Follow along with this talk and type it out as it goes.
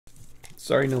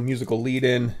Sorry, no musical lead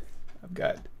in. I've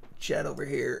got chat over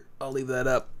here. I'll leave that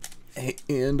up.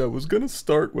 And I was gonna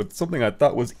start with something I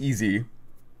thought was easy,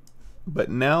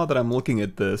 but now that I'm looking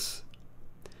at this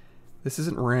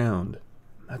isn't round.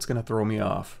 That's gonna throw me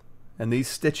off. And these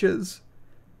stitches,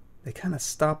 they kind of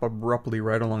stop abruptly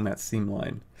right along that seam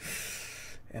line.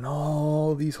 And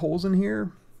all these holes in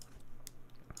here,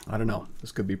 I don't know,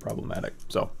 this could be problematic.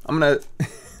 So I'm gonna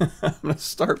I'm gonna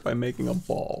start by making a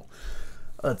ball.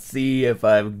 Let's see if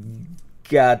I've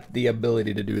got the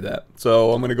ability to do that.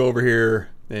 So I'm gonna go over here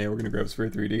and we're gonna grab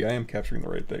Sphere 3D. I am capturing the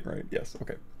right thing, right? Yes,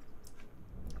 okay.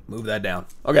 Move that down.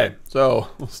 Okay, so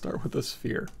we'll start with the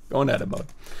sphere. Go in edit mode.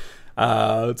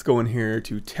 Let's go in here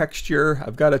to texture.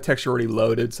 I've got a texture already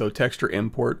loaded, so texture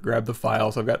import, grab the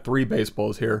file. So I've got 3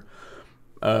 baseballs here.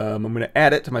 I'm going to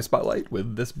add it to my spotlight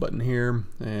with this button here,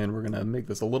 and we're going to make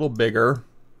this a little bigger.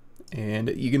 And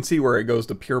you can see where it goes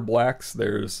to pure blacks.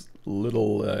 There's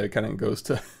little, it kind of goes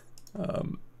to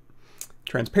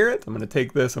transparent. I'm going to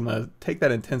take this, I'm going to take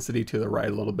that intensity to the right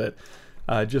a little bit,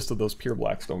 just so those pure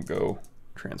blacks don't go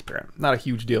transparent. Not a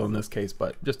huge deal in this case,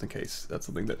 but just in case, that's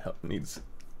something that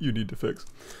you need to fix.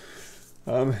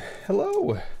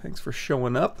 Hello, thanks for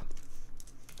showing up.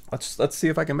 Let's see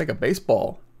if I can make a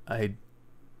baseball. I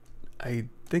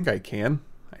think I can.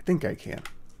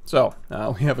 So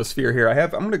we have a sphere here. I'm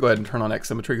going to go ahead and turn on X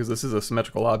symmetry because this is a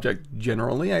symmetrical object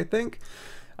generally, I think.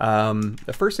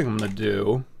 The first thing I'm going to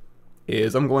do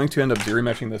is I'm going to end up zero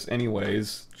meshing this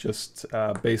anyways, just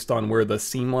based on where the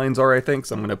seam lines are, I think.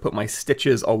 So I'm going to put my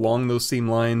stitches along those seam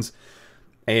lines,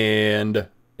 and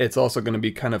it's also going to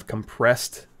be kind of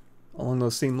compressed along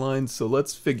those seam lines. So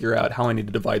let's figure out how I need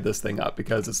to divide this thing up,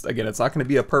 because it's not going to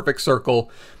be a perfect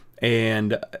circle,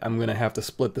 and I'm going to have to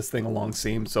split this thing along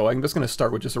seams. So I'm just going to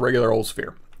start with just a regular old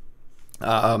sphere.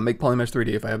 Make Polymesh 3D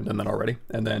if I haven't done that already,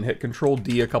 and then hit Control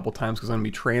D a couple times because I'm going to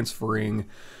be transferring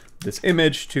this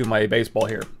image to my baseball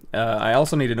here. I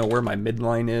also need to know where my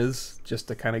midline is, just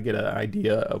to kind of get an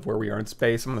idea of where we are in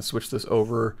space. I'm going to switch this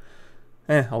over.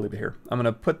 I'll leave it here. I'm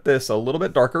going to put this a little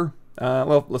bit darker.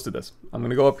 Well, let's do this. I'm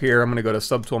going to go up here. I'm going to go to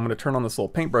Subtool. I'm going to turn on this little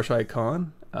paintbrush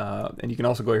icon. And you can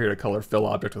also go here to color fill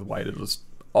object with white. It'll just,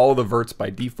 all the verts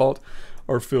by default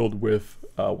are filled with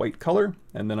white color.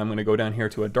 And then I'm going to go down here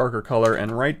to a darker color,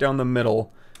 and right down the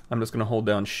middle, I'm just going to hold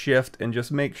down Shift and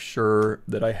just make sure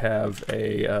that I have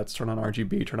a, let's turn on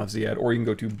RGB, turn off Z-Add, or you can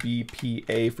go to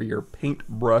BPA for your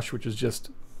paintbrush, which is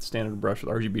just standard brush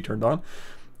with RGB turned on.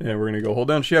 And we're going to go hold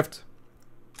down Shift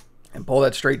and pull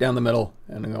that straight down the middle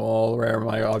and go all around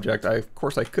my object. Of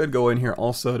course, I could go in here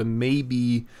also to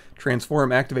maybe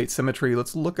transform, activate symmetry.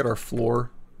 Let's look at our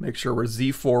floor, make sure we're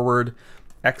Z forward,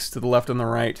 X to the left and the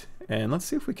right, and let's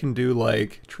see if we can do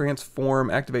like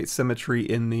transform, activate symmetry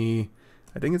in the,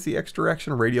 I think it's the X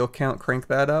direction, radial count, crank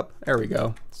that up. There we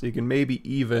go. So you can maybe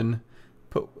even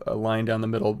put a line down the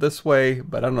middle this way,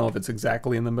 but I don't know if it's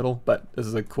exactly in the middle, but this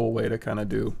is a cool way to kind of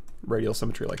do radial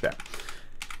symmetry like that.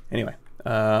 Anyway,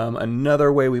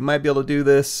 another way we might be able to do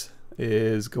this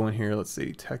is go in here, let's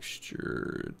see,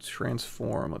 texture,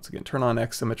 transform, let's again, turn on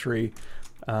X symmetry.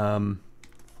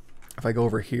 If I go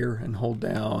over here and hold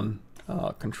down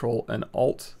Control and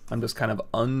Alt, I'm just kind of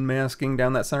unmasking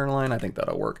down that center line. I think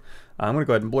that'll work. I'm going to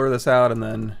go ahead and blur this out and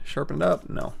then sharpen it up.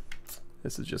 No,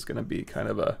 this is just going to be kind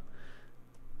of a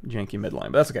janky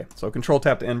midline, but that's okay. So Control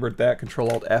Tap to invert that.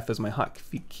 Control Alt F is my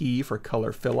hotkey for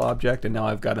color fill object, and now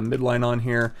I've got a midline on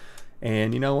here.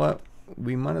 And you know what?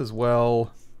 We might as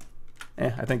well.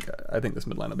 I think this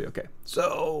midline will be okay.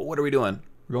 So what are we doing?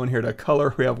 We're going here to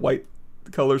color. We have white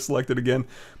color selected again.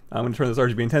 I'm going to turn this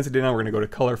RGB intensity down. We're going to go to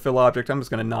color fill object. I'm just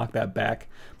going to knock that back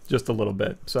just a little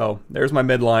bit. So there's my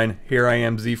midline. Here I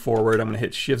am Z forward. I'm going to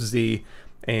hit Shift Z,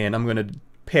 and I'm going to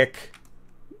pick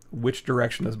which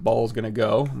direction this ball is going to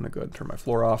go. I'm going to go ahead and turn my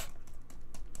floor off,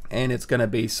 and it's going to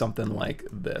be something like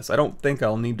this. I don't think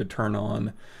I'll need to turn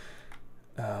on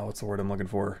what's the word I'm looking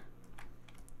for?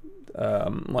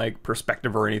 Like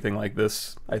perspective or anything like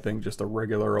this. I think just a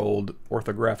regular old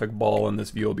orthographic ball in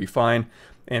this view will be fine.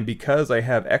 And because I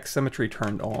have X symmetry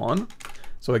turned on,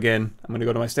 so again, I'm going to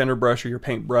go to my standard brush or your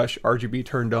paintbrush, RGB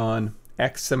turned on,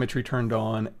 X symmetry turned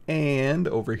on, and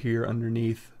over here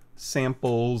underneath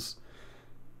samples,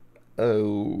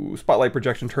 spotlight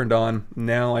projection turned on.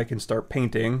 Now I can start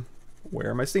painting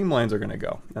where my seam lines are going to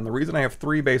go. And the reason I have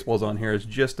 3 baseballs on here is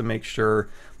just to make sure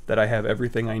that I have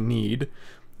everything I need.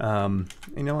 You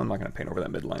know, I'm not going to paint over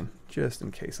that midline just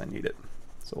in case I need it.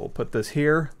 So we'll put this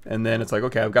here, and then it's like,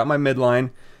 okay, I've got my midline,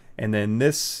 and then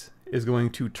this is going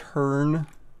to turn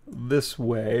this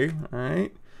way, all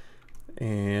right?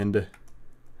 And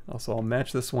also I'll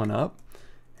match this one up,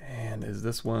 And is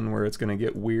this one where it's going to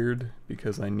get weird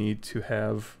because I need to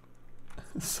have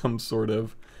some sort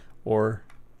of, or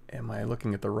am I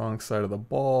looking at the wrong side of the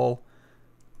ball?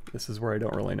 This is where I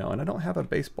don't really know, and I don't have a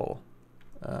baseball,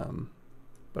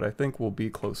 but I think we'll be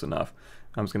close enough.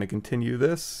 I'm just going to continue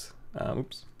this.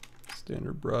 Oops,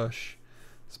 standard brush,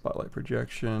 spotlight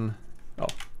projection. Oh,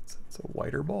 it's a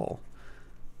wider ball.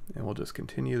 And we'll just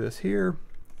continue this here.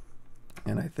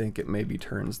 And I think it maybe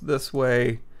turns this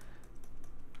way,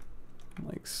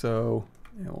 like so.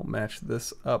 And we'll match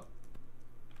this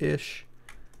up-ish.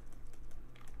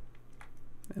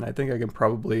 And I think I can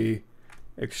probably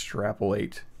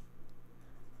extrapolate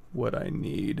what I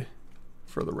need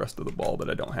for the rest of the ball that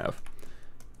I don't have.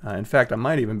 In fact, I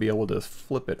might even be able to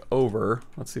flip it over.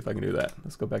 Let's see if I can do that.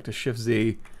 Let's go back to Shift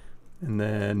Z, and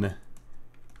then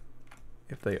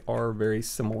if they are very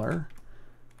similar,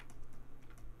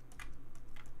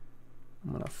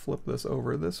 I'm gonna flip this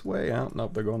over this way. Oh,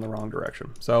 nope, they're going the wrong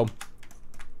direction. So,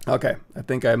 okay, I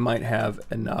think I might have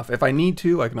enough. If I need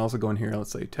to, I can also go in here,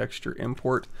 let's say texture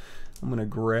import. I'm gonna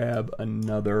grab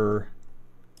another,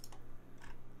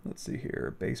 let's see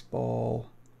here, baseball,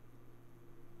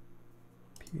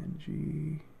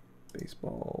 PNG,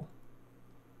 baseball,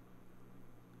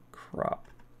 crop.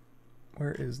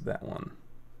 Where is that one?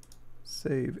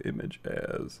 Save image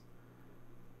as.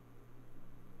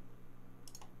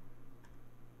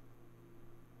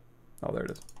 Oh, there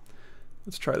it is.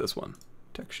 Let's try this one.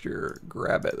 Texture,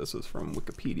 grab it. This is from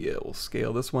Wikipedia. We'll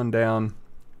scale this one down.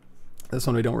 This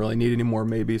one we don't really need anymore,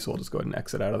 maybe, so I'll just go ahead and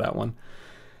exit out of that one.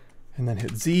 And then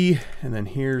hit Z, and then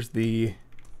here's the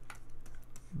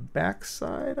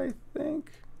backside, I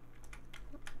think.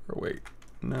 Or wait,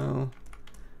 no.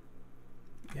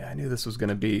 Yeah, I knew this was going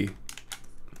to be.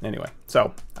 Anyway,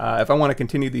 so if I want to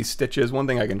continue these stitches, one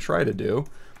thing I can try to do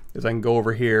is I can go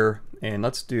over here and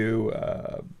let's do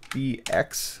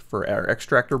BX for our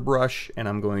extractor brush, and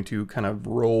I'm going to kind of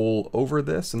roll over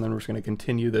this, and then we're just going to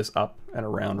continue this up and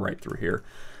around right through here.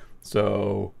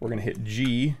 So we're going to hit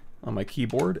G on my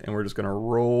keyboard, and we're just going to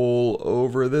roll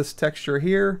over this texture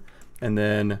here, and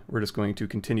then we're just going to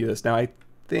continue this. Now I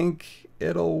think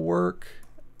it'll work.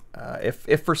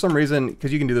 If for some reason,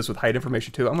 because you can do this with height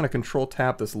information too, I'm going to control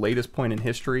tap this latest point in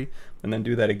history and then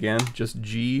do that again, just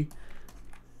G,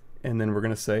 and then we're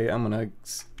going to say I'm going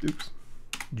to, oops,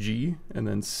 G, and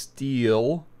then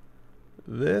steal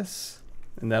this,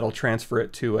 and that'll transfer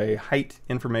it to a height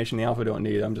information. The alpha don't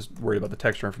need, I'm just worried about the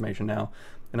texture information now,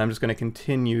 and I'm just going to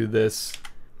continue this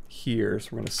here. So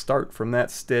we're going to start from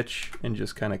that stitch and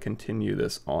just kind of continue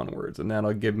this onwards, and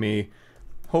that'll give me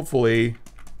hopefully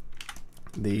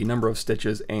the number of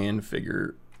stitches and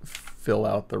fill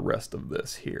out the rest of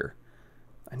this here.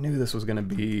 I knew this was going to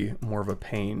be more of a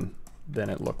pain than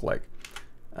it looked like.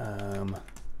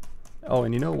 Oh,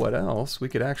 and you know what else we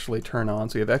could actually turn on?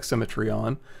 So you have X symmetry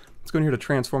on. Let's go in here to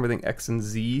transform, I think, X and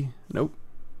Z. Nope.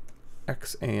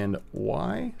 X and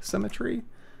Y symmetry.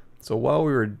 So while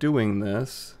we were doing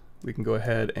this, we can go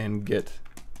ahead and get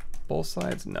both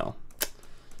sides. No.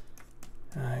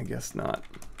 I guess not.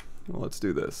 Well, let's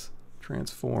do this.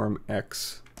 Transform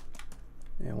X,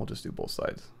 and we'll just do both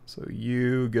sides. So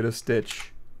you get a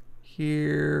stitch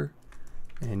here,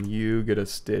 and you get a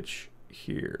stitch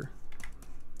here.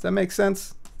 Does that make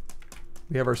sense?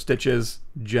 We have our stitches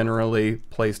generally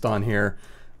placed on here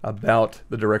about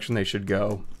the direction they should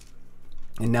go.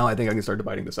 And now I think I can start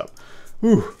dividing this up.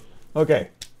 Whew. Okay.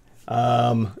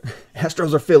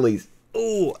 Astros or Phillies?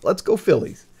 Oh, let's go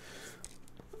Phillies.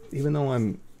 Even though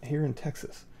I'm here in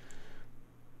Texas.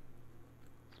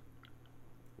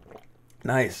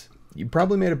 Nice. You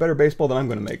probably made a better baseball than I'm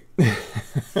going to make.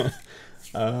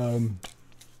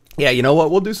 Yeah, you know what?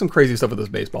 We'll do some crazy stuff with this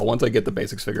baseball once I get the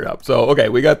basics figured out. So, okay,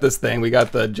 we got this thing. We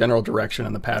got the general direction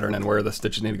and the pattern and where the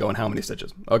stitches need to go and how many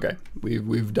stitches. Okay,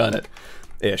 we've done it.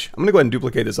 Ish. I'm going to go ahead and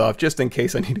duplicate this off just in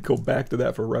case I need to go back to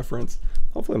that for reference.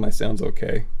 Hopefully my sound's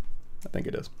okay. I think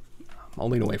it is. I'll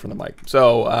lean away from the mic.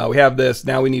 So we have this.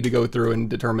 Now we need to go through and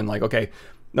determine, like, okay,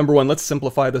 number one, let's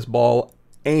simplify this ball.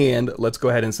 And let's go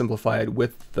ahead and simplify it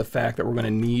with the fact that we're going to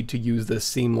need to use this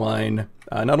seam line,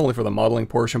 not only for the modeling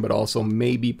portion, but also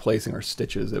maybe placing our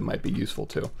stitches. It might be useful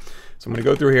too. So I'm going to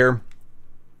go through here,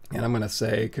 and I'm going to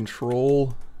say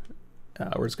control.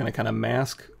 We're just going to kind of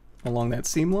mask along that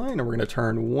seam line, and we're going to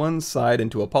turn one side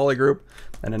into a polygroup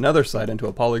and another side into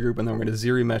a polygroup, and then we're going to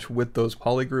zero mesh with those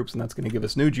polygroups, and that's going to give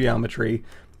us new geometry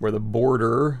where the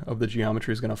border of the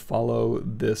geometry is going to follow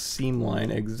this seam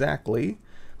line exactly.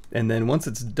 And then once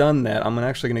it's done that, I'm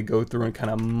actually going to go through and kind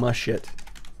of mush it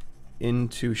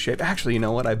into shape. Actually, you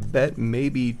know what? I bet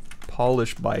maybe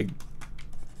polish by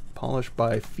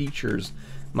features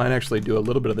might actually do a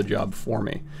little bit of the job for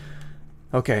me.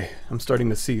 Okay, I'm starting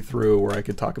to see through where I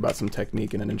could talk about some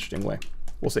technique in an interesting way.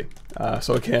 We'll see.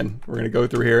 So again, we're going to go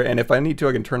through here, and if I need to,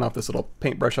 I can turn off this little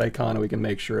paintbrush icon, and we can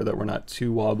make sure that we're not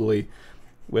too wobbly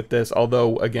with this.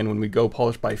 Although, again, when we go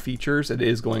polish by features, it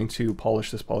is going to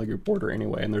polish this polygroup border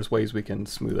anyway, and there's ways we can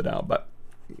smooth it out. But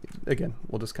again,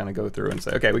 we'll just kind of go through and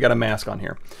say, okay, we got a mask on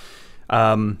here.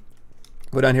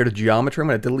 Go down here to geometry. I'm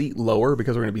going to delete lower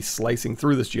because we're going to be slicing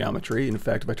through this geometry. In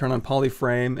fact, if I turn on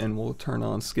polyframe, and we'll turn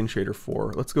on skin shader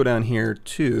 4, let's go down here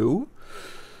to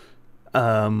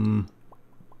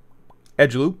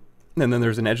edge loop, and then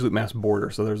there's an edge loop mask border.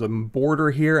 So there's a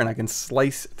border here, and I can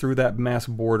slice through that mask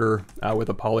border with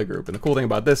a polygroup. And the cool thing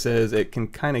about this is it can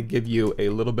kind of give you a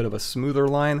little bit of a smoother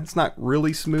line. It's not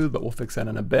really smooth, but we'll fix that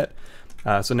in a bit.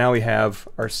 So now we have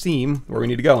our seam where we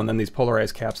need to go, and then these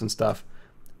polarized caps and stuff.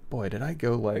 Boy, did I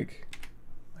go like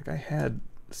I had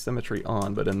symmetry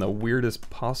on, but in the weirdest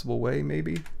possible way,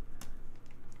 maybe?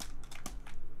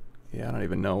 Yeah, I don't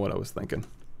even know what I was thinking.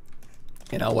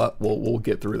 You know what? We'll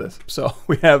get through this. So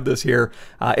we have this here.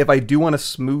 If I do want to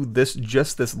smooth this,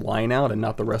 just this line out and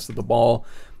not the rest of the ball,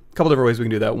 a couple different ways we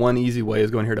can do that. One easy way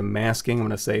is going here to masking. I'm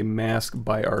going to say mask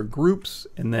by our groups,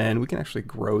 and then we can actually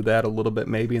grow that a little bit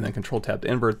maybe, and then Control Tab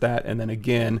to invert that, and then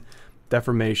again,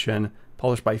 deformation,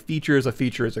 polish by features. A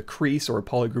feature is a crease or a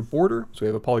polygroup border. So we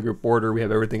have a polygroup border. We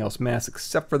have everything else masked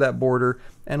except for that border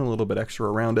and a little bit extra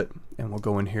around it. And we'll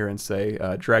go in here and say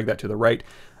drag that to the right.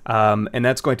 And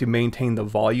that's going to maintain the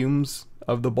volumes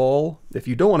of the ball. If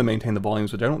you don't want to maintain the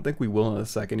volumes, which I don't think we will in a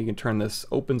second, you can turn this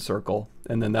open circle,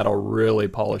 and then that'll really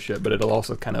polish it, but it'll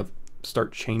also kind of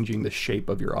start changing the shape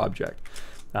of your object,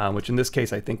 which in this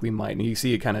case I think we might. And you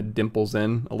see it kind of dimples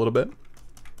in a little bit.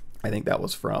 I think that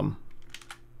was from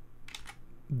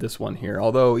this one here,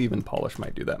 although even polish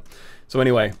might do that. So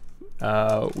anyway,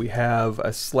 we have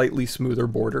a slightly smoother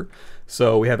border.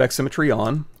 So we have X symmetry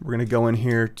on. We're going to go in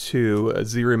here to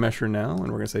ZRemesher now,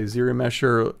 and we're going to say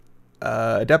ZRemesher,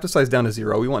 adaptive size down to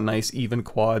 0. We want nice even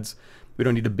quads. We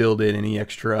don't need to build in any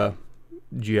extra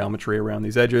geometry around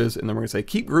these edges. And then we're going to say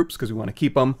keep groups because we want to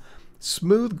keep them.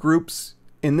 Smooth groups,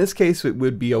 in this case, it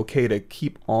would be okay to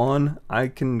keep on. I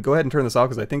can go ahead and turn this off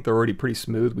because I think they're already pretty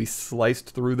smooth. We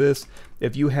sliced through this.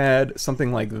 If you had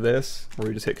something like this, where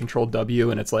you just hit Control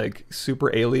W and it's like super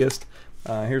aliased,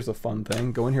 here's a fun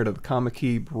thing. Go in here to the comma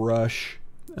key, brush,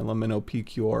 Elemento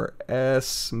PQRS,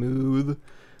 smooth.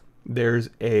 There's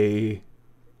a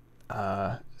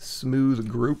smooth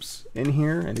groups in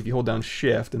here, and if you hold down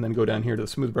Shift and then go down here to the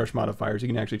smooth brush modifiers, you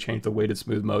can actually change the weighted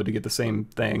smooth mode to get the same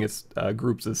thing. It's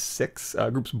groups is 6,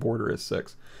 groups border is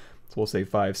 6. So we'll say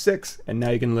 5, 6, and now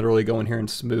you can literally go in here and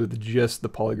smooth just the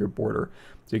polygroup border.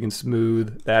 So you can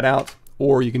smooth that out,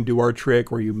 or you can do our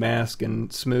trick where you mask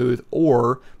and smooth,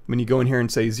 or when you go in here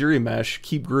and say ZRemesh,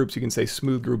 keep groups, you can say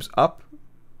smooth groups up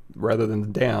rather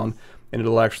than down, and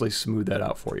it'll actually smooth that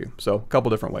out for you. So a couple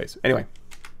different ways. Anyway,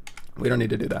 we don't need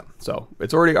to do that. So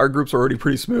it's already, our groups are already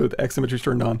pretty smooth. X symmetry's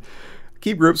turned on.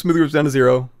 Keep groups, smooth groups down to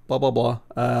 0, blah, blah, blah.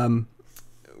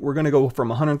 We're going to go from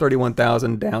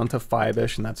 131,000 down to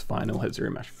 5-ish, and that's fine. And we'll hit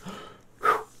ZRemesh.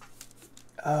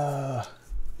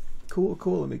 Cool,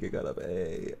 cool. Let me get up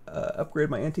a upgrade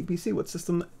my antique PC. What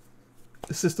system?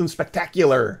 System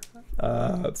Spectacular.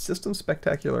 System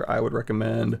Spectacular, I would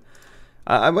recommend.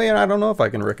 I mean, I don't know if I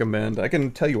can recommend. I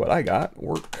can tell you what I got.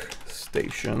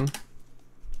 Workstation.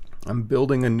 I'm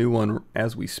building a new one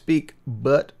as we speak,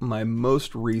 but my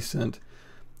most recent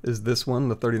is this one,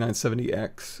 the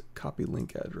 3970X. Copy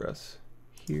link address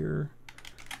here.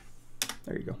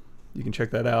 There you go. You can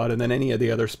check that out. And then any of the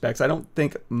other specs. I don't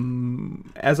think,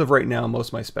 as of right now, most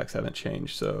of my specs haven't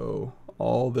changed. So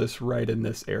all this right in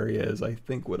this area is, I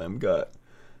think, what I'm got.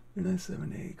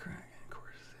 3970 crack, of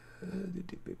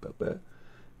course.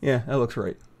 Yeah, that looks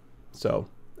right. So,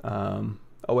 oh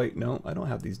wait, no, I don't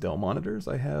have these Dell monitors.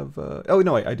 I have, oh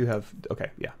no, wait, I do have,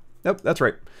 okay, yeah. Yep, that's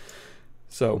right.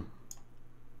 So,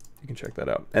 you can check that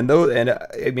out. And though, and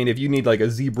I mean, if you need like a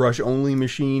ZBrush only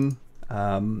machine,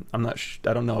 I'm not,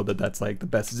 I don't know that that's like the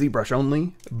best ZBrush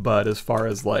only, but as far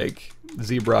as like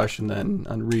ZBrush and then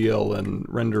Unreal and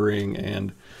rendering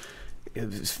and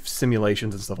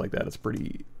simulations and stuff like that, it's a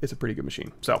pretty good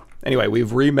machine. So anyway, we've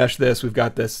remeshed this, we've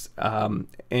got this,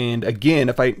 and again,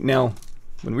 if I, now,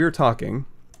 when we were talking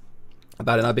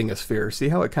about it not being a sphere, see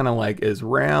how it kind of like is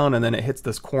round and then it hits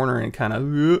this corner and kind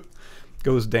of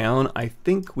goes down? I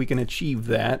think we can achieve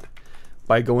that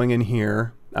by going in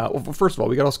here. Well, first of all,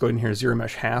 we could also go in here,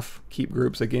 ZRemesh half, keep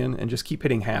groups again, and just keep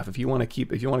hitting half. If you want to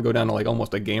go down to like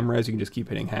almost a game res, you can just keep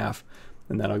hitting half,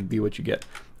 and that'll be what you get.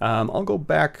 I'll go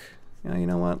back Yeah, you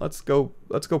know what? Let's go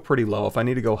pretty low. If I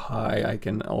need to go high, I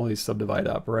can always subdivide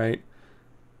up, right?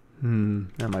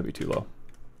 That might be too low.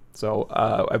 So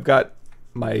I've got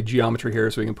my geometry here,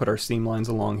 so we can put our seam lines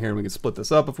along here, and we can split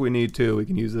this up if we need to. We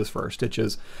can use this for our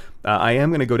stitches. I am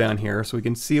going to go down here so we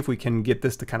can see if we can get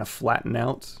this to kind of flatten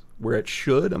out where it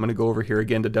should. I'm going to go over here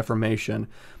again to deformation.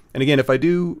 And again, if I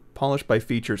do polish by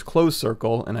features close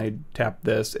circle and I tap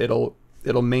this, it'll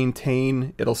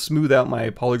smooth out my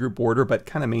polygroup border, but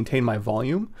kind of maintain my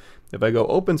volume. If I go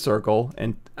open circle,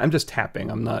 and I'm just tapping,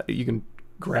 you can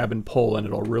grab and pull and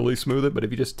it'll really smooth it, but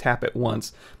if you just tap it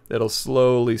once, it'll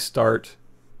slowly start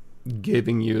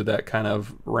giving you that kind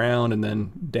of round and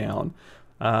then down.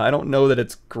 I don't know that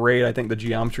it's great. I think the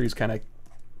geometry is kind of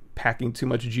packing too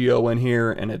much geo in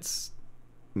here, and it's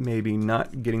maybe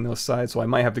not getting those sides, so I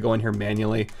might have to go in here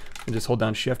manually and just hold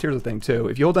down shift. Here's the thing too,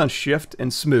 if you hold down shift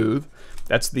and smooth,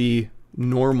 that's the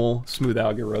normal smooth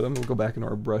algorithm. We'll go back into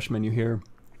our brush menu here.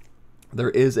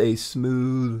 There is a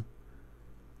smooth,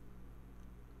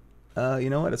 you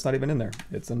know what, it's not even in there.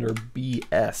 It's under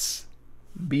BS.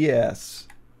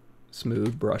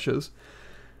 Smooth brushes.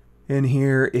 And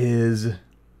here is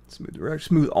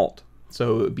smooth alt.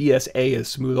 So BSA is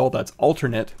smooth alt, that's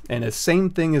alternate, and the same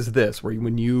thing as this, where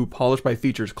when you polish by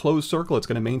features closed circle, it's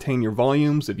going to maintain your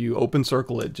volumes. If you open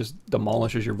circle, it just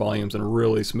demolishes your volumes and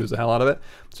really smooths the hell out of it.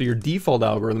 So your default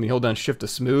algorithm, you hold down shift to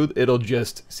smooth, it'll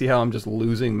just, see how I'm just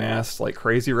losing mass like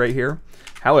crazy right here?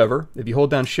 However, if you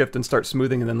hold down shift and start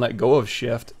smoothing and then let go of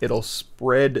shift, it'll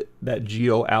spread that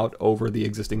geo out over the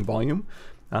existing volume.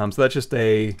 So that's just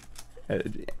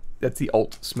that's the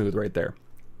alt smooth right there.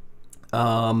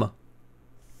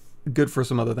 Good for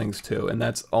some other things too, and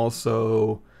that's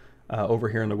also over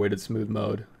here in the weighted smooth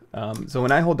mode. So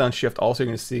when I hold down shift, also you're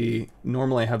going to see,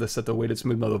 normally I have this set to weighted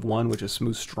smooth mode of 1, which is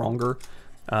smooth stronger.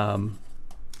 There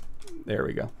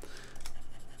we go.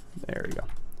 There we go.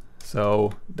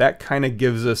 So that kind of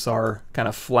gives us our kind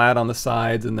of flat on the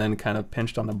sides and then kind of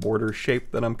pinched on the border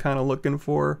shape that I'm kind of looking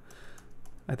for.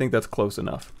 I think that's close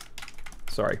enough.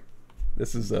 Sorry,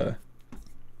 this is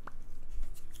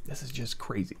just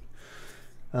crazy.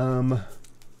 Am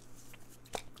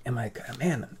I a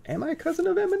cousin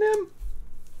of Eminem?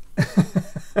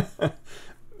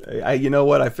 You know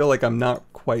what? I feel like I'm not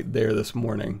quite there this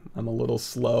morning. I'm a little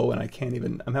slow, and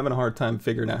I'm having a hard time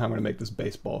figuring out how I'm going to make this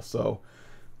baseball. So,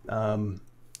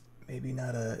 maybe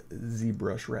not a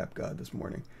ZBrush rap god this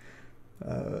morning.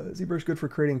 ZBrush good for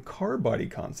creating car body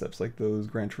concepts like those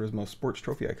Gran Turismo sports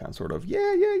trophy icons, sort of.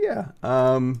 Yeah.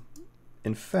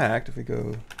 In fact, if we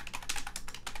go,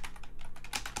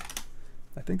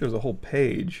 I think there's a whole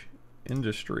page,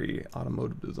 industry,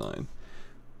 automotive design,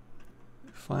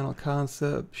 final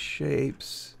concept,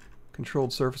 shapes,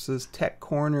 controlled surfaces, tech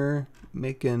corner,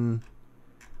 making,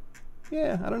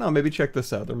 yeah, I don't know, maybe check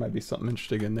this out. There might be something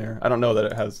interesting in there. I don't know that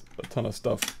it has a ton of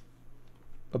stuff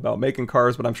about making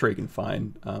cars, but I'm sure you can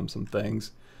find some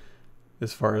things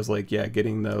as far as like, yeah,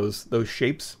 getting those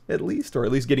shapes at least, or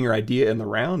at least getting your idea in the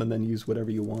round and then use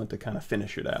whatever you want to kind of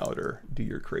finish it out or do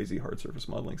your crazy hard surface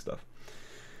modeling stuff.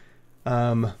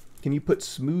 Can you put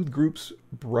smooth groups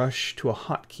brush to a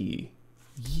hotkey?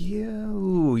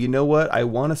 Yo, you know what? I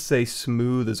want to say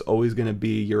smooth is always going to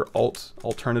be your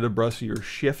alternative brush. Your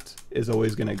shift is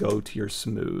always going to go to your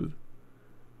smooth.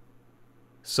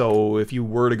 So if you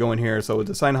were to go in here, so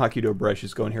to assign a hotkey to a brush,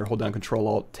 just go in here, hold down Control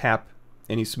Alt, tap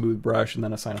any smooth brush, and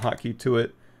then assign a hotkey to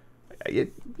it.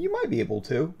 You might be able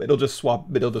to, but it'll just swap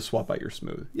out your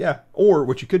smooth. Yeah. Or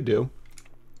what you could do,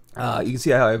 you can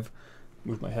see how I've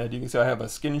moved my head. You can see I have a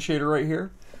skin shader right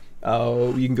here.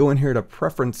 You can go in here to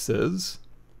preferences.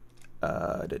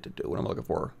 What am I looking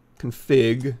for?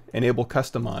 Config, enable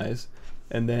customize,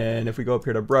 and then if we go up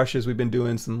here to brushes, we've been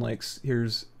doing some like,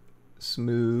 here's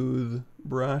smooth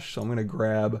brush. So I'm going to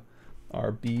grab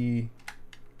our BS.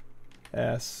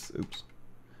 Oops.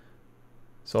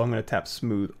 So I'm going to tap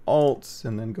smooth alt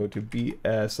and then go to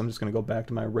BS. I'm just going to go back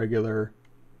to my regular,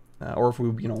 or if we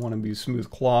want to use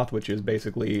smooth cloth, which is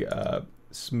basically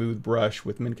smooth brush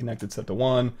with min connected set to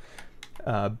 1.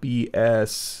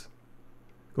 BS.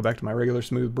 Go back to my regular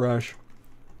smooth brush.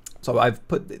 So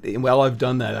while I've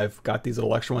done that, I've got these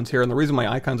little extra ones here. And the reason my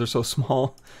icons are so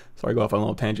small, sorry, I go off on a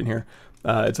little tangent here.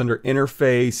 It's under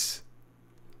interface,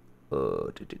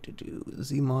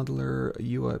 Z modeler,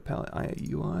 UI palette,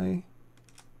 UI.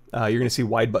 You're going to see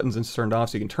wide buttons and turned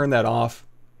off, so you can turn that off,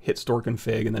 hit store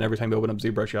config, and then every time you open up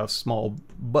ZBrush, you have small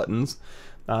buttons.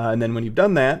 And then when you've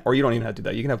done that, or you don't even have to do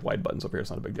that, you can have wide buttons over here, it's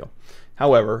not a big deal.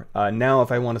 However, now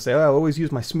if I want to say, oh, I always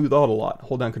use my smooth alt a lot,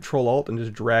 hold down Control Alt and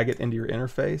just drag it into your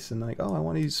interface, and like, oh, I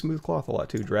want to use smooth cloth a lot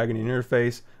too, drag it in your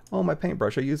interface. Oh, my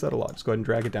paintbrush, I use that a lot. Just go ahead and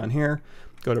drag it down here,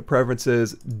 go to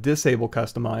Preferences, Disable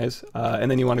Customize, and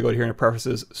then you want to go to here into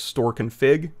Preferences, Store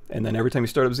Config, and then every time you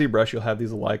start up ZBrush, you'll have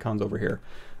these little icons over here.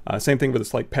 Same thing with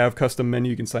this like Pav Custom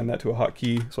menu, you can assign that to a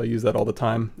hotkey, so I use that all the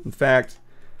time. In fact,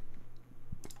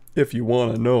 if you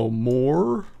want to know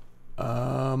more,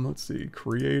 let's see,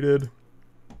 created.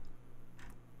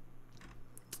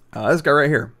 This guy right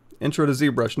here, Intro to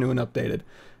ZBrush, new and updated.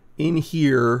 In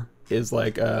here is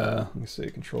like, let me see,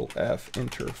 Control F,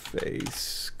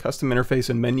 interface, custom interface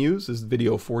and menus is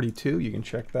video 42. You can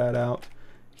check that out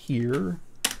here.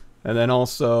 And then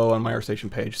also on my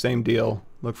ArtStation page, same deal.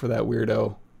 Look for that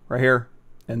weirdo right here.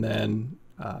 And then,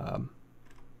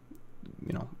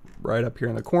 you know, right up here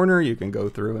in the corner, you can go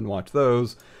through and watch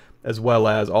those, as well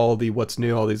as all the what's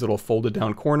new, all these little folded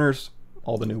down corners,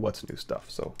 all the new what's new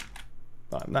stuff. So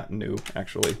not new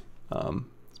actually,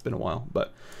 it's been a while,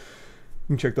 but you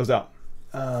can check those out.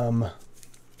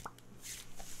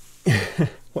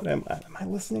 What am I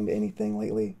listening to anything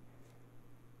lately?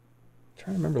 I'm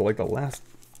trying to remember like the last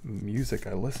music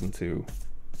I listened to.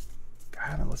 God, I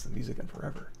haven't listened to music in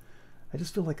forever. I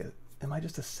just feel like am I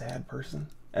just a sad person?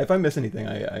 If I miss anything,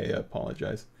 I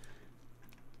apologize.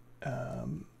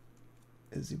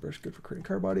 Is ZBrush good for creating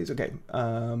car bodies? Okay.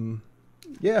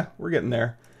 Yeah, we're getting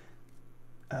there.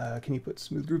 Can you put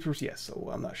smooth groups first? Yes, so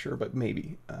I'm not sure, but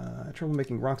maybe. Trouble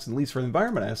making rocks and leaves for the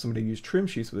environment. I asked somebody to use trim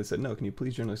sheets, but they said no. Can you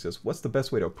please generally say, what's the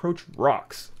best way to approach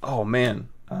rocks? Oh, man.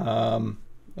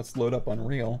 Let's load up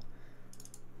Unreal.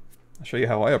 I'll show you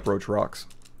how I approach rocks.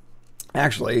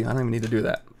 Actually, I don't even need to do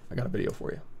that. I got a video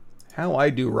for you. How I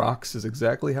do rocks is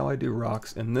exactly how I do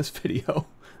rocks in this video,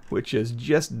 which is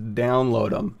just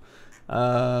download them.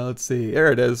 Let's see, there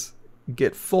it is.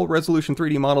 Get full resolution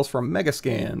 3D models from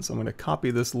Megascan. So I'm going to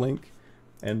copy this link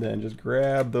and then just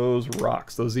grab those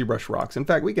rocks, those ZBrush rocks. In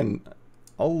fact,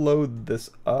 I'll load this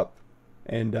up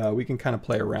and we can kind of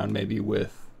play around maybe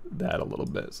with that a little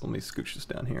bit. So let me scooch this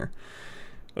down here.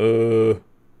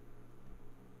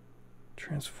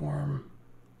 Transform.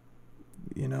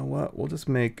 You know what? We'll just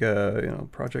make you know,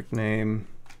 project name.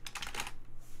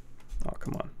 Oh,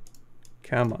 come on.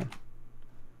 Come on.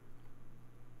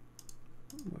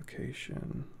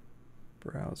 Location.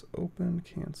 Browse, open,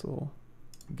 cancel.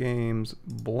 Games,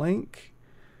 blank.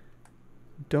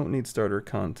 Don't need starter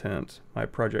content. My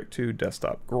project 2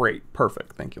 desktop. Great.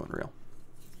 Perfect. Thank you, Unreal.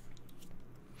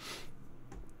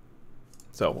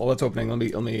 So while that's opening, let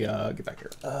me get back here.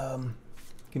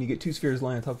 Can you get two spheres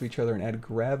lying on top of each other and add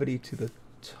gravity to the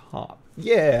top?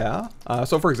 Yeah.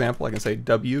 So for example, I can say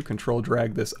W, control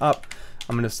drag this up.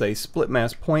 I'm going to say split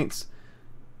mass points.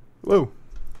 Whoa.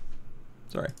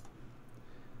 Sorry.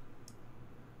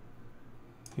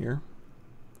 Here.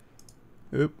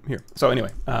 Oop, here. So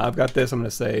anyway, I've got this. I'm going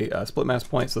to say split mass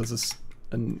points. So this is,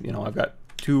 you know, I've got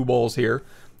two balls here.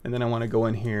 And then I want to go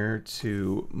in here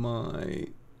to my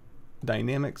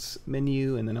dynamics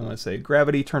menu, and then I want to say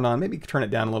gravity turn on, maybe turn it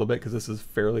down a little bit because this is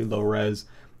fairly low res.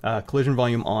 Collision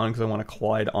volume on because I want to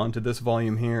collide onto this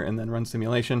volume here, and then run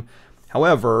simulation.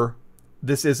 However,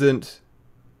 this isn't,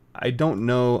 I don't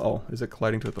know, oh, is it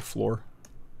colliding to the floor?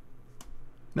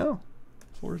 No,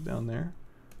 floor's down there.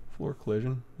 Floor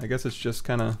collision. I guess it's just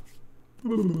kind of,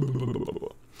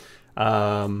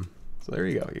 so there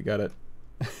you go, you got it.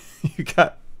 You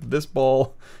got this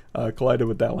ball collided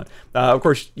with that one. Of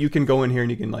course, you can go in here and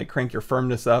you can like crank your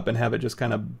firmness up and have it just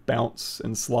kind of bounce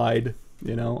and slide,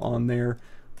 you know, on there.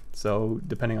 So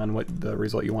depending on what the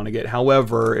result you want to get.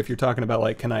 However, if you're talking about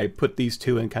like, can I put these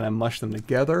two and kind of mush them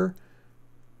together?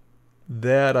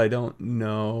 That I don't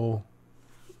know.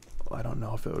 I don't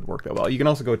know if it would work that well. You can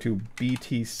also go to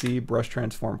BTC, brush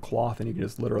transform cloth, and you can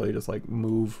just literally just like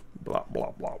move, blah,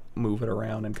 blah, blah, move it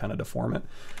around and kind of deform it.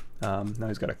 Now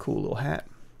he's got a cool little hat.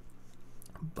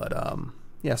 But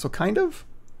yeah, so kind of.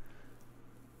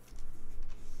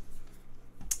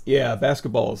 Yeah,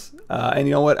 basketballs. And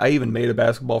you know what? I even made a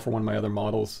basketball for one of my other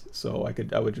models, so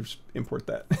I would just import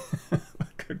that. I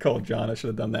could call John. I should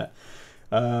have done that.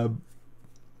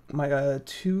 My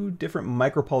two different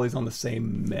micropolys on the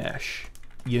same mesh.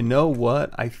 You know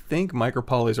what? I think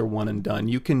micropolys are one and done.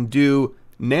 You can do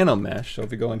nano mesh. So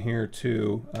if you go in here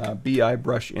to BI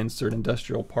brush insert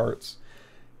industrial parts,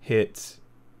 hit.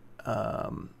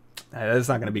 That's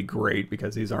not going to be great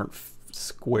because these aren't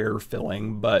square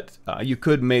filling, but you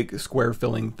could make square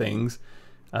filling things.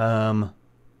 You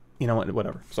know what?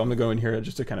 Whatever. So I'm going to go in here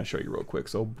just to kind of show you real quick.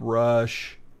 So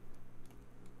brush,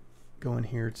 go in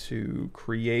here to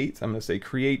create. I'm going to say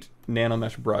create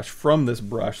nanomesh brush from this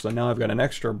brush. So now I've got an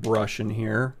extra brush in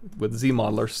here with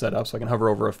ZModeler set up, so I can hover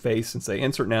over a face and say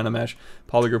insert nanomesh,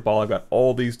 polygroup all. I've got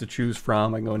all these to choose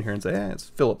from. I can go in here and say, it's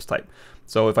Phillips type.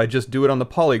 So if I just do it on the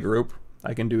polygroup,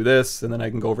 I can do this, and then I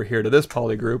can go over here to this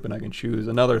polygroup and I can choose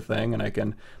another thing, and I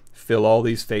can fill all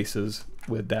these faces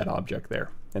with that object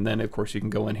there. And then of course you can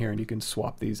go in here and you can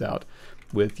swap these out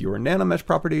with your nanomesh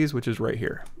properties, which is right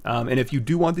here. And if you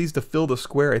do want these to fill the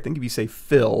square, I think if you say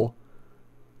fill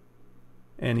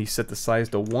and you set the size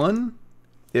to 1,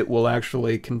 it will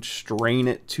actually constrain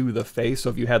it to the face. So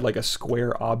if you had like a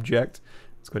square object,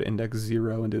 let's go to index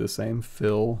 0 and do the same,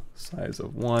 fill size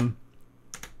of 1.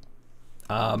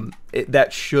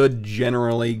 That should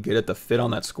generally get it to fit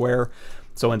on that square.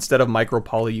 So instead of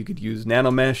micropoly, you could use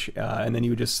nanomesh, and then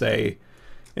you would just say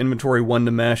inventory 1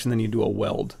 to mesh, and then you do a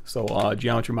weld. So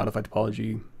geometry modified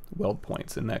topology weld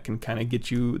points, and that can kind of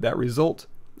get you that result.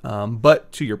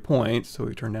 But to your point, so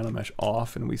we turn nanomesh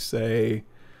off and we say,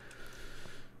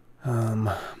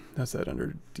 that's that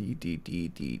under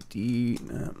D.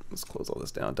 Let's close all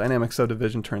this down. Dynamic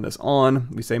subdivision, turn this on.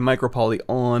 We say micropoly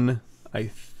on. I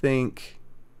think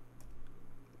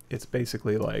it's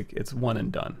basically like it's one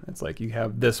and done. It's like you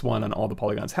have this one on all the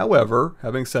polygons. However,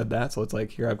 having said that, so it's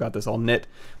like here I've got this all knit.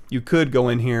 You could go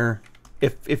in here,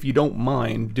 if you don't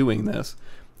mind doing this,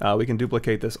 we can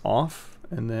duplicate this off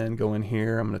and then go in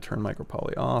here. I'm going to turn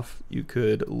micropoly off. You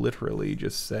could literally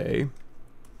just say,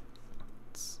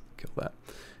 let's kill that.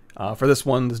 For this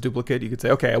one, this duplicate, you could say,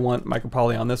 okay, I want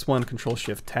micropoly on this one, Control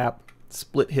Shift Tap,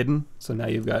 split hidden. So now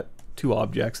you've got 2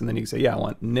 objects, and then you can say, yeah, I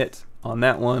want knit on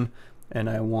that one, and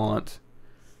I want,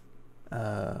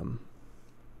 I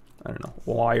don't know,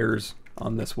 wires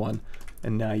on this one,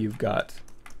 and now you've got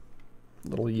a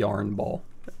little yarn ball.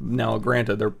 Now,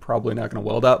 granted, they're probably not going to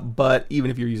weld up, but even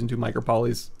if you're using 2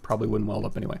 micropolys, probably wouldn't weld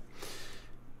up anyway.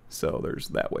 So there's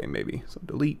that way maybe. So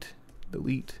delete,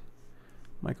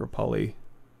 micropoly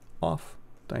off,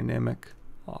 dynamic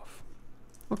off.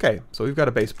 Okay, so we've got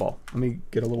a baseball. Let me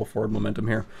get a little forward momentum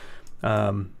here.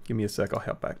 Give me a sec, I'll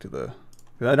hop back to the,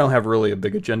 I don't have really a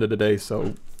big agenda today,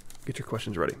 so get your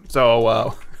questions ready.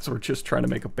 So, so we're just trying to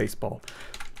make a baseball,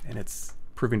 and it's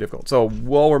proving difficult. So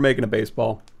while we're making a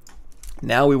baseball,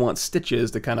 now we want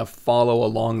stitches to kind of follow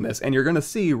along this, and you're going to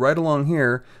see right along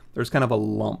here, there's kind of a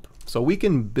lump. So we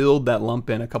can build that lump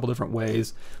in a couple different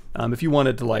ways. If you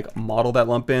wanted to like model that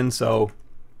lump in, so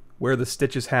where the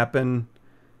stitches happen,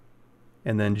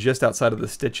 and then just outside of the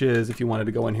stitches, if you wanted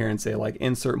to go in here and say like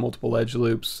insert multiple edge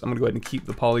loops, I'm gonna go ahead and keep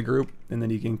the poly group, and then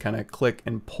you can kind of click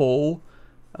and pull.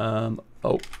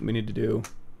 Oh, we need to do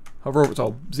hover over,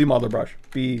 so ZModeler brush,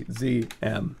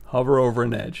 BZM, hover over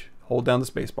an edge, hold down the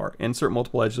space bar, insert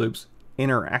multiple edge loops,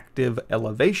 interactive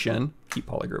elevation, keep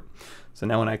poly group. So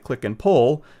now when I click and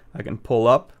pull, I can pull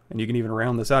up, and you can even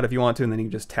round this out if you want to, and then you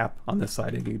can just tap on this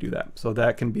side and you can do that. So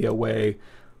that can be a way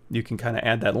you can kind of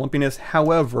add that lumpiness.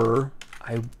 However,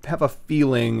 I have a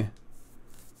feeling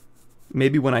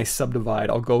maybe when I subdivide,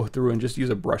 I'll go through and just use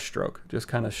a brush stroke, just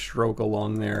kind of stroke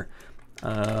along there,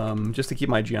 just to keep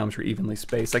my geometry evenly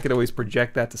spaced. I could always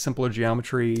project that to simpler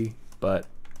geometry, but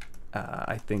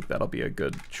I think that'll be a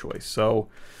good choice. So,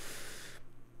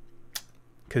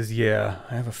 because yeah,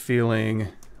 I have a feeling,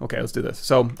 okay, let's do this.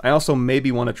 So I also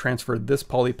maybe want to transfer this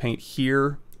poly paint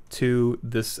here to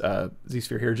this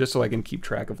Z-sphere here, just so I can keep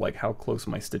track of like how close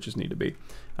my stitches need to be.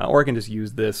 Or I can just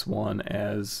use this one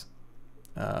as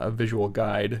a visual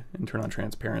guide and turn on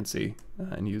transparency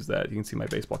and use that. You can see my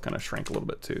baseball kind of shrank a little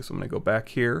bit too. So I'm going to go back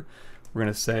here. We're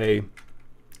going to say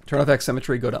turn off X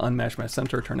symmetry, go to unmatch my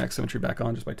center, turn X symmetry back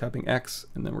on just by tapping X,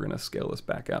 and then we're going to scale this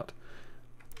back out.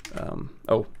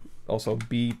 Oh, also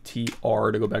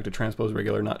BTR to go back to transpose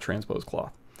regular, not transpose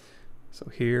cloth. So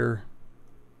here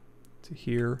to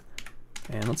here,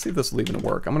 and let's see if this will even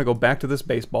work. I'm going to go back to this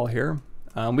baseball here.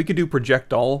 We could do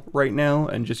project all right now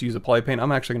and just use a poly paint.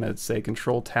 I'm actually going to say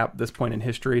control tap this point in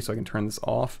history so I can turn this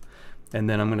off, and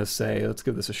then I'm going to say, let's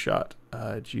give this a shot.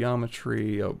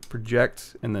 Geometry,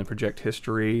 project, and then project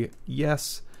history,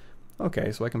 yes.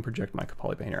 Okay, so I can project my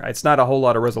poly paint here. It's not a whole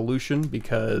lot of resolution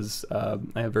because I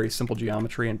have very simple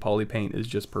geometry and poly paint is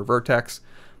just per vertex,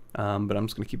 but I'm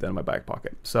just going to keep that in my back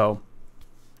pocket. So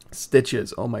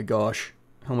stitches, oh my gosh,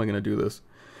 how am I going to do this?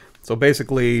 So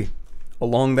basically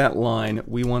along that line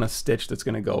we want a stitch that's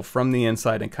going to go from the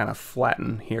inside and kind of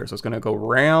flatten here. So it's going to go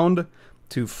round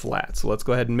to flat. So let's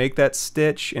go ahead and make that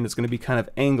stitch, and it's going to be kind of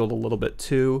angled a little bit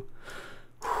too.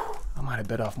 Whew, I might have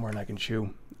bit off more than I can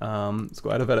chew. Let's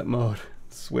go out of edit mode,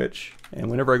 switch,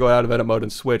 and whenever I go out of edit mode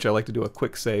and switch, I like to do a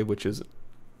quick save, which is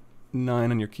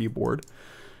 9 on your keyboard.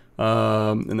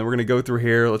 And then we're going to go through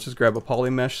here. Let's just grab a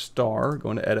polymesh star,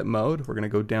 go into edit mode. We're going to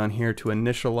go down here to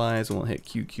initialize, and we'll hit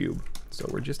Q cube. So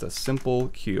we're just a simple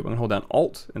cube. I'm going to hold down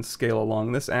Alt and scale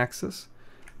along this axis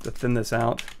to thin this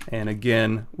out. And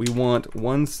again, we want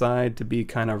one side to be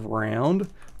kind of round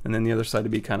and then the other side to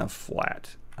be kind of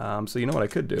flat. So you know what I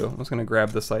could do? I'm just going to grab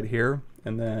this side here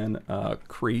and then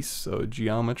crease. So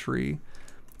geometry,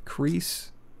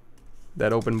 crease,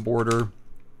 that open border.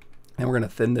 And we're going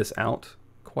to thin this out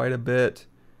quite a bit.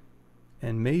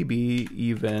 And maybe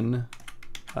even,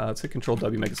 let's hit Control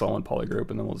W, make this all one poly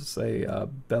group. And then we'll just say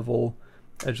bevel,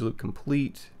 edge loop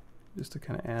complete, just to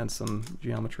kind of add some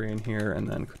geometry in here. And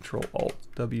then Control Alt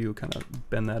W, kind of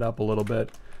bend that up a little bit.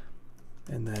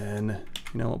 And then,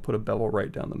 you know, we'll put a bevel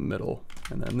right down the middle.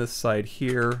 And then this side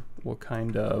here, we'll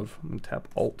kind of, I'm gonna tap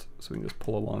Alt so we can just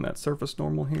pull along that surface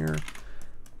normal here.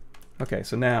 Okay,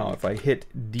 so now if I hit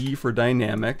D for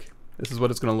dynamic, this is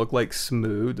what it's gonna look like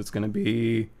smooth. It's gonna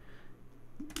be,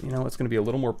 you know, it's gonna be a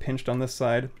little more pinched on this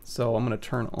side. So I'm gonna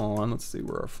turn on, let's see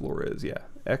where our floor is. Yeah,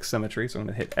 X symmetry. So I'm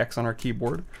gonna hit X on our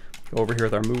keyboard, go over here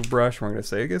with our move brush. We're gonna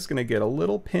say, I guess it's gonna get a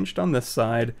little pinched on this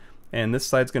side. And this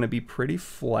side's going to be pretty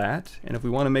flat. And if we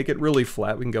want to make it really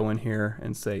flat, we can go in here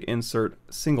and say insert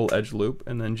single edge loop.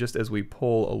 And then just as we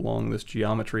pull along this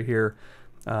geometry here,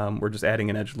 we're just adding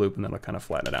an edge loop and then it'll kind of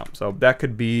flatten it out. So that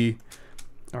could be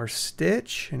our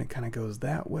stitch, and it kind of goes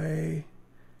that way.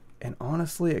 And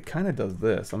honestly, it kind of does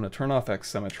this. I'm going to turn off X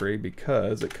symmetry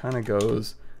because it kind of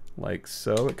goes like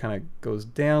so. It kind of goes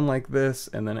down like this,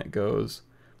 and then it goes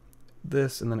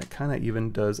this, and then it kind of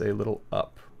even does a little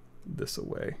up this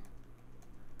away.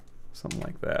 Something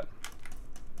like that.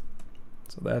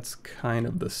 So that's kind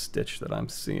of the stitch that I'm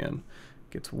seeing.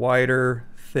 Gets wider,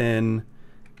 thin,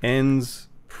 ends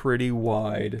pretty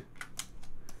wide,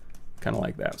 kind of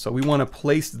like that. So we want to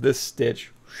place this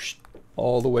stitch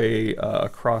all the way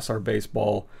across our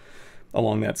baseball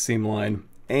along that seam line.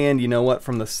 And you know what,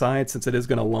 from the side, since it is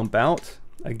going to lump out,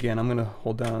 again, I'm going to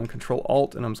hold down Control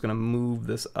Alt and I'm just going to move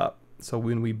this up. So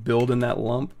when we build in that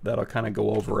lump, that'll kind of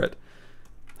go over it.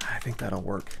 I think that'll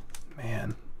work.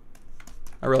 Man,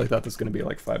 I really thought this was going to be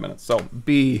like 5 minutes. So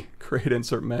B, create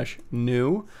insert mesh,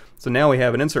 new. So now we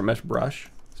have an insert mesh brush.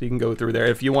 So you can go through there.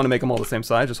 If you want to make them all the same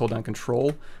size, just hold down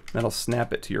Control. That'll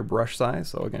snap it to your brush size.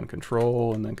 So again,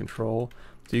 Control and then Control.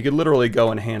 So you could literally go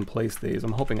and hand place these.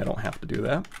 I'm hoping I don't have to do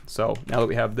that. So now that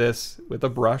we have this with a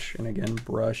brush, and again,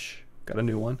 brush, got a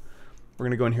new one. We're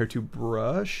going to go in here to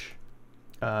brush.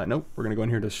 Nope, we're going to go in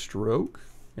here to stroke.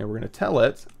 And we're going to tell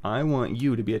it, I want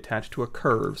you to be attached to a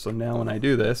curve. So now when I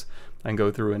do this, I can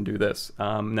go through and do this.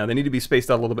 Now they need to be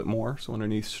spaced out a little bit more. So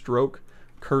underneath stroke,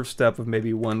 curve step of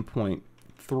maybe 1.3.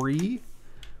 And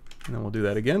then we'll do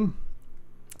that again.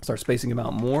 Start spacing them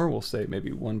out more. We'll say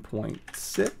maybe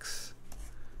 1.6.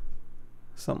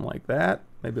 Something like that.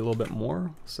 Maybe a little bit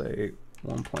more. Say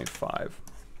 1.5.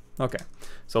 Okay,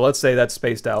 so let's say that's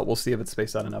spaced out. We'll see if it's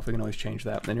spaced out enough. We can always change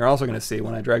that. Then you're also going to see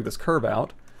when I drag this curve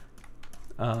out,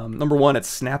 number one, it's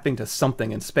snapping to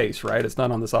something in space, right? It's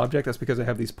not on this object. That's because I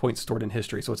have these points stored in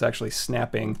history. So it's actually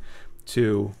snapping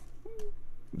to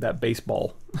that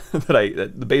baseball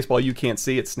the baseball you can't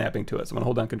see, it's snapping to it. So I'm gonna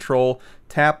hold down Control,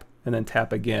 tap, and then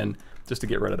tap again just to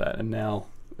get rid of that. And now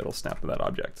it'll snap to that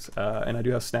object. And I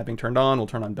do have snapping turned on. We'll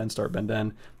turn on bend start, bend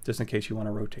end, just in case you want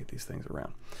to rotate these things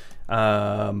around.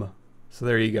 So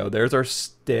there you go. There's our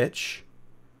stitch.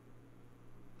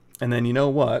 And then you know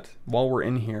what? While we're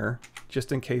in here,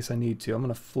 just in case I need to, I'm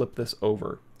going to flip this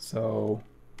over. So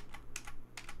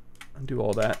undo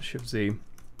all that, Shift Z.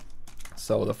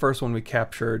 So the first one we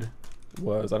captured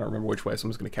was, I don't remember which way, so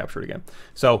I'm just going to capture it again.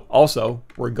 So also,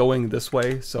 we're going this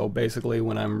way. So basically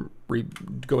when I'm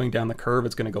going down the curve,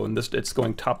 it's going to go in this, it's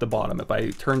going top to bottom. If I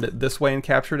turned it this way and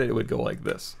captured it, it would go like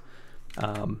this.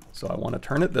 So I want to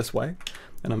turn it this way,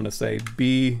 and I'm going to say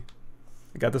B,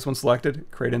 I got this one selected,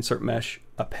 create insert mesh,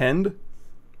 append,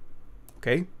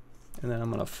 okay, and then I'm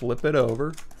going to flip it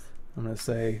over. I'm going to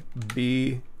say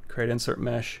B, create insert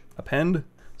mesh, append.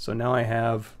 So now I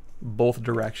have both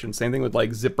directions. Same thing with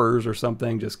like zippers or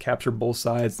something, just capture both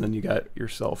sides, then you got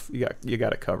yourself, you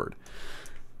got it covered.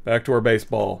 Back to our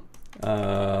baseball.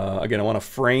 Again, I want to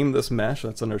frame this mesh.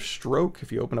 That's under stroke.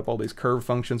 If you open up all these curve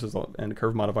functions and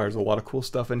curve modifiers, there's a lot of cool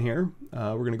stuff in here.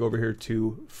 We're going to go over here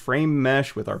to frame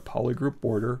mesh with our polygroup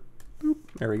border. Boop,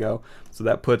 there we go. So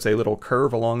that puts a little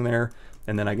curve along there,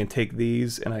 and then I can take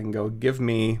these and I can go give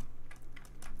me,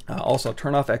 also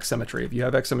turn off X symmetry. If you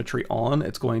have X symmetry on,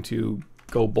 it's going to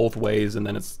go both ways, and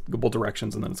then it's go both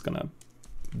directions, and then it's going to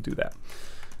do that.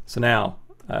 So now,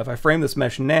 if I frame this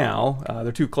mesh now,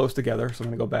 they're too close together, so I'm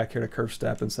going to go back here to curve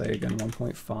step and say again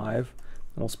 1.5.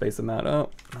 we'll space them out. Oh,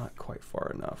 not quite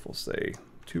far enough. We'll say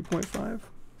 2.5.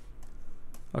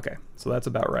 Okay, so that's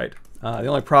about right. The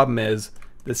only problem is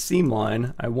the seam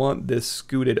line, I want this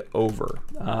scooted over.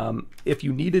 If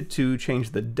you needed to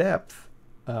change the depth,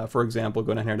 for example,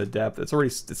 go down here to depth,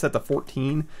 it's set to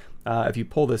 14. If you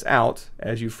pull this out,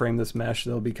 as you frame this mesh,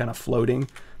 they'll be kind of floating.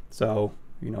 So,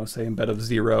 you know, say embed of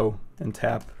 0 and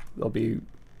tap, they'll be,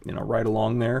 you know, right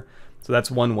along there. So that's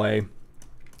one way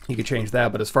you could change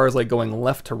that. But as far as like going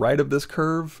left to right of this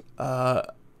curve,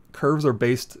 curves are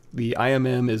based, the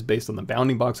IMM is based on the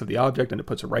bounding box of the object, and it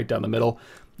puts it right down the middle.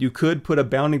 You could put a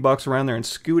bounding box around there and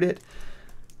scoot it,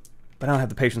 but I don't have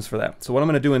the patience for that. So what I'm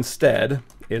going to do instead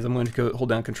is I'm going to go hold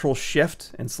down Control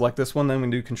Shift and select this one. Then I'm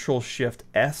going to do Control Shift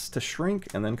S to shrink,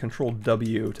 and then Control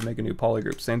W to make a new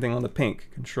polygroup. Same thing on the pink.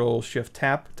 Control Shift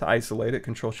Tap to isolate it.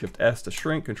 Control Shift S to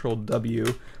shrink. Control W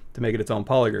to make it its own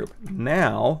polygroup.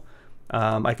 Now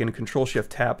I can Control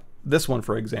Shift Tap this one,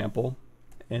 for example,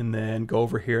 and then go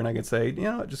over here and I can say, you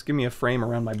know, just give me a frame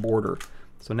around my border.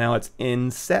 So now it's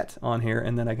inset on here,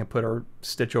 and then I can put our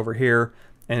stitch over here,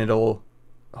 and it'll,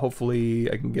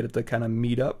 hopefully I can get it to kind of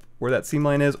meet up where that seam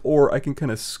line is, or I can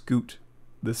kind of scoot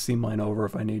this seam line over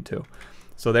if I need to.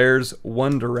 So there's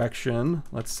one direction.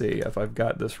 Let's see if I've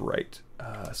got this right.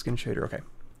 Skin shader, okay.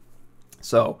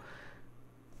 So,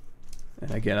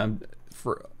 and again,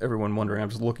 for everyone wondering,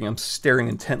 I'm staring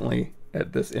intently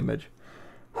at this image.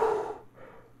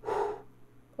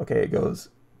 Okay, it goes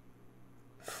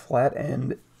flat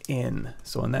end in.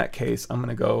 So in that case, I'm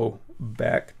gonna go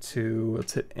back to,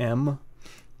 let's hit M.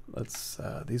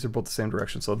 These are both the same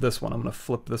direction. So this one, I'm gonna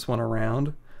flip this one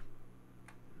around.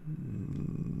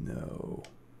 No.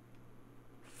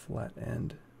 Flat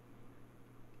end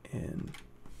in.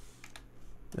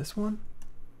 This one?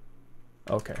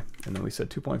 Okay, and then we said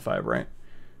 2.5, right?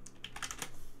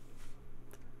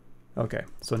 Okay,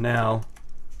 so now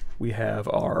we have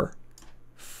our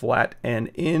flat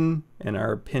end in and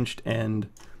our pinched end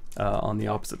on the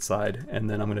opposite side, and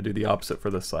then I'm going to do the opposite for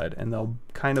this side, and they'll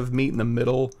kind of meet in the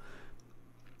middle.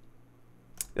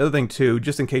 The other thing too,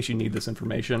 just in case you need this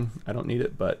information, I don't need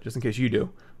it, but just in case you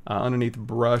do, underneath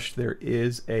brush there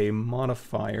is a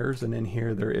modifiers, and in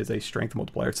here there is a strength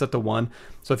multiplier. It's set to 1.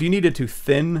 So if you needed to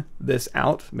thin this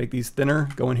out, make these thinner,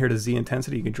 go in here to Z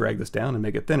intensity, you can drag this down and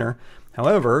make it thinner.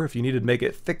 However, if you needed to make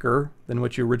it thicker than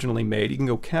what you originally made, you can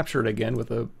go capture it again with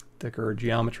a thicker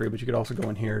geometry, but you could also go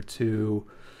in here to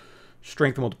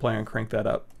strength multiplier and crank that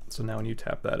up. So now when you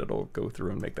tap that, it'll go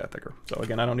through and make that thicker. So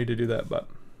again, I don't need to do that, but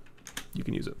you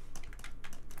can use it.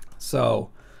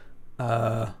 So,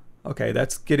 okay,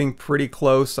 that's getting pretty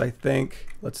close, I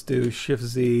think. Let's do Shift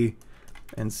Z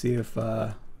and see if,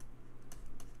 you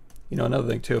know, another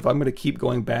thing too, if I'm going to keep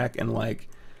going back and like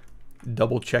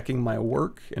double checking my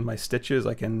work and my stitches,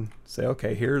 I can say,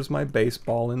 okay, here's my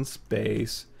baseball in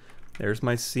space. There's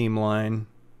my seam line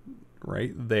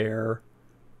right there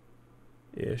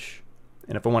ish.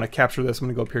 And if I want to capture this, I'm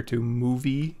going to go up here to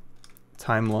Movie,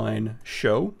 Timeline,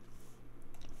 Show.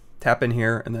 Tap in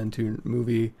here and then to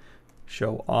Movie,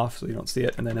 Show Off so you don't see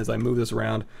it. And then as I move this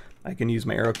around, I can use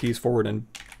my arrow keys forward and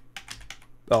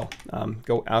go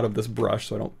out of this brush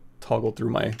so I don't toggle through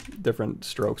my different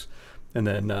strokes, and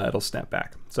then it'll snap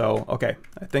back. So, okay,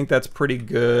 I think that's pretty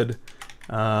good.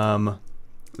 The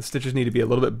stitches need to be a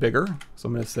little bit bigger. So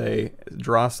I'm going to say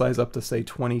draw size up to say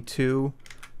 22.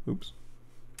 Oops.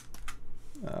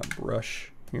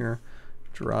 Brush here.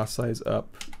 Draw size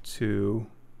up to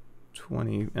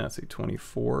 20, let's say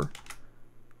 24.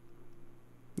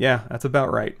 Yeah, that's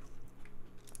about right.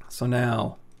 So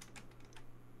now,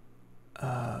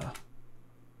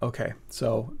 okay,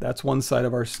 so that's one side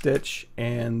of our stitch,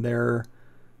 and they're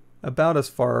about as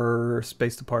far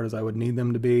spaced apart as I would need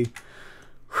them to be.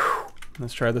 Whew.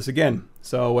 Let's try this again.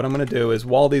 So what I'm going to do is,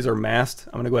 while these are masked,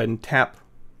 I'm going to go ahead and tap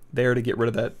there to get rid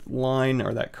of that line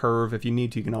or that curve. If you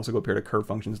need to, you can also go up here to Curve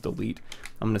Functions, Delete.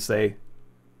 I'm going to say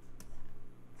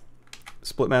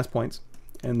Split Mask Points,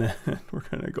 and then we're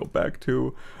going to go back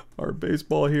to our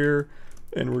baseball here,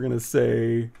 and we're going to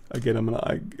say, again, I'm going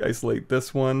to isolate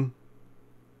this one.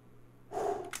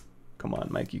 Come on,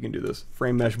 Mike, you can do this.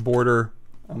 Frame Mesh Border.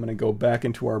 I'm going to go back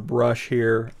into our brush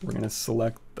here. We're going to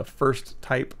select the first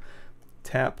type,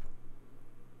 tap,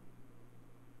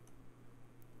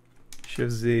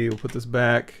 Shift Z, we'll put this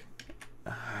back.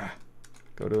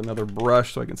 Go to another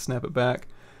brush so I can snap it back.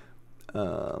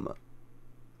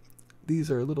 These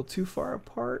are a little too far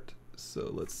apart, so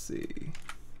let's see.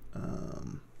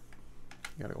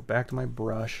 Gotta go back to my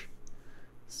brush.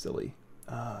 Silly.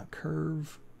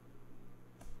 Curve.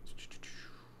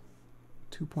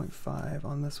 2.5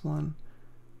 on this one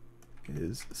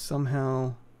is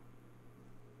somehow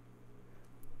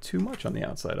too much on the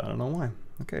outside. I don't know why.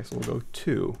 Okay, so we'll go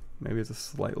 2. Maybe it's a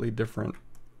slightly different.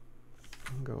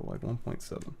 I'll go like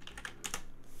 1.7.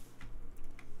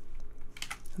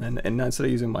 And instead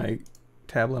of using my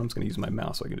tablet, I'm just going to use my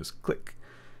mouse so I can just click.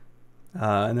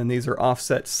 And then these are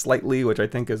offset slightly, which I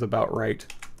think is about right.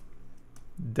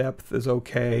 Depth is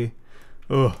okay.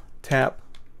 Ugh, tap,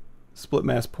 split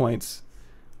mask points.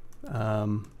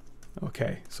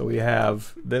 Okay, so we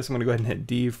have this. I'm going to go ahead and hit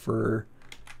D for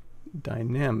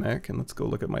dynamic, and let's go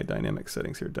look at my dynamic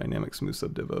settings here. Dynamic smooth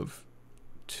subdiv of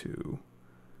 2.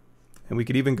 And we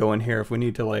could even go in here if we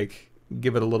need to like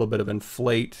give it a little bit of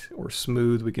inflate or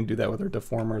smooth. We can do that with our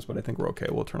deformers, but I think we're okay.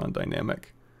 We'll turn on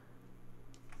dynamic.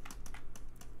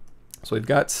 So we've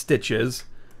got stitches,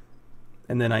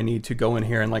 and then I need to go in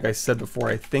here, and like I said before,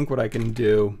 I think what I can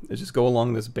do is just go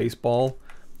along this baseball,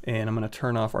 and I'm going to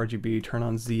turn off RGB, turn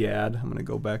on Z add. I'm going to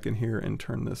go back in here and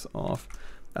turn this off,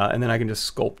 and then I can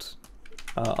just sculpt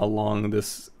along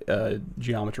this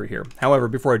geometry here. However,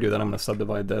 before I do that, I'm going to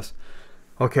subdivide this.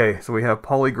 Okay, so we have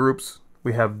poly groups,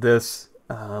 we have this.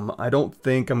 I don't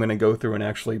think I'm going to go through and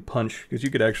actually punch, because you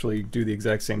could actually do the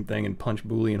exact same thing and punch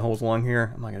Boolean holes along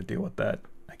here. I'm not going to deal with that.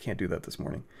 I can't do that this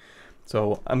morning.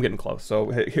 So I'm getting close. So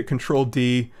hit Control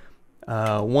D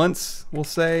once, we'll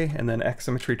say, and then X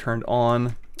symmetry turned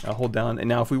on. Hold down. And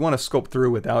now if we want to sculpt through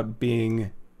without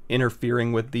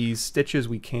interfering with these stitches,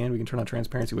 we can turn on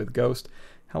transparency with Ghost.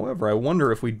 However, I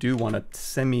wonder if we do want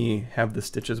to have the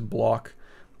stitches block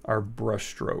our brush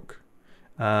stroke.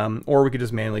 Or we could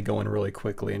just manually go in really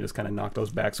quickly and just kind of knock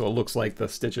those back so it looks like the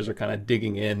stitches are kind of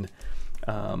digging in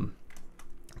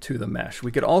to the mesh.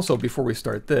 We could also, before we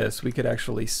start this, we could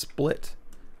actually split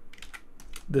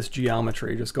this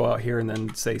geometry. Just go out here and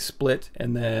then say split,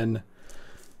 and then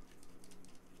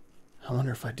I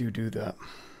wonder if I do that.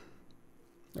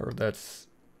 Or that's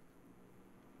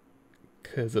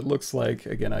because it looks like,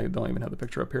 again, I don't even have the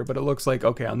picture up here, but it looks like,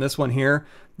 okay, on this one here,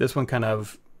 this one kind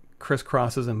of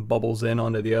crisscrosses and bubbles in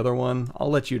onto the other one. I'll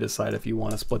let you decide if you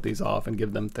want to split these off and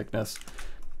give them thickness.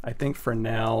 I think for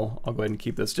now, I'll go ahead and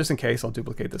keep this just in case. I'll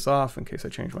duplicate this off in case I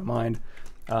change my mind.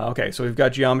 Okay, so we've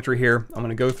got geometry here. I'm going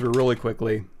to go through really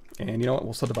quickly, and you know what?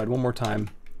 We'll subdivide one more time.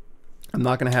 I'm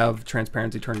not going to have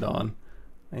transparency turned on.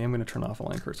 I am going to turn off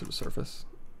align cursor to surface.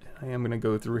 I am going to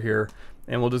go through here,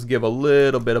 and we'll just give a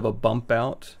little bit of a bump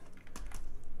out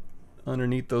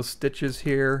underneath those stitches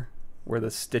here, where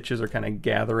the stitches are kind of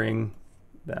gathering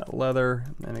that leather.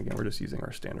 And again, we're just using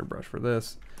our standard brush for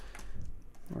this.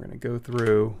 We're going to go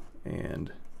through,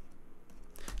 and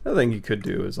another thing you could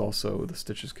do is also the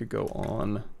stitches could go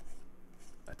on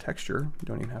a texture. You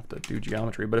don't even have to do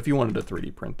geometry, but if you wanted to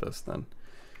 3D print this, then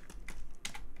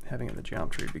having it in the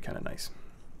geometry would be kind of nice.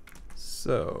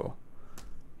 So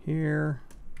here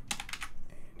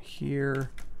and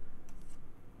here.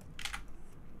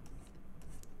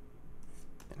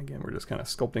 And again, we're just kind of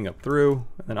sculpting up through,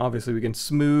 and then obviously we can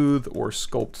smooth or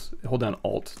sculpt, hold down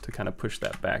Alt to kind of push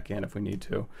that back in if we need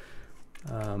to.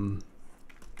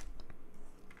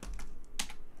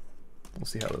 We'll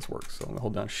see how this works. So I'm gonna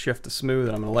hold down Shift to smooth,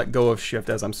 and I'm gonna let go of Shift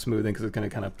as I'm smoothing because it's gonna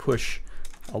kind of push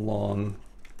along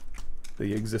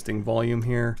the existing volume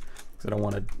here. Because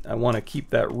I want to keep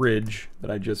that ridge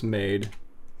that I just made,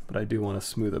 but I do want to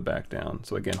smooth it back down.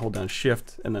 So again, hold down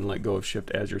Shift and then let go of Shift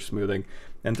as you're smoothing.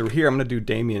 And through here, I'm going to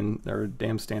do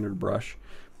Dam Standard Brush.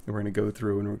 And we're going to go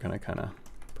through and we're going to kind of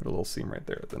put a little seam right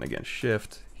there. Then again,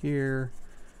 Shift here.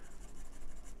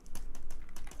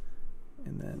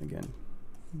 And then again,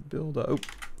 build up.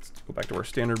 Let's go back to our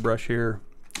standard brush here.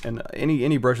 And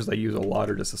any brushes I use a lot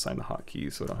are just assigned the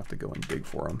hotkeys, so I don't have to go and dig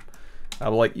for them.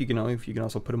 Like you can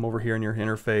also put them over here in your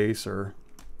interface or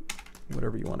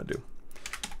whatever you want to do.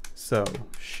 So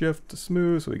Shift to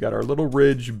smooth. So we got our little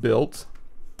ridge built,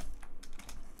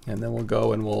 and then we'll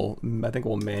go and I think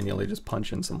we'll manually just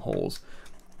punch in some holes.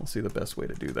 We'll see the best way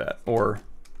to do that, or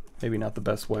maybe not the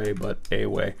best way, but a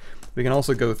way. We can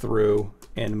also go through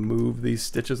and move these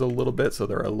stitches a little bit so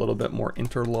they're a little bit more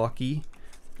interlocky.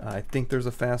 I think there's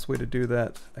a fast way to do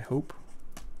that. I hope.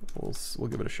 We'll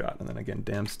give it a shot, and then again,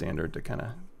 Dam Standard to kind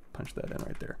of punch that in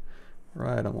right there,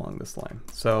 right along this line.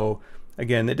 So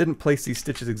again, it didn't place these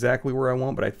stitches exactly where I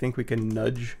want, but I think we can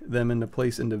nudge them into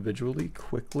place individually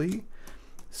quickly.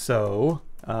 So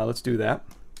let's do that.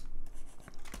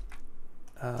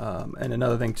 And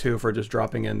another thing too, for just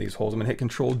dropping in these holes, I'm gonna hit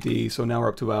Control D. So now we're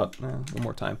up to about one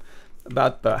more time,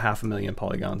 about 500,000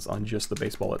 polygons on just the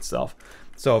baseball itself.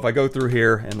 So if I go through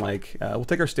here and we'll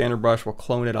take our standard brush, we'll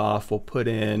clone it off, we'll put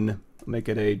in, make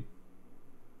it a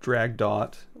drag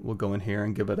dot. We'll go in here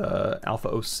and give it a alpha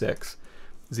 06.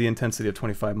 Z intensity of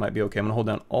 25 might be okay. I'm gonna hold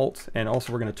down Alt, and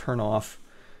also we're gonna turn off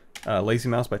lazy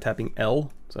mouse by tapping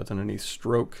L, so that's underneath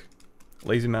stroke.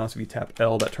 Lazy mouse, if you tap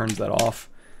L, that turns that off.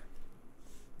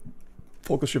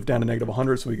 Focal shift down to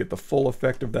 -100 so we get the full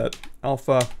effect of that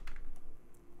alpha.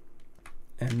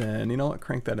 And then, you know what,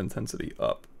 crank that intensity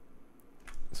up.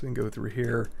 So we can go through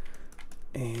here,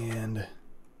 and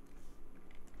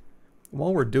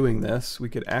while we're doing this, we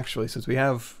could actually, since we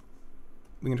can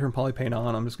turn polypaint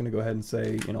on, I'm just gonna go ahead and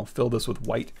say, you know, fill this with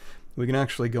white. We can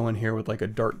actually go in here with like a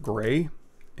dark gray,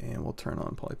 and we'll turn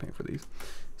on polypaint for these.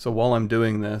 So while I'm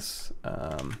doing this,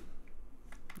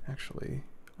 actually,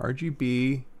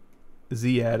 RGB,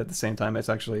 Z add at the same time. It's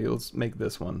actually, let's make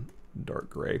this one dark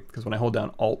gray, because when I hold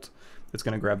down Alt, it's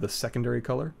going to grab the secondary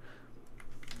color.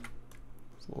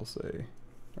 So we'll say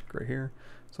dark gray here.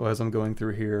 So as I'm going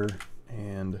through here,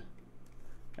 and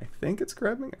I think it's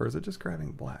grabbing, or is it just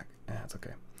grabbing black? It's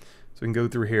okay. So we can go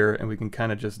through here and we can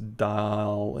kind of just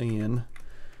dial it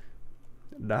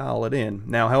in.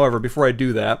 Now, however, before I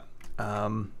do that,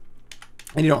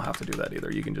 and you don't have to do that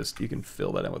either. You can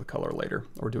fill that in with color later,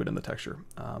 or do it in the texture.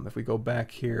 If we go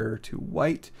back here to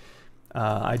white,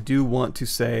 I do want to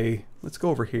say, let's go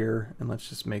over here and let's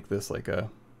just make this like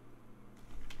a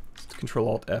Control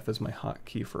Alt F is my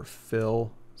hotkey for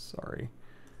fill. Sorry.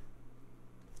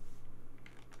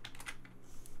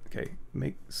 Okay,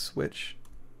 make switch.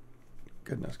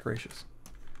 Goodness gracious.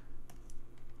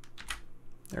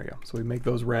 There we go. So we make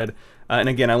those red. And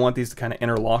again, I want these to kind of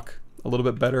interlock a little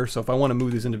bit better. So if I want to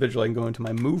move these individually, I can go into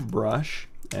my move brush.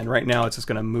 And right now it's just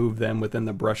going to move them within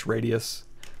the brush radius.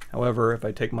 However, if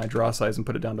I take my draw size and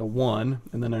put it down to 1,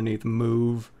 and then underneath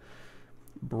move,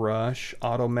 brush,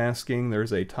 auto masking,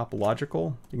 there's a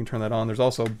topological. You can turn that on. There's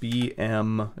also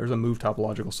BM. There's a move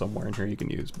topological somewhere in here you can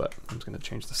use, but I'm just going to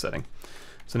change the setting.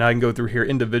 So now I can go through here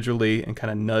individually and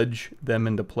kind of nudge them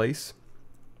into place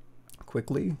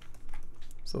quickly.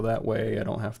 So that way I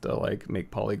don't have to like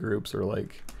make polygroups or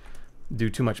like do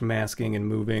too much masking and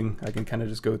moving. I can kind of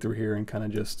just go through here and kind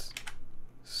of just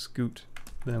scoot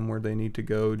them where they need to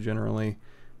go generally.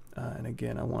 And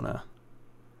again,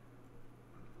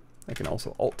 I can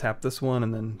also alt tap this one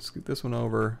and then scoot this one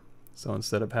over. So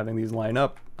instead of having these line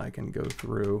up, I can go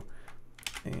through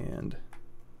and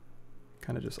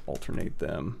kind of just alternate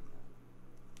them.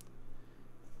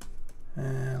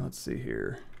 And let's see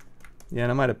here. Yeah,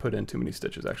 and I might have put in too many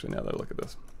stitches actually now that I look at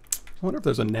this. I wonder if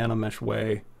there's a nanomesh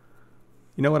way.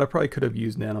 You know what, I probably could have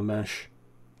used nanomesh,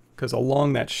 because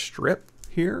along that strip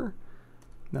here,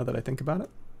 now that I think about it,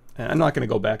 and I'm not going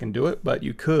to go back and do it, but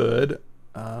you could,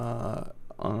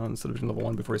 on subdivision level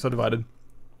 1 before you subdivided,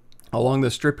 along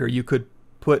this strip here, you could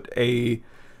put a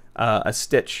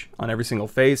stitch on every single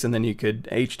face, and then you could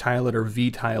H-tile it or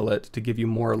V-tile it to give you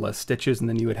more or less stitches, and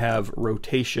then you would have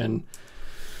rotation.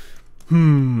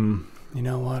 You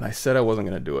know what? I said I wasn't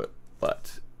going to do it,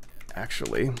 but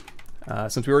actually,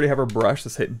 since we already have our brush,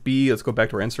 let's hit B. Let's go back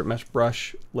to our insert mesh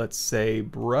brush. Let's say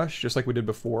brush, just like we did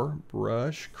before.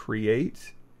 Brush,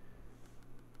 create,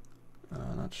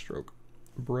 not stroke.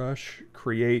 Brush,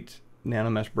 create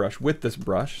nanomesh brush with this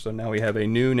brush. So now we have a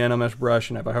new nanomesh brush,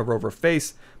 and if I hover over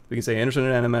face, we can say insert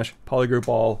nanomesh, polygroup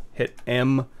all, hit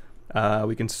M.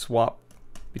 We can swap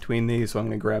between these. So I'm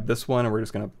going to grab this one, and we're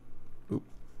just going to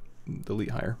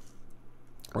delete higher.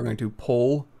 We're going to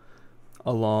pull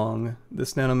along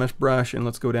this nanomesh brush, and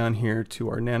let's go down here to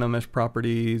our nanomesh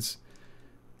properties,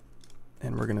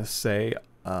 and we're going to say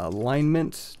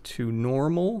alignment to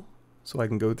normal. So I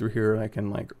can go through here and I can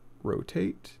like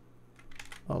rotate.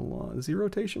 Z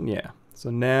rotation, yeah. So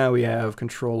now we have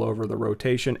control over the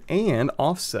rotation and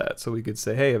offset. So we could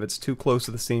say, hey, if it's too close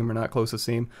to the seam or not close to the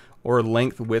seam, or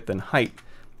length, width, and height,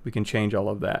 we can change all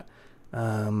of that.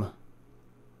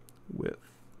 Width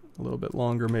a little bit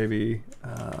longer maybe,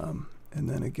 and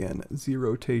then again Z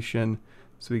rotation,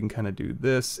 so we can kind of do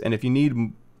this. And if you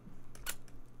need,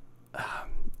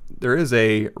 there is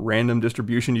a random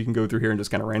distribution. You can go through here and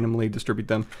just kind of randomly distribute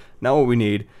them. Not what we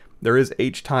need. There is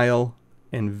H-tile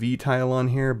and V-tile on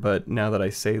here, but now that I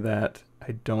say that,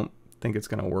 I don't think it's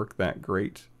going to work that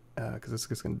great, because it's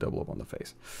just going to double up on the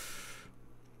face.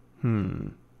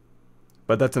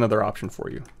 But that's another option for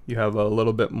you. You have a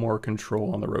little bit more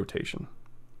control on the rotation.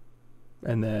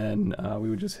 And then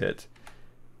we would just hit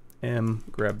M,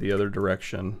 grab the other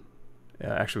direction.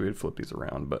 Actually, we would flip these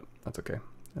around, but that's okay.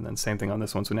 And then same thing on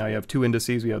this one. So now you have two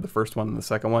indices. We have the first one and the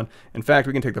second one. In fact,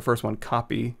 we can take the first one,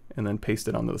 copy, and then paste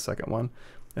it onto the second one.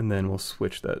 And then we'll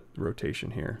switch that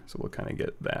rotation here. So we'll kind of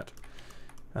get that.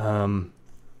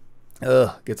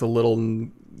 Gets a little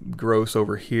gross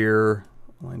over here.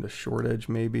 Line to short edge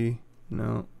maybe.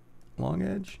 No, long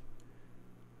edge.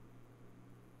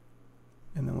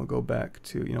 And then we'll go back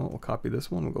to, you know what, we'll copy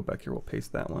this one. We'll go back here, we'll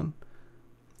paste that one.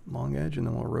 long edge, and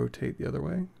then we'll rotate the other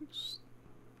way.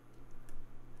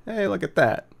 Hey, look at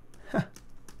that.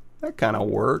 That kind of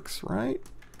works, right?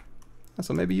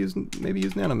 So maybe use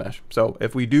nanomesh. So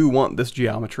if we do want this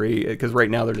geometry, because right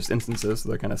now they're just instances, so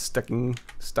they're kind of stucking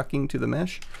to the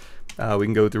mesh, we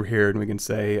can go through here and we can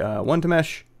say one to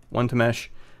mesh,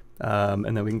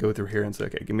 and then we can go through here and say,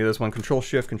 okay, give me this one, Control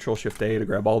Shift A to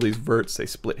grab all these verts, say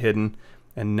split hidden,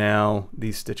 and now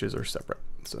these stitches are separate.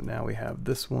 So now we have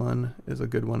this one is a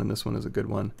good one and this one is a good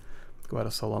one. Go out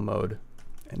of solo mode,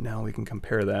 and now we can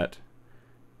compare that.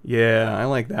 Yeah, I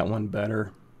like that one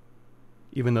better.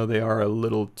 Even though they are a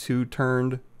little too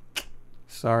turned.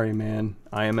 Sorry, man.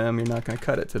 IMM, you're not going to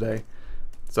cut it today.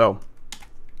 So,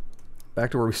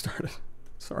 back to where we started.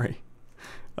 Sorry.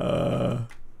 We'll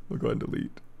go ahead and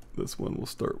delete this one. We'll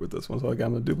start with this one. So, again,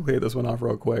 I'm going to duplicate this one off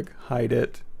real quick. Hide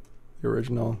it. The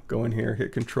original. Go in here.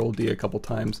 Hit Control D a couple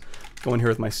times. Go in here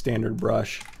with my standard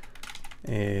brush.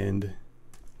 And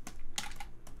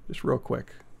just real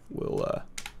quick, we'll...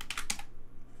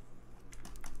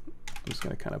 I'm just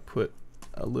going to kind of put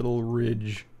a little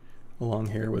ridge along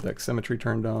here with Xsymmetry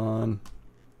turned on.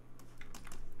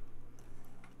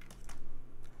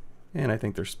 And I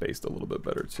think they're spaced a little bit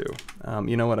better too.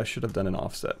 You know what? I should have done an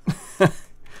offset.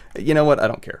 You know what? I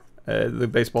don't care. The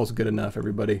baseball's good enough,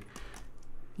 everybody.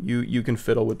 You can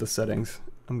fiddle with the settings.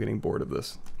 I'm getting bored of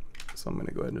this. So I'm going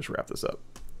to go ahead and just wrap this up.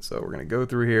 So we're going to go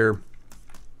through here.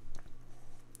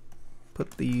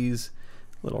 Put these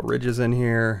little ridges in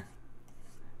here.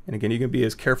 And again, you can be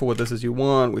as careful with this as you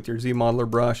want with your Z modeler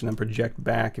brush, and then project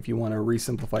back if you want to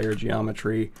resimplify your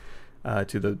geometry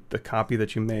to the copy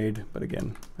that you made. But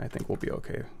again, I think we'll be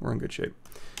okay. We're in good shape.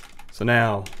 So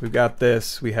now we've got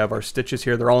this. We have our stitches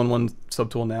here. They're all in one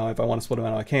subtool now. If I want to split them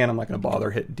out, I can. I'm not going to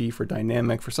bother. Hit D for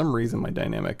dynamic. For some reason, my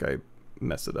dynamic, I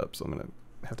messed it up. So I'm going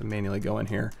to have to manually go in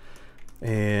here.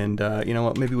 And you know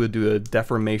what? Maybe we'll do a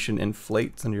deformation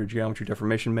inflates under your geometry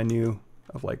deformation menu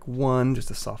of like 1, just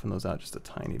to soften those out just a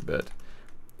tiny bit.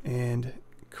 And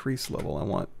crease level, I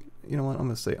want, you know what, I'm going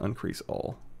to say uncrease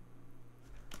all.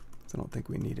 So I don't think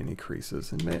we need any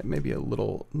creases. And maybe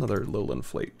another little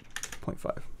inflate,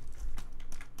 0.5.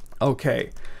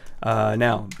 Okay,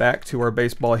 now back to our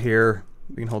baseball here.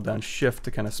 We can hold down Shift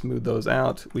to kind of smooth those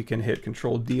out. We can hit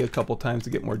Control D a couple times to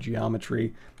get more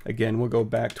geometry. Again, we'll go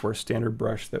back to our standard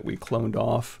brush that we cloned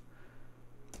off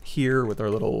here with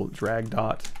our little drag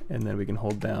dot, and then we can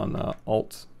hold down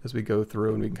Alt as we go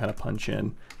through, and we can kind of punch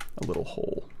in a little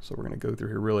hole. So we're going to go through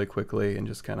here really quickly and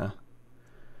just kind of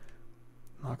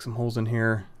knock some holes in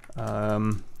here.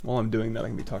 While I'm doing that, I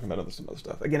can be talking about some other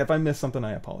stuff. Again, if I miss something,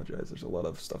 I apologize. There's a lot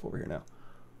of stuff over here now.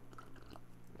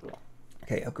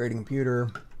 Okay, upgrading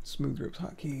computer, smooth groups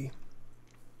hotkey,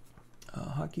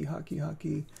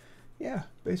 hotkey. Yeah,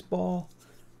 baseball.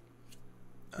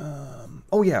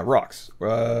 Oh yeah, rocks.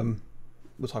 We'll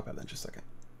talk about that in just a second.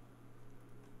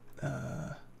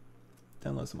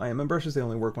 Download some IMM brushes. They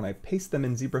only work when I paste them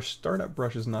in ZBrush startup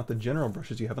brushes, not the general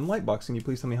brushes you have in Lightbox. Can you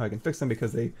please tell me how I can fix them,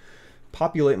 because they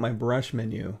populate my brush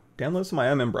menu? Download some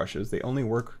IMM brushes. They only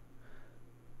work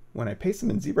when I paste them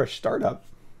in ZBrush startup.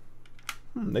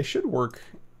 They should work,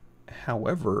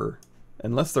 however,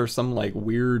 unless there's some like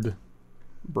weird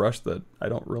brush that I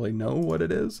don't really know what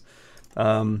it is.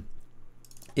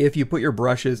 If you put your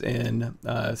brushes in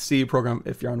C program,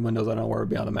 if you're on Windows, I don't know where it would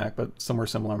be on the Mac, but somewhere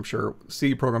similar, I'm sure.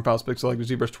 C program files, pick select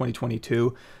ZBrush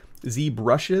 2022.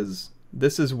 ZBrushes,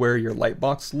 this is where your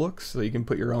Lightbox looks, so you can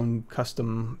put your own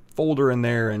custom folder in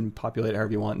there and populate it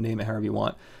however you want, name it however you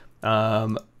want.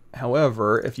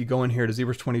 However, if you go in here to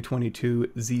ZBrush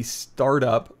 2022, Z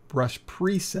Startup Brush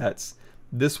Presets,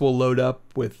 this will load up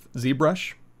with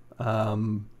ZBrush.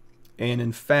 And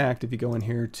in fact, if you go in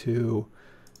here to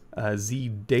Z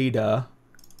Data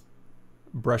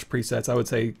Brush Presets, I would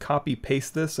say copy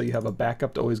paste this so you have a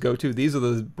backup to always go to. These are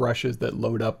the brushes that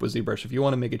load up with ZBrush. If you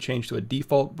want to make a change to a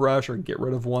default brush or get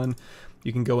rid of one,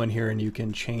 you can go in here and you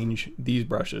can change these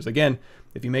brushes. Again,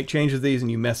 if you make changes to these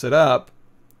and you mess it up,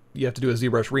 you have to do a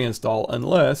ZBrush reinstall,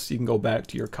 unless you can go back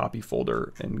to your copy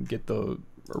folder and get the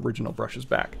original brushes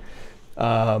back.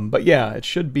 But yeah, it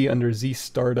should be under Z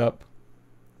Startup.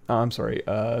 I'm sorry,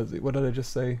 what did I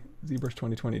just say? ZBrush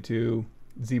 2022,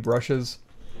 ZBrushes.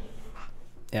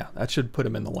 Yeah, that should put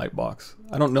them in the Lightbox.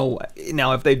 I don't know.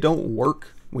 Now, if they don't work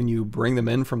when you bring them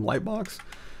in from Lightbox,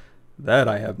 that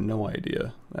I have no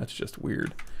idea. That's just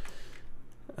weird.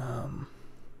 I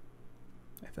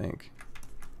think.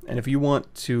 And if you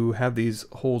want to have these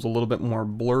holes a little bit more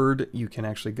blurred, you can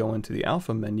actually go into the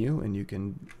alpha menu and you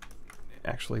can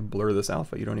actually blur this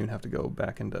alpha. You don't even have to go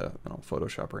back into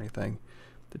Photoshop or anything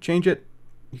to change it.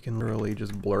 You can literally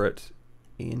just blur it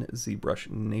in ZBrush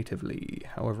natively.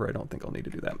 However, I don't think I'll need to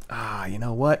do that. Ah, you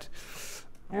know what?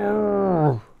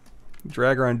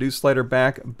 Drag or undo slider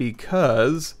back,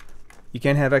 because you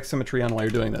can't have X symmetry on while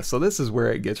you're doing this. So this is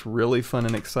where it gets really fun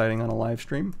and exciting on a live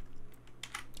stream,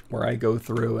 where I go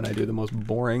through and I do the most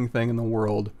boring thing in the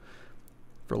world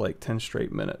for like 10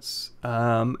 straight minutes.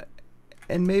 And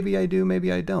maybe I do,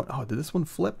 maybe I don't. Oh, did this one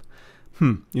flip?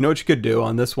 You know what you could do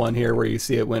on this one here where you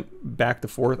see it went back to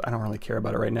forth? I don't really care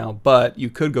about it right now, but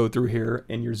you could go through here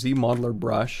in your Z modeler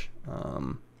brush.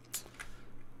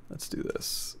 Let's do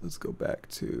this. Let's go back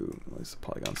to the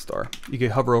polygon star. You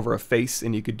could hover over a face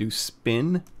and you could do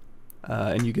spin,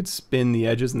 and you could spin the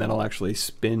edges, and that'll actually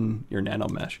spin your nano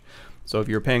mesh. So if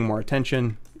you're paying more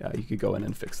attention, you could go in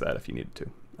and fix that if you needed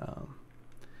to.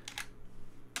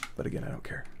 But again, I don't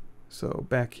care. So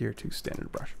back here to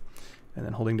standard brush, and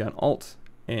then holding down Alt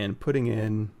and putting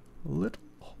in little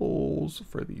holes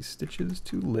for these stitches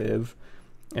to live.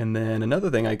 And then another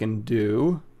thing I can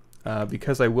do,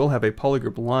 because I will have a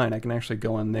polygroup line, I can actually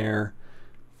go in there,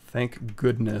 thank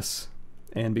goodness.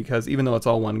 And because even though it's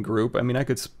all one group, I mean, I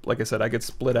could, like I said, I could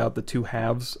split out the two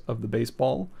halves of the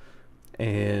baseball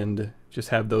and just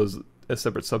have those as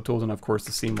separate subtools. And of course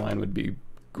the seam line would be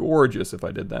gorgeous if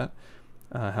I did that.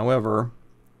 However,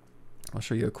 I'll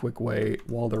show you a quick way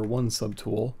while they're one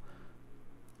subtool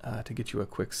to get you a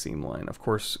quick seam line. Of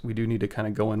course, we do need to kind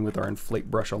of go in with our inflate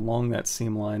brush along that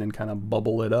seam line and kind of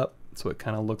bubble it up so it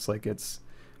kind of looks like it's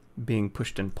being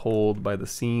pushed and pulled by the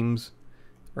seams,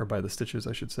 or by the stitches,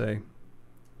 I should say.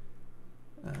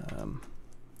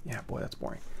 Yeah, boy, that's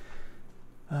boring.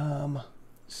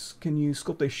 Can you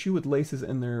sculpt a shoe with laces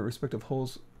in their respective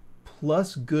holes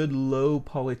plus good low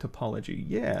poly topology?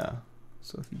 Yeah.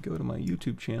 So if you go to my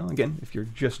YouTube channel, again, if you're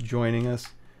just joining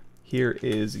us, here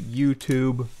is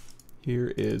YouTube,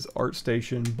 here is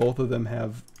ArtStation. Both of them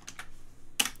have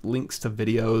links to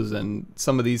videos, and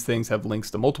some of these things have links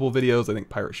to multiple videos. I think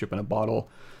Pirate Ship in a Bottle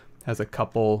has a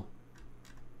couple,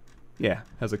 yeah,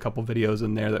 has a couple videos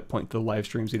in there that point to the live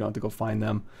streams. You don't have to go find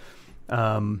them.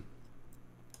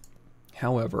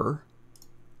 However,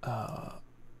 oh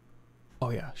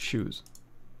yeah, shoes.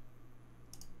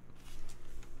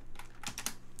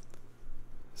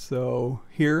 So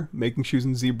here, making shoes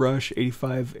in ZBrush,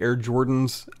 85 Air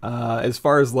Jordans. As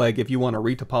far as like if you want to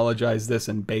retopologize this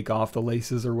and bake off the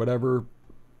laces or whatever,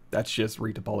 that's just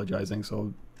retopologizing,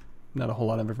 so not a whole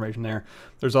lot of information there.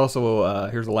 There's also,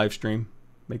 here's a live stream,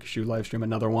 make a shoe live stream,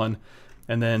 another one.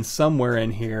 And then somewhere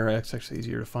in here, it's actually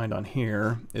easier to find on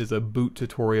here, is a boot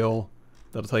tutorial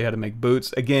that'll tell you how to make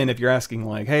boots. Again, if you're asking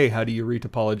like, hey, how do you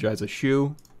retopologize a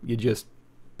shoe? You just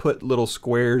put little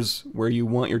squares where you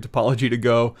want your topology to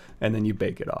go, and then you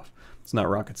bake it off. It's not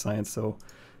rocket science, so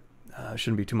it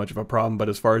shouldn't be too much of a problem. But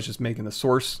as far as just making the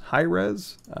source high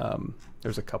res,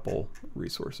 there's a couple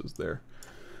resources there.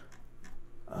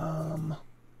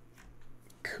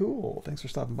 Cool. Thanks for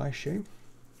stopping by, Shay.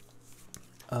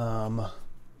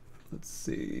 Let's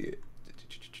see.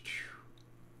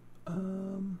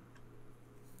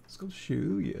 Let's go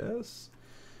shoe, yes.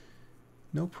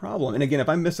 No problem. And again, if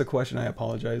I miss a question, I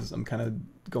apologize. I'm kind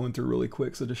of going through really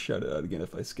quick, so just shout it out again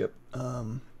if I skip.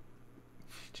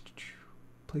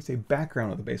 Place a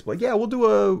background of the baseball. Yeah, we'll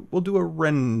do a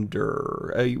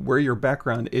render where your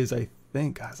background is. I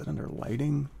think, is it under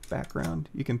lighting background?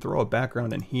 You can throw a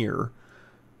background in here,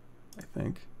 I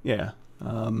think. Yeah.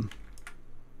 In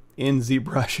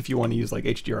ZBrush, if you want to use like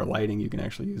HDR lighting, you can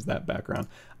actually use that background.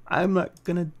 I'm not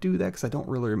gonna do that because I don't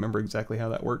really remember exactly how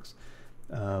that works.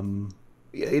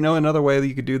 You know, another way that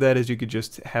you could do that is you could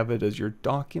just have it as your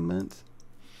document.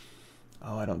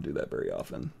 Oh, I don't do that very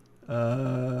often.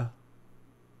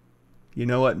 You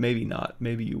know what? Maybe not.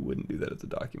 Maybe you wouldn't do that as a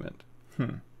document.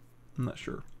 I'm not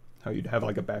sure how you'd have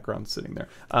like a background sitting there.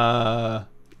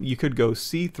 You could go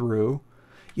see-through.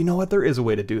 You know what? There is a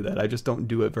way to do that. I just don't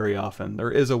do it very often.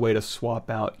 There is a way to swap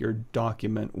out your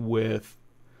document with...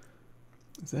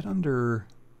 Is that under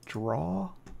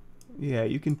draw? Yeah,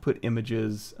 you can put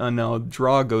images. No,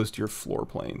 draw goes to your floor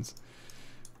planes.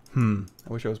 I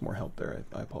wish I was more help there.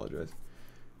 I apologize.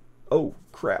 Oh,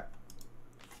 crap.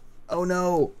 Oh,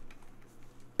 no.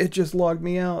 It just logged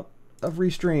me out of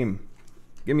Restream.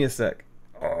 Give me a sec.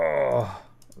 Oh,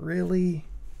 really?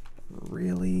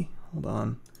 Really? Hold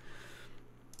on.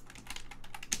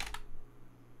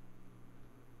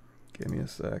 Give me a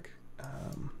sec.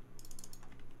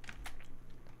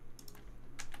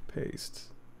 Paste.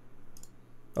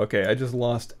 Okay, I just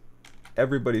lost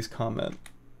everybody's comment.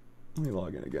 Let me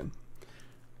log in again.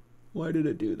 Why did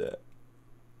it do that?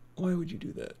 Why would you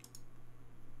do that?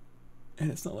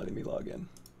 And it's not letting me log in.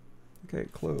 Okay,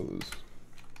 close.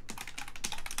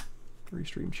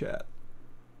 Restream chat.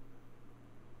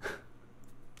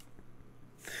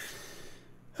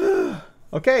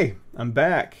 Okay, I'm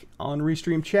back on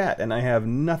Restream chat and I have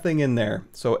nothing in there.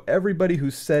 So everybody who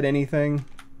said anything,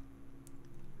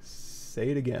 say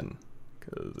it again,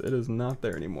 because it is not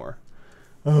there anymore.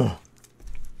 Ugh.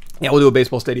 Yeah, we'll do a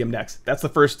baseball stadium next. That's the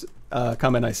first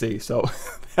comment I see, so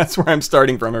that's where I'm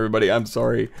starting from, everybody. I'm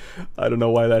sorry. I don't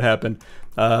know why that happened.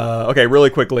 Okay, really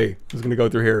quickly, I'm just going to go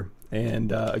through here.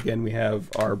 And again, we have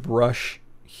our brush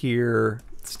here.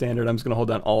 Standard. I'm just going to hold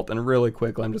down Alt, and really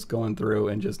quickly I'm just going through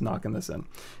and just knocking this in.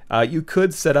 You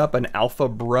could set up an alpha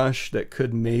brush that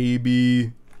could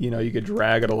maybe, you know, you could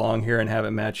drag it along here and have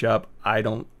it match up. I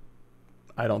don't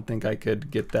think I could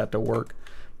get that to work.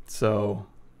 So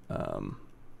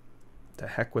to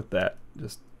heck with that.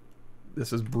 Just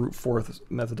this is brute force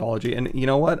methodology. And you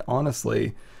know what?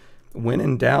 Honestly, when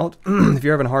in doubt, if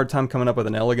you're having a hard time coming up with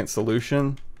an elegant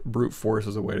solution, brute force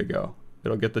is a way to go.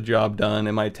 It'll get the job done.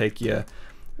 It might take you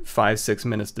 5-6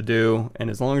 minutes to do, and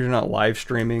as long as you're not live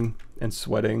streaming and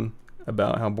sweating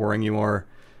about how boring you are,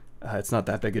 it's not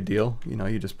that big a deal. You know,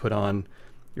 you just put on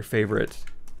your favorite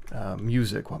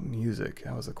music. What music?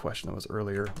 That was a question that was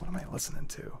earlier. What am I listening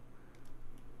to?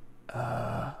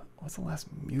 What's the last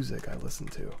music I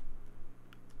listened to?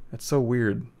 It's so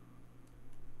weird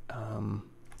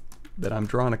that I'm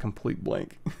drawing a complete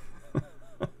blank.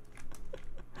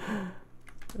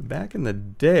 Back in the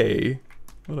day,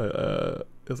 it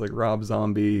was like Rob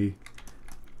Zombie,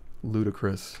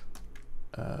 Ludacris,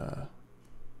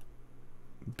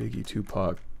 Biggie,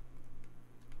 Tupac,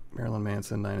 Marilyn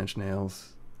Manson, 9 Inch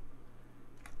Nails.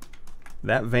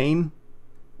 That vein,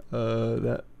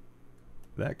 that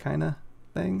kind of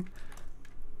thing.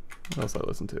 What else I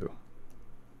listen to?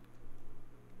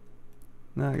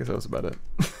 No, I guess that was about it.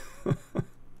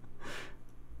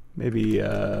 Maybe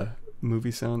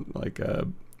movie sound, like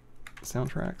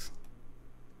soundtracks.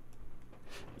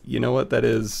 You know what that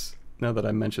is? Now that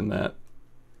I mentioned that,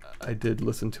 I did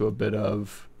listen to a bit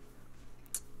of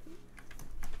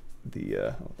the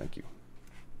oh, thank you.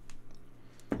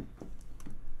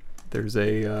 There's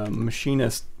a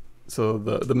Machinist, so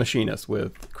the Machinist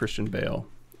with Christian Bale,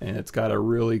 and it's got a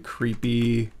really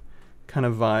creepy kind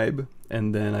of vibe.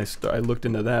 And then I looked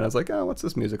into that. I was like, oh, what's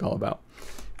this music all about?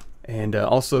 And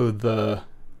also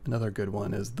another good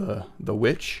one is the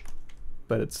Witch,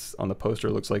 but it's on the poster.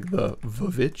 It looks like the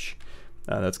Vavitch.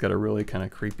 That's got a really kind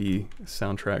of creepy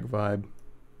soundtrack vibe.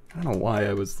 I don't know why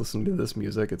I was listening to this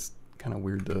music. It's kind of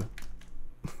weird to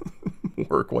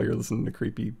work while you're listening to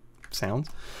creepy sounds,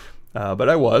 but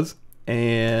I was.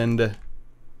 And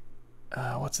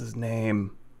what's his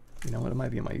name? You know what? It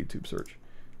might be in my YouTube search.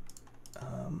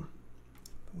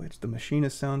 Which the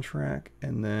Machinist soundtrack,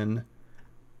 and then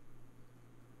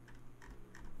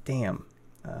damn,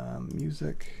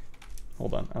 music.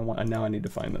 Hold on, now I need to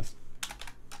find this.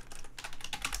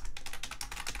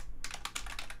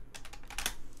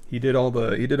 He did a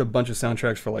bunch of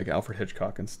soundtracks for like Alfred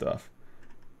Hitchcock and stuff.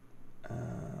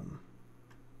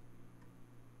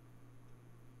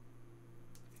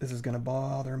 This is gonna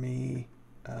bother me.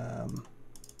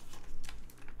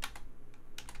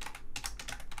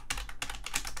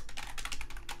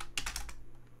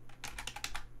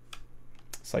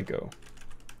 Psycho.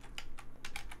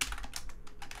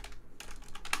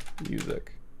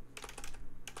 Music.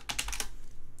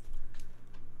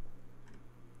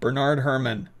 Bernard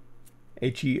Herrmann.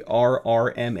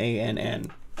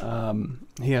 Herrmann.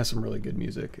 He has some really good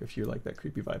music if you like that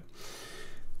creepy vibe.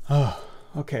 Oh,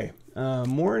 okay.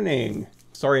 Morning.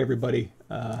 Sorry, everybody.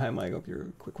 Hi, Mike. Hope you're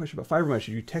a quick question about fiber mesh.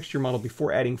 Should you text your model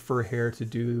before adding fur hair to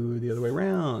do the other way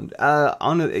around?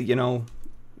 You know,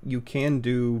 you can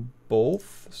do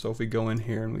both. So if we go in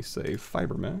here and we say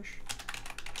fiber mesh,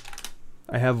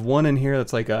 I have one in here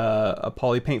that's like a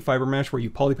polypaint fiber mesh where you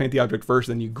polypaint the object first,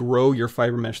 then you grow your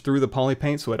fiber mesh through the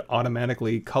polypaint, so it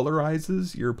automatically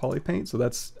colorizes your polypaint. So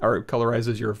or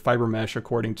colorizes your fiber mesh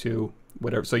according to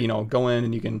whatever. So, you know, go in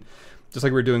and you can, just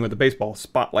like we were doing with the baseball,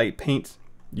 spotlight paint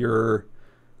your,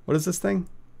 what is this thing?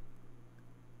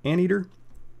 Anteater?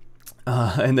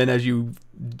 And then as you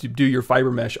do your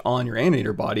fiber mesh on your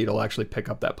anteater body, it'll actually pick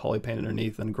up that polypaint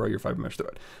underneath and grow your fiber mesh through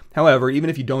it. However, even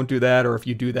if you don't do that, or if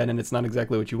you do that and it's not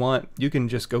exactly what you want, you can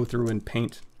just go through and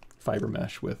paint fiber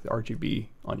mesh with RGB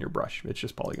on your brush. It's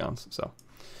just polygons. So,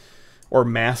 or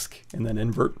mask and then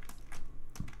invert.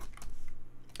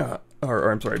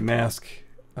 Or I'm sorry, mask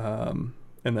and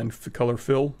then color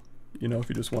fill. You know, if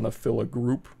you just want to fill a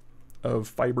group of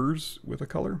fibers with a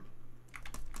color.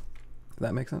 Does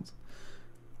that make sense?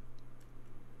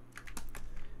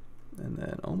 And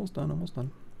then almost done.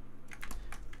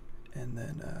 And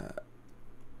then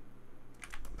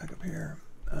back up here.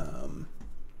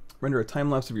 render a time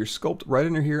lapse of your sculpt. Right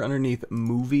under here, underneath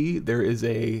movie, there is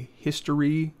a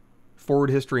history, forward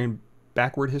history and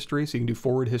backward history. So you can do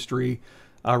forward history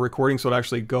recording, so it'll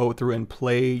actually go through and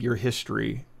play your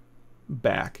history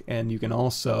back. And you can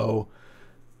also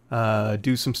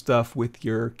do some stuff with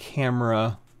your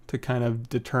camera to kind of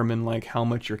determine like how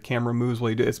much your camera moves while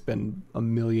you do. It's been a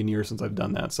million years since I've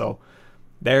done that. So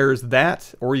there's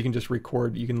that, or you can just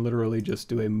record. You can literally just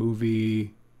do a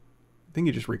movie. I think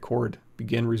you just record,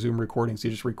 begin, resume recording. So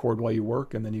you just record while you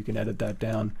work, and then you can edit that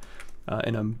down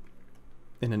in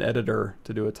an editor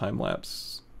to do a time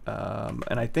lapse.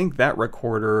 And I think that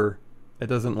recorder, it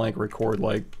doesn't like record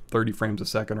like 30 frames a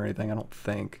second or anything, I don't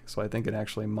think. So I think it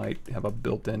actually might have a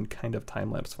built-in kind of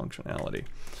time lapse functionality.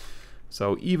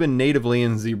 So even natively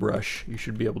in ZBrush, you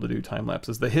should be able to do time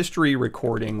lapses. The history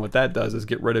recording, what that does is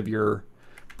get rid of your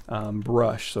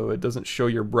brush. So it doesn't show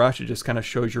your brush, it just kind of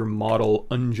shows your model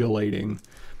undulating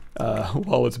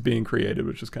while it's being created,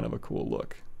 which is kind of a cool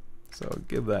look. So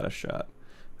give that a shot.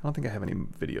 I don't think I have any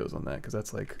videos on that because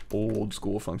that's like old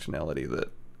school functionality that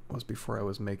was before I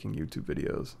was making YouTube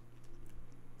videos.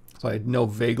 So I know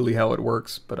vaguely how it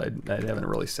works, but I haven't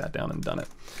really sat down and done it.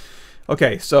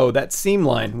 Okay, so that seam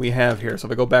line we have here. So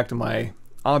if I go back to my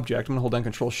object, I'm gonna hold down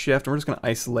Control Shift, and we're just gonna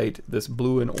isolate this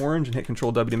blue and orange and hit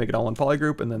Control W to make it all one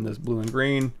polygroup, and then this blue and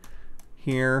green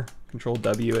here, Control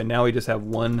W, and now we just have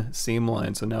one seam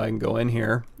line. So now I can go in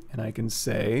here and I can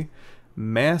say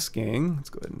masking. Let's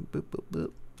go ahead and boop, boop,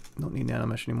 boop. Don't need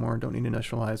nanomesh anymore, don't need to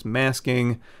initialize.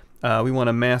 Masking, we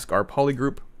wanna mask our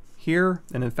polygroup here,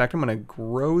 and in fact I'm gonna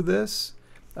grow this,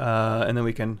 and then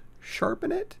we can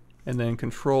sharpen it, and then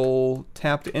Control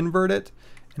Tap to invert it,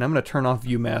 and I'm going to turn off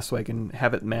view mask so I can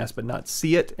have it masked but not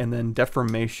see it, and then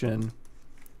deformation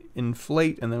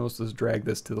inflate, and then we'll just drag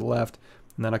this to the left,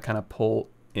 and then I'll kind of pull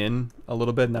in a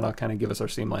little bit, and that'll kind of give us our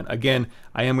seam line. Again,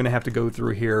 I am going to have to go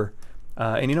through here,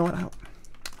 and you know what, I'm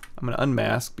going to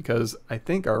unmask because I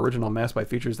think our original mask by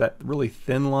feature is that really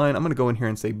thin line. I'm going to go in here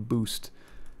and say boost,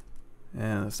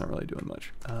 and that's not really doing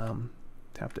much.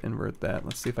 Tap to invert that.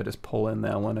 Let's see if I just pull in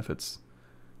that one, if it's,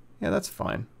 yeah, that's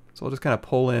fine. So I'll just kind of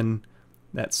pull in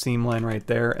that seam line right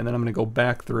there, and then I'm going to go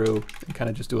back through and kind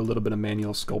of just do a little bit of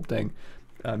manual sculpting,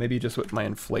 maybe just with my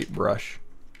inflate brush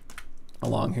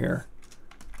along here.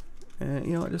 And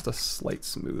you know, just a slight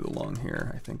smooth along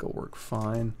here I think will work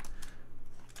fine.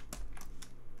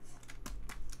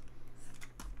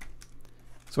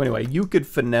 So anyway, you could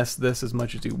finesse this as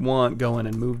much as you want, go in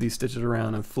and move these stitches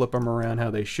around and flip them around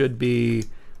how they should be.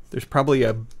 There's probably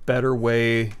a better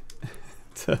way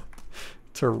to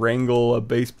wrangle a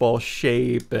baseball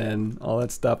shape and all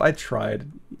that stuff. I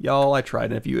tried, y'all, I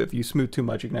tried. And if you smooth too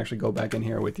much, you can actually go back in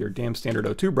here with your damn standard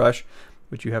O2 brush,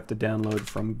 which you have to download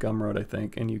from Gumroad, I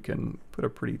think, and you can put a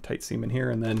pretty tight seam in here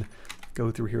and then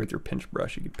go through here with your pinch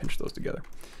brush. You can pinch those together.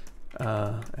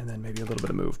 And then maybe a little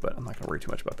bit of move, but I'm not gonna worry too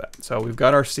much about that. So we've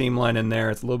got our seam line in there,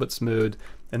 it's a little bit smooth,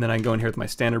 and then I can go in here with my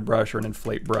standard brush or an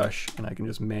inflate brush, and I can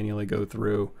just manually go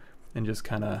through and just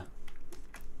kind of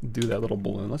do that little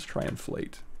balloon. Let's try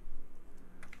inflate.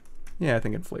 Yeah, I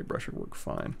think inflate brush would work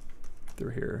fine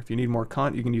through here. If you need more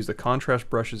you can use the contrast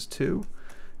brushes too.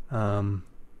 And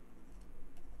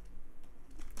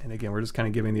again, we're just kind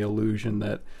of giving the illusion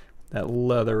that that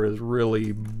leather is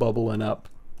really bubbling up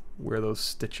where those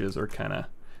stitches are kind of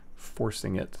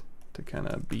forcing it to kind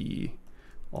of be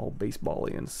all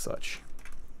baseball-y and such.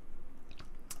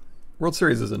 World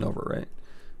Series isn't over, right?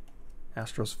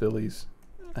 Astros, Phillies.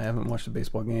 I haven't watched a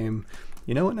baseball game.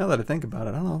 You know what, now that I think about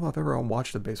it, I don't know if I've ever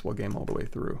watched a baseball game all the way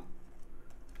through.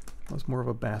 I was more of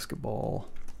a basketball.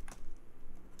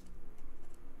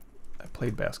 I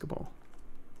played basketball.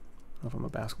 I don't know if I'm a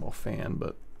basketball fan,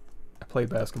 but I played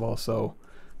basketball, so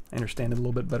I understand it a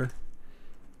little bit better.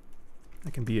 I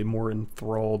can be more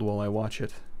enthralled while I watch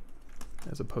it,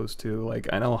 as opposed to, like,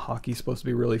 I know hockey's supposed to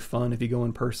be really fun if you go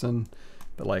in person,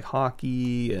 but like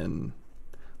hockey and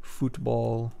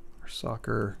football or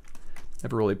soccer,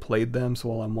 never really played them, so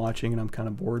while I'm watching and I'm kind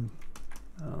of bored.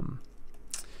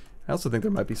 I also think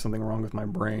there might be something wrong with my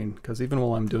brain, because even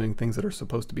while I'm doing things that are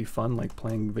supposed to be fun, like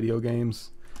playing video games,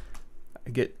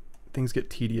 things get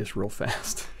tedious real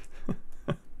fast.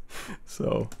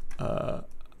 So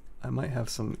I might have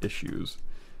some issues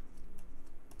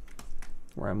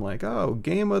where I'm like, oh,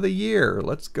 game of the year,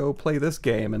 let's go play this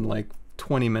game, and like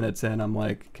 20 minutes in I'm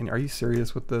like, are you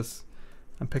serious with this?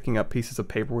 I'm picking up pieces of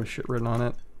paper with shit written on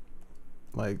it.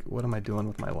 Like, what am I doing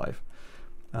with my life?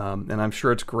 And I'm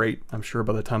sure it's great. I'm sure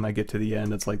by the time I get to the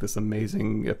end, it's like this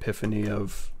amazing epiphany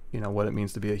of, you know, what it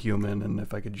means to be a human, and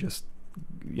if I could just,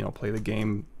 you know, play the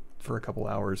game for a couple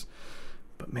hours.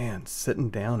 But man, sitting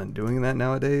down and doing that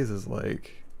nowadays is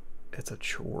like, it's a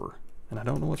chore, and I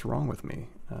don't know what's wrong with me.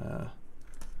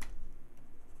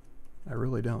 I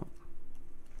really don't.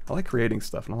 I like creating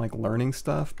stuff and I like learning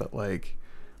stuff, but like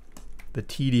the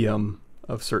tedium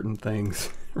of certain things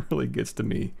really gets to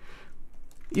me.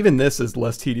 Even this is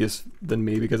less tedious than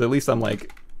me because at least I'm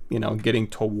like, you know, getting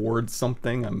towards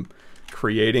something. I'm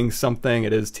creating something.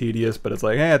 It is tedious, but it's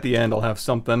like, hey, at the end I'll have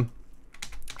something.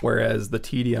 Whereas the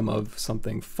tedium of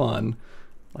something fun,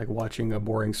 like watching a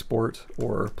boring sport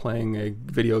or playing a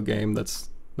video game that's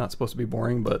not supposed to be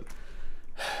boring, but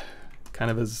kind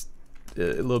of is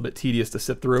a little bit tedious to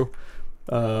sit through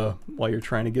while you're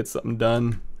trying to get something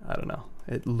done. I don't know.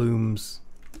 It looms,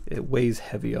 it weighs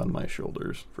heavy on my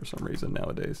shoulders for some reason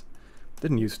nowadays.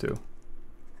 Didn't used to.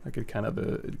 I could kind of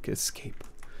escape.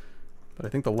 But I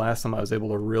think the last time I was able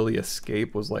to really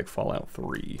escape was like Fallout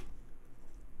 3.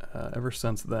 Ever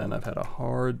since then, I've had a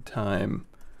hard time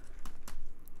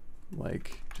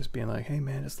like just being like, hey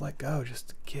man, just let go,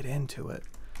 just get into it.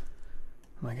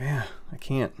 I'm like, yeah, I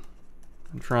can't.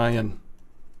 I'm trying.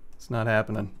 It's not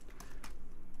happening.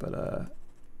 But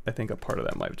I think a part of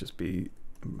that might just be,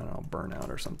 I don't know, burnout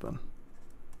or something.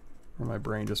 Or my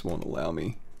brain just won't allow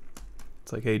me.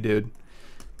 It's like, hey dude,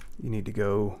 you need to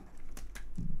go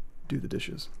do the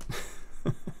dishes.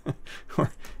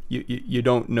 Or you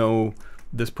don't know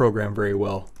this program very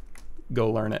well. Go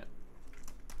learn it.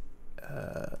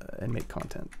 And make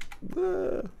content.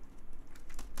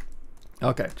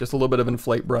 Okay, just a little bit of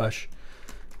inflate brush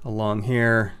along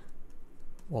here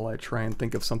while I try and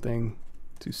think of something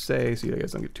to say so you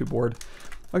guys don't get too bored.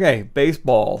 Okay,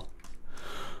 baseball.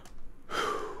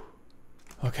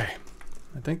 Okay,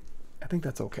 I think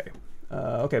that's okay.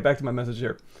 Okay, back to my message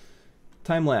here.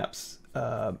 Time lapse.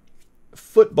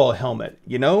 Football helmet.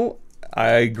 You know,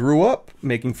 I grew up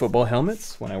making football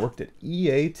helmets when I worked at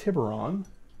EA Tiburon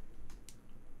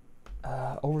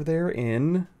over there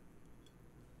in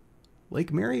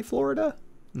Lake Mary, Florida?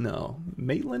 No,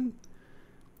 Maitland?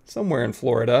 Somewhere in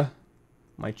Florida.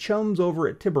 My chums over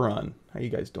at Tiburon. How you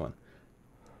guys doing?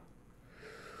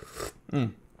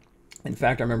 In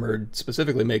fact, I remember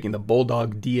specifically making the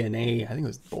Bulldog DNA, I think it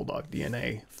was Bulldog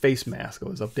DNA face mask. I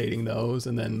was updating those,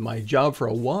 and then my job for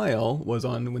a while was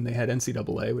on when they had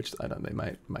NCAA, which I don't, they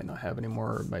might not have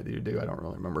anymore, or might do. I don't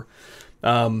really remember.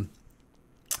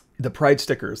 The Pride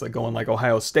stickers that go on like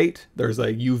Ohio State. There's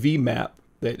a UV map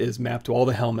that is mapped to all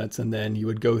the helmets, and then you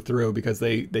would go through because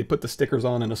they put the stickers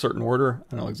on in a certain order.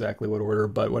 I don't know exactly what order,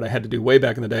 but what I had to do way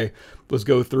back in the day was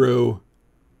go through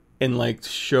and like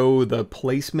show the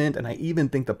placement, and I even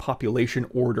think the population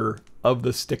order of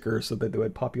the stickers so that they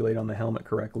would populate on the helmet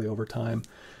correctly over time.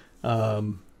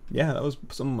 Yeah, that was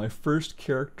some of my first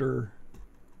character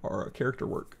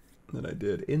work that I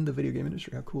did in the video game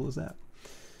industry. How cool is that?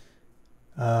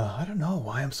 I don't know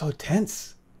why I'm so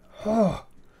tense. Oh,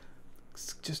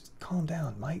 just calm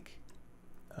down, Mike.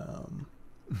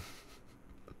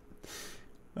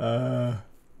 I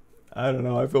don't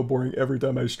know. I feel boring every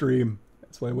time I stream.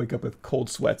 That's why I wake up with cold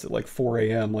sweats at like 4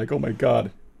 a.m. Like, oh my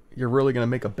God, you're really going to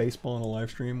make a baseball in a live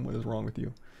stream? What is wrong with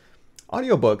you?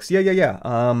 Audiobooks. Yeah.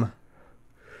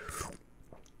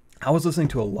 I was listening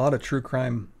to a lot of true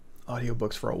crime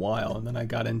audiobooks for a while, and then I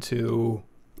got into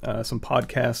some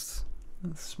podcasts,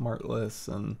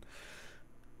 Smartless, and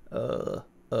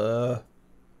God,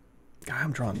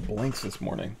 I'm drawing blanks this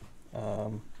morning.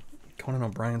 Conan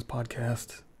O'Brien's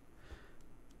podcast.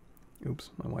 Oops,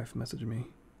 my wife messaged me.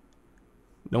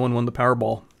 No one won the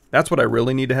Powerball. That's what I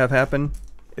really need to have happen,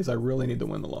 is I really need to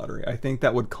win the lottery. I think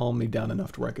that would calm me down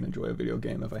enough to where I can enjoy a video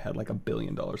game if I had like $1 billion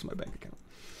in my bank account.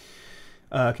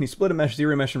 Can you split a mesh,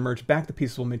 zero mesh, and merge back the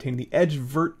pieces while maintaining the edge,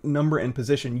 vert, number, and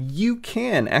position? You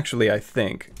can, actually, I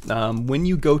think. When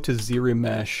you go to zero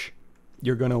mesh,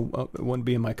 you're going to, it wouldn't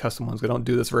be in my custom ones, I don't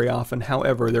do this very often.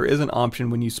 However, there is an option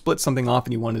when you split something off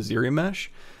and you want to zero mesh.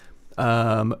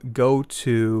 Go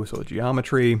to, so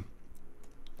geometry,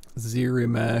 zero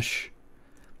mesh.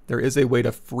 There is a way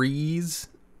to freeze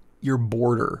your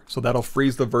border. So that'll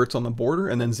freeze the verts on the border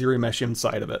and then zero mesh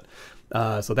inside of it.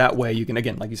 So that way you can,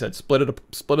 again, like you said, split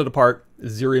it apart,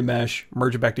 zero mesh,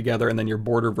 merge it back together, and then your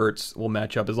border verts will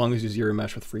match up as long as you zero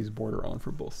mesh with freeze border on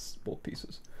for both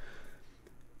pieces.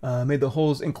 Made the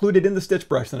holes included in the stitch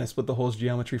brush, then I split the holes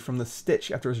geometry from the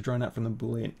stitch after it was drawn out from the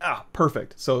Boolean. Ah,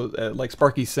 perfect. So like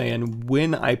Sparky's saying,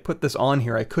 when I put this on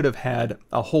here, I could have had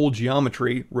a whole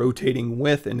geometry rotating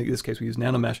with, in this case we use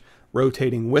nanomesh,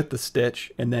 rotating with the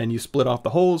stitch, and then you split off the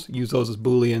holes, use those as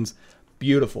Booleans.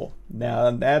 Beautiful.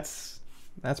 Now that's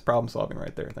problem solving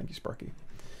right there. Thank you, Sparky.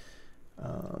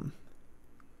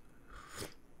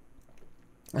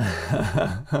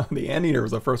 The Anteater was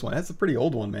the first one. That's a pretty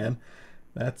old one, man.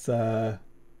 That's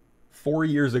 4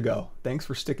 years ago. Thanks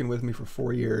for sticking with me for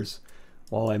 4 years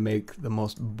while I make the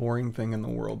most boring thing in the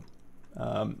world.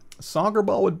 Soccer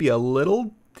ball would be a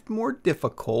little more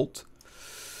difficult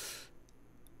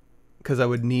because I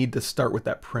would need to start with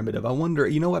that primitive. I wonder,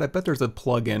 you know what? I bet there's a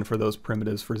plugin for those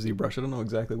primitives for ZBrush. I don't know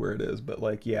exactly where it is, but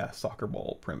like, yeah, soccer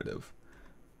ball primitive.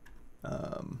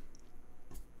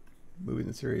 Movies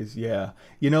and series, yeah.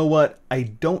 You know what? I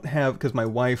don't have, because my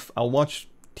wife, I'll watch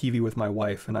TV with my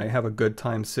wife, and I have a good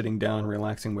time sitting down and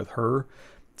relaxing with her.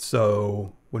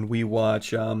 So when we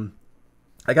watch, I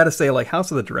gotta say, like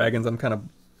House of the Dragons, I'm kind of,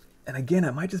 and again,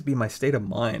 it might just be my state of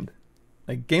mind.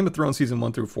 Like Game of Thrones season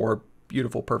 1 through 4,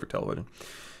 beautiful, perfect television.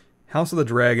 House of the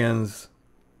Dragons,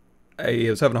 I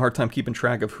was having a hard time keeping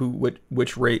track of which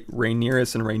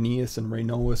Rhaenyra and Rhaenys and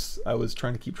Rhaenys I was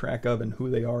trying to keep track of and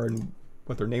who they are and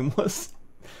what their name was.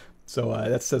 So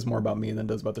that says more about me than it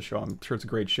does about the show. I'm sure it's a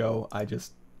great show. I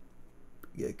just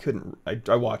couldn't.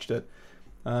 I watched it.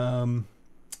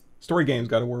 Story games,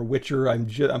 God of War, Witcher. I'm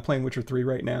playing Witcher 3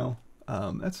 right now.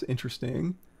 That's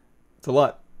interesting. It's a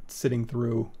lot sitting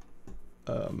through.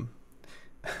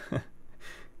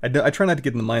 I try not to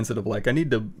get in the mindset of like I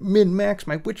need to min-max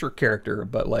my Witcher character,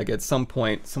 but like at some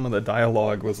point, some of the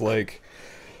dialogue was like,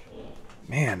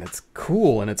 man, it's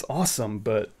cool and it's awesome,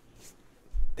 but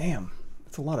damn,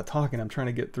 it's a lot of talking. I'm trying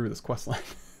to get through this quest line.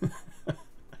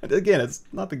 Again, it's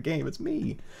not the game, it's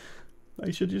me.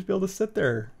 I should just be able to sit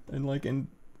there and like and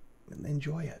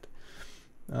enjoy it.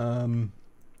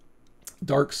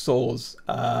 Dark Souls,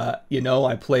 you know,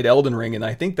 I played Elden Ring, and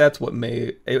I think that's what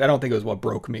I don't think it was what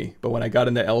broke me, but when I got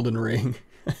into Elden Ring,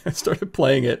 I started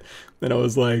playing it, and I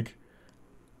was like,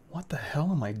 what the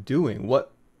hell am I doing?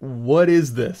 What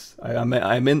is this? I've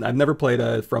never played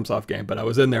a FromSoft game, but I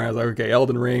was in there, I was like, okay,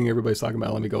 Elden Ring, everybody's talking about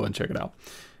it, let me go and check it out.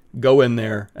 Go in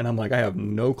there, and I'm like, I have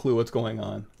no clue what's going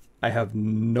on. I have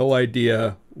no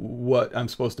idea what I'm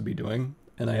supposed to be doing,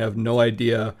 and I have no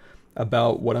idea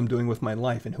about what I'm doing with my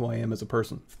life and who I am as a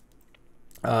person.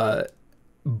 And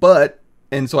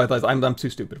so I thought, I'm too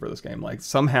stupid for this game. Like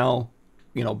somehow,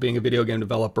 you know, being a video game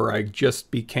developer, I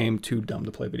just became too dumb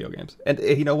to play video games. And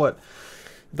you know what?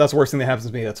 If that's the worst thing that happens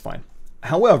to me, that's fine.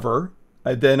 However,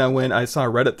 I saw a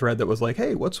Reddit thread that was like,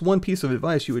 hey, what's one piece of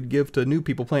advice you would give to new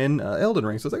people playing Elden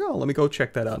Ring? So I was like, oh, let me go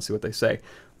check that out and see what they say.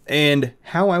 And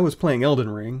how I was playing Elden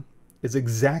Ring is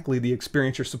exactly the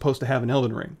experience you're supposed to have in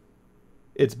Elden Ring.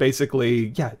 It's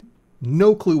basically, yeah,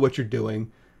 no clue what you're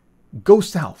doing. Go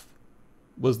south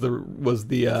was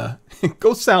the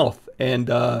go south and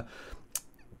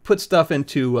put stuff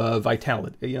into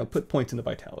vitality. You know, put points into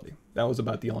vitality. That was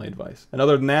about the only advice. And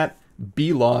other than that,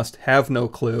 be lost, have no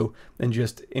clue, and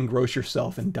just engross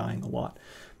yourself in dying a lot,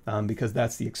 because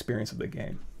that's the experience of the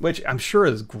game, which I'm sure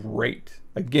is great.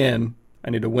 Again, I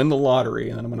need to win the lottery,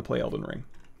 and then I'm going to play Elden Ring,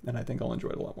 and I think I'll enjoy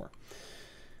it a lot more.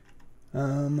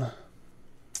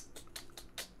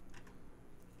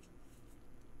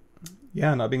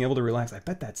 Yeah, not being able to relax. I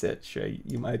bet that's it, Shay.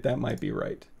 That might be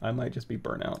right. I might just be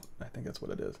burnout. I think that's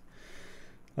what it is.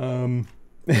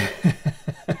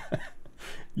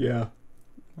 Yeah.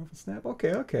 Snap.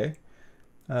 Okay.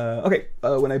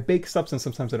 When I bake substance,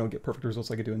 sometimes I don't get perfect results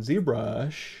like I do in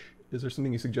ZBrush. Is there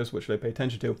something you suggest? What should I pay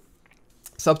attention to?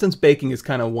 Substance baking is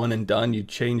kind of one and done. You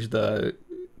change the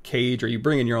cage, or you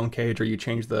bring in your own cage, or you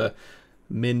change the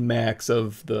min-max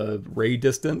of the ray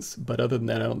distance, but other than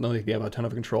that, I don't know if you have a ton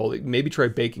of control. Maybe try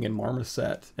baking in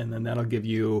Marmoset, and then that'll give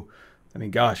you, I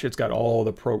mean, gosh, it's got all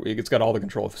the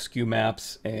control of skew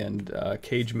maps and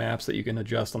cage maps that you can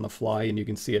adjust on the fly, and you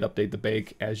can see it update the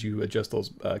bake as you adjust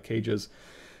those cages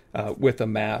with a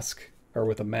mask or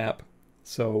with a map.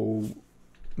 So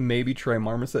maybe try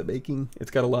Marmoset baking.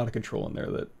 It's got a lot of control in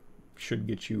there that should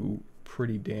get you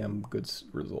pretty damn good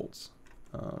results.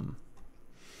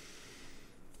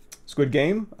 Squid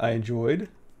Game, I enjoyed.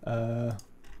 Yeah,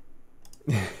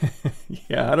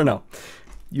 I don't know.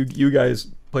 You guys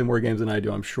play more games than I do,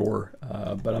 I'm sure,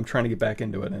 but I'm trying to get back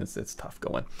into it, and it's tough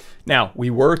going. Now, we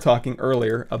were talking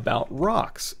earlier about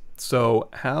rocks. So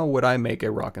how would I make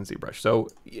a rock in ZBrush? So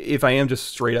if I am just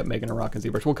straight up making a rock in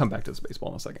ZBrush, we'll come back to this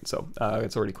baseball in a second. So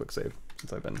it's already quick save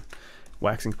since I've been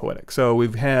waxing poetic. So we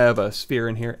have a sphere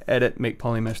in here, edit, make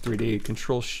polymesh 3D,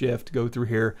 control shift, go through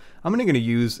here. I'm going to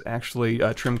use actually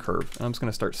a trim curve. And I'm just going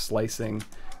to start slicing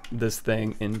this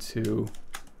thing into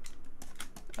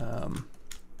kind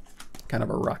of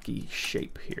a rocky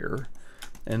shape here.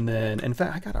 And then, in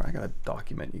fact, I got a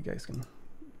document you guys can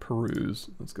peruse.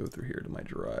 Let's go through here to my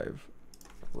drive.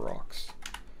 Rocks.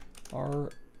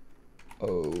 R-O-C-K-S.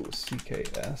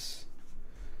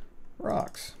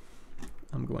 Rocks.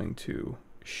 I'm going to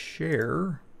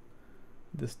share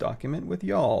this document with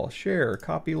y'all. Share,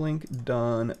 copy link,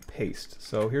 done, paste.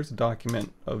 So here's a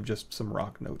document of just some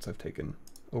rock notes I've taken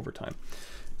over time.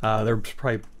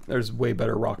 There's way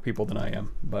better rock people than I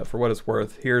am, but for what it's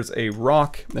worth, here's a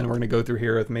rock. Then we're gonna go through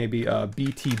here with maybe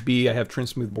BTB. I have trim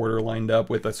smooth border lined up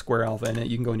with a square alpha in it.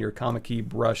 You can go into your comic key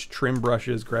brush, trim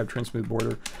brushes, grab trim smooth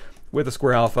border with a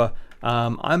square alpha.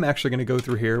 I'm actually gonna go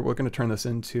through here. We're gonna turn this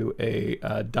into a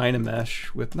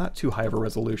Dynamesh with not too high of a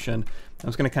resolution. I'm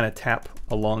just gonna kind of tap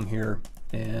along here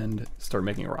and start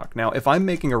making a rock. Now, if I'm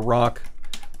making a rock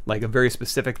like a very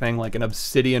specific thing, like an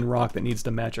obsidian rock that needs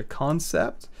to match a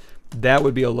concept, that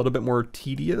would be a little bit more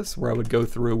tedious, where I would go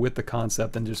through with the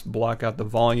concept and just block out the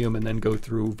volume and then go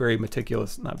through very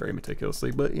meticulous, not very meticulously,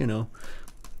 but you know,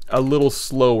 a little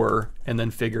slower, and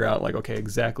then figure out like, okay,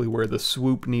 exactly where the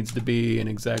swoop needs to be and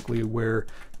exactly where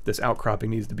this outcropping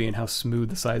needs to be and how smooth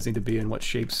the sides need to be and what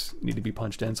shapes need to be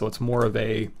punched in. So it's more of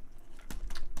a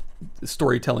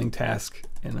storytelling task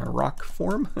in a rock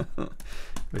form,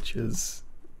 which is,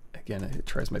 again, it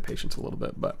tries my patience a little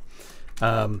bit, but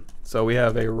so we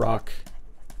have a rock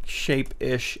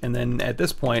shape-ish, and then at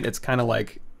this point it's kind of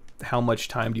like, how much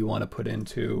time do you want to put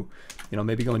into, you know,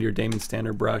 maybe go into your Damon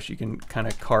Standard brush. You can kind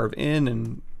of carve in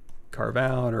and carve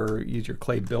out, or use your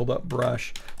clay build-up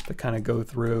brush to kind of go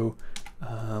through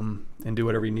and do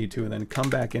whatever you need to, and then come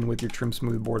back in with your trim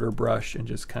smooth border brush and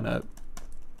just kind of,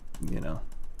 you know,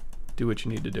 do what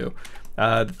you need to do.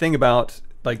 The thing about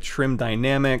like trim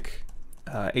dynamic,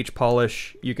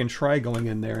 H-polish, you can try going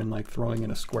in there and like throwing in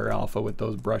a square alpha with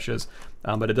those brushes,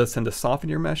 but it does tend to soften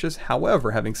your meshes.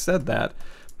 However, having said that,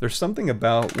 there's something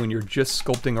about when you're just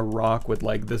sculpting a rock with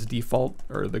like this default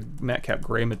or the matte cap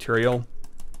gray material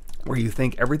where you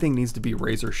think everything needs to be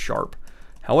razor sharp.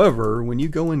 However, when you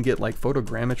go and get like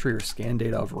photogrammetry or scan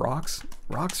data of rocks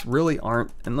really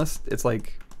aren't, unless it's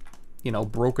like, you know,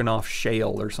 broken off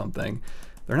shale or something,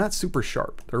 they're not super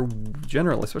sharp. They're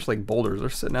generally, especially like boulders, they're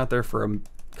sitting out there for a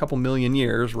couple million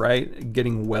years, right?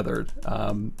 Getting weathered.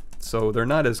 So they're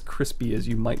not as crispy as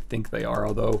you might think they are,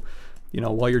 although, you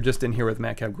know, while you're just in here with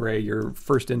matte cap gray, your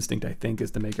first instinct, I think,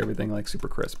 is to make everything like super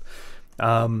crisp.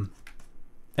 And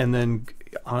then,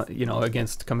 you know,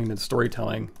 against coming to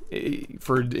storytelling,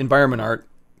 for environment art,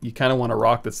 you kind of want a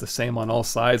rock that's the same on all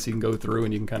sides, so you can go through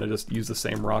and you can kind of just use the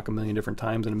same rock a million different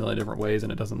times in a million different ways,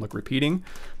 and it doesn't look repeating.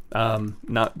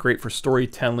 Not great for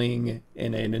storytelling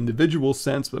in an individual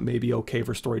sense, but maybe okay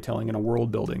for storytelling in a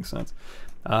world building sense.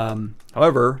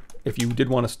 However, if you did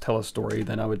want to tell a story,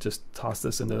 then I would just toss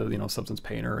this into, you know, Substance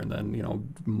Painter, and then, you know,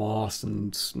 moss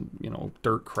and, you know,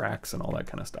 dirt cracks and all that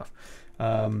kind of stuff.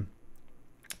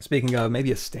 Speaking of,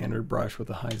 maybe a standard brush with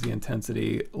a high Z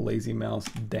intensity, lazy mouse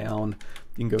down,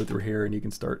 you can go through here and you can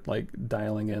start like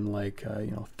dialing in like, you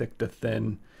know, thick to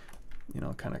thin, you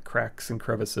know, kind of cracks and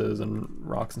crevices and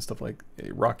rocks and stuff, like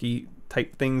rocky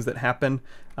type things that happen.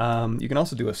 You can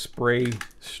also do a spray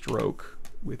stroke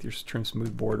with your trim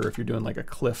smooth border if you're doing like a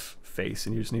cliff face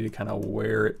and you just need to kind of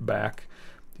wear it back.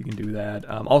 You can do that.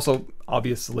 Also,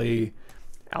 obviously,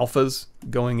 alphas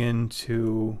going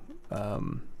into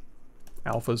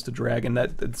alphas to drag, and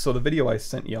that, so the video I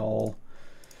sent y'all,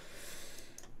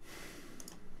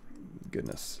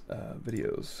 goodness,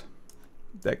 videos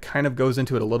that kind of goes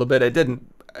into it a little bit.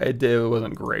 It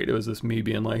wasn't great. It was just me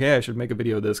being like, hey, I should make a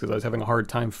video of this, because I was having a hard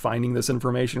time finding this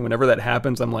information. Whenever that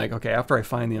happens, I'm like, okay, after I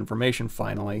find the information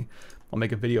finally, I'll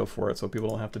make a video for it so people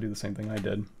don't have to do the same thing I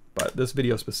did. But this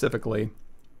video specifically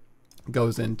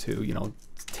goes into, you know,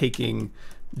 taking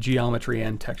geometry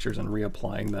and textures and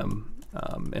reapplying them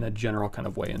in a general kind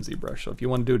of way in ZBrush. So if you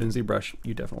want to do it in ZBrush,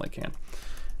 you definitely can.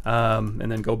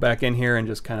 And then go back in here and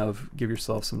just kind of give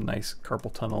yourself some nice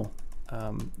carpal tunnel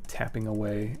tapping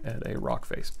away at a rock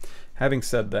face. Having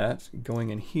said that, going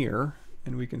in here,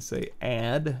 and we can say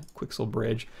add Quixel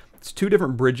Bridge. It's two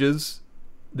different bridges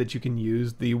that you can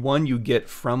use. The one you get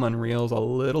from Unreal is a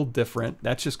little different.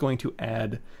 That's just going to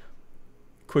add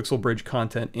Quixel Bridge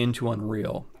content into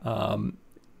Unreal.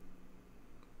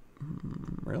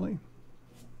 Really?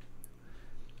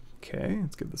 Okay,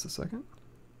 let's give this a second.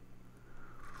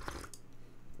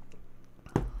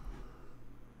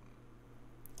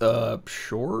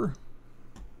 Sure.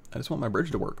 I just want my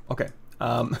bridge to work. Okay.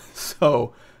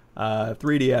 So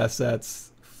 3D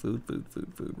assets, food,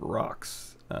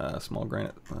 rocks, small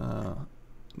granite,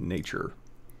 nature,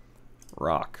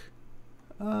 rock,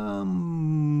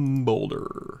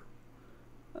 boulder,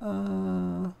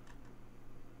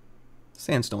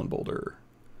 sandstone boulder.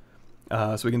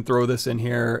 So we can throw this in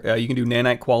here. You can do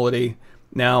nanite quality.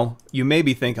 Now, you may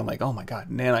be thinking like, oh my God,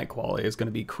 nanite quality is going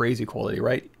to be crazy quality,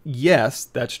 right? Yes,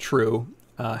 that's true.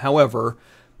 However,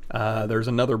 There's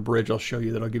another bridge I'll show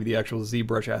you that'll give you the actual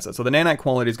ZBrush asset. So the nanite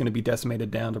quality is going to be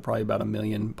decimated down to probably about 1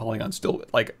 million polygons. Still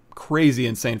like crazy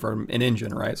insane for an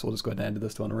engine, right? So we'll just go ahead and add to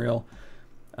this to Unreal.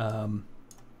 So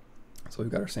we've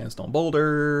got our sandstone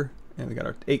boulder, and we got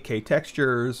our 8K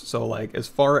textures. So like as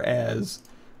far as,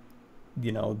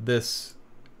 you know, this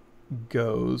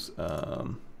goes,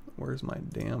 where's my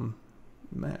damn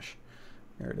mesh?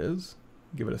 There it is.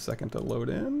 Give it a second to load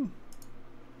in.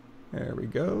 There we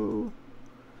go.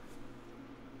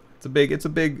 It's a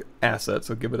big asset,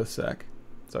 so give it a sec.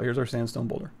 So here's our sandstone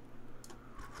boulder.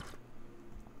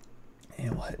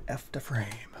 And we'll hit F to frame.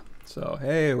 So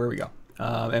hey, where we go.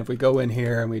 And if we go in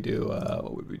here and we do,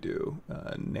 what would we do?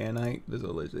 Nanite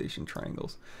visualization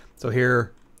triangles. So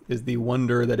here is the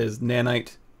wonder that is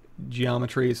nanite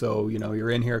geometry. So, you know, you're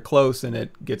in here close and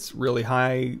it gets really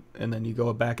high, and then you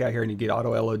go back out here and you get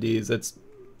auto LODs. It's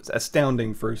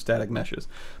astounding for static meshes.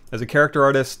 As a character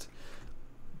artist,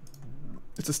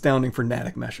 it's astounding for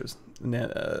static meshes.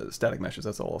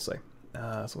 That's all I'll say.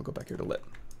 So we'll go back here to lit.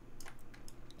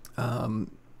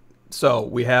 So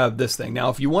we have this thing. Now,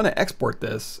 if you want to export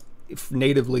this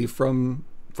natively as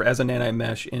a nanite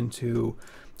mesh into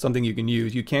something you can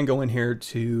use, you can go in here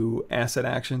to asset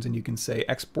actions and you can say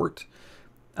export.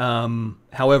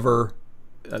 However,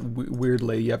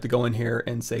 weirdly, you have to go in here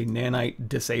and say nanite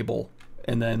disable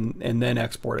and then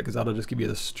export it, because that'll just give you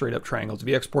the straight up triangles. If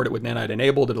you export it with nanite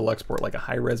enabled, it'll export like a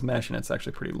high res mesh, and it's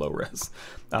actually pretty low res.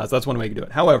 So that's one way you can do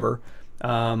it. However, you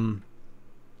know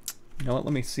what?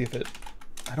 Let me see if it.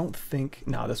 I don't think.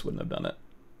 No, this wouldn't have done it.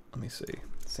 Let me see.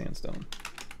 Sandstone.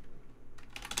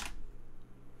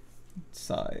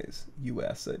 Size.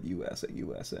 UAsset.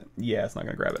 Yeah, it's not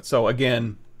going to grab it. So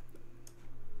again,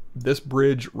 this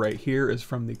bridge right here is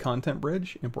from the content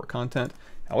bridge. Import content.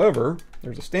 However,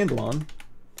 there's a standalone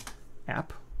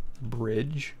app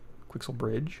bridge. Quixel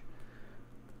bridge.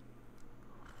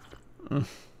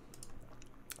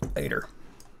 Later.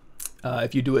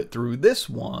 If you do it through this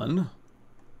one,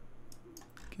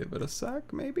 give it a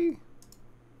sec, maybe.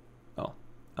 Oh,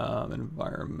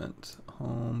 environment,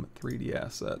 home, 3D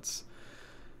assets,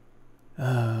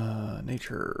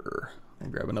 nature. I'll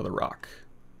grab another rock.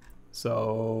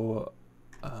 So,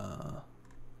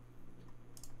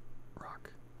 rock,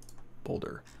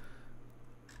 boulder,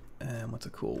 and what's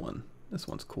a cool one? This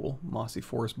one's cool. Mossy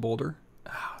forest boulder.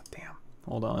 Ah, damn.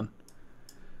 Hold on.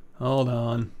 God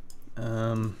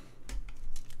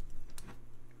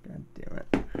damn it.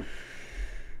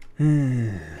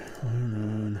 Hold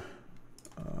on.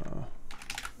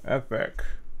 Epic.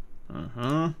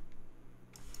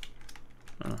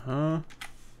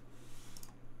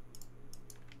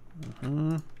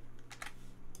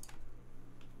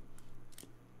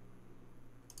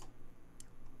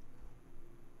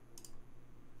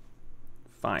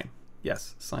 Fine.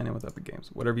 Yes. Sign in with Epic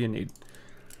Games. Whatever you need.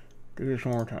 Do this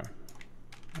one more time.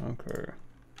 Okay.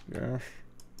 Yes.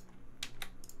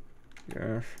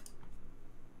 Yes.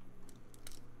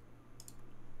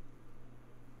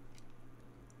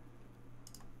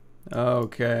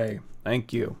 Okay.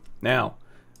 Thank you. Now,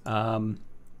 we'll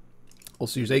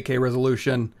use 8K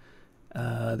resolution.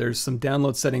 There's some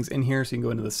download settings in here, so you can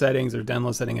go into the settings. There's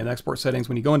download setting and export settings.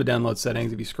 When you go into download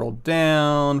settings, if you scroll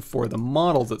down for the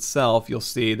models itself, you'll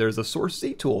see there's a source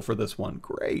Z tool for this one.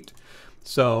 Great.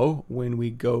 So when we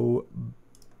go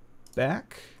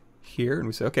back here and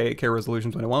we say, okay, 8K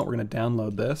resolution is what I want, we're going to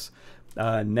download this.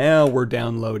 Now we're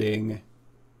downloading.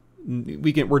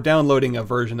 We're downloading a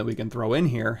version that we can throw in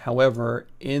here. However,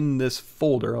 in this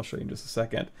folder, I'll show you in just a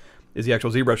second, is the actual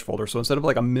ZBrush folder. So instead of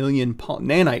like 1 million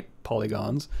nanite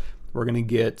polygons, we're going to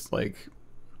get like,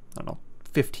 I don't know,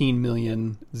 15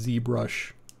 million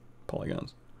ZBrush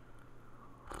polygons.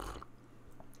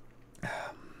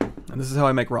 And this is how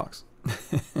I make rocks.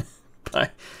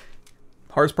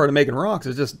 Hardest part of making rocks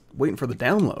is just waiting for the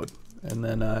download. And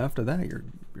then after that,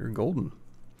 you're golden.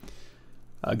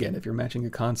 Again, if you're matching a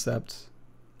concept,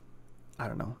 I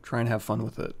don't know, try and have fun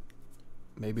with it.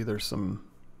 Maybe there's some,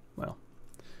 well,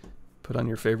 put on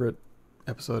your favorite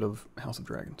episode of House of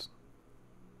Dragons.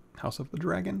 House of the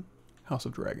Dragon? House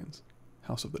of Dragons.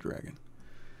 House of the Dragon.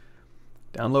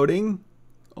 Downloading.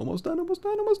 Almost done, almost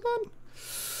done, almost done.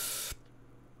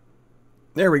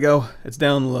 There we go. It's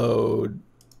downloaded.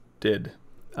 So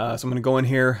I'm going to go in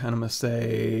here and I'm going to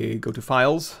say go to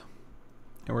Files.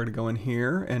 And we're going to go in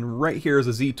here, and right here is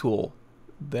a Z tool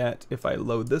that if I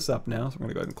load this up now, so we're going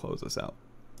to go ahead and close this out.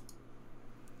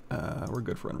 We're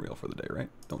good for Unreal for the day, right?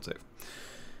 Don't save.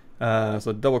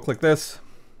 So double click this.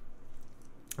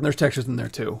 And there's textures in there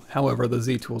too. However, the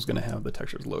Z tool is going to have the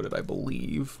textures loaded, I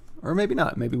believe. Or maybe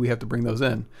not. Maybe we have to bring those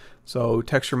in. So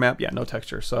texture map, yeah, no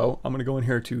texture. So I'm going to go in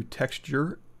here to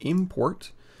texture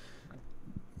import.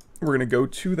 We're going to go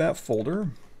to that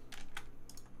folder.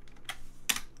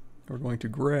 We're going to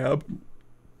grab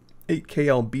 8K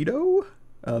albedo.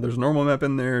 There's a normal map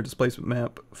in there, displacement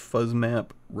map, fuzz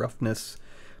map, roughness.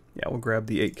 Yeah, we'll grab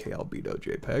the 8K albedo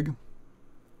JPEG.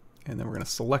 And then we're going to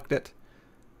select it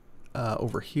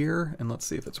over here, and let's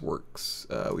see if it works.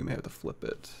 We may have to flip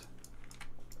it.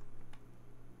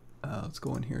 Let's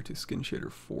go in here to Skin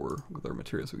Shader 4 with our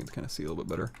material so we can kind of see a little bit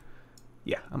better.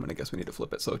 Yeah, I'm going to guess we need to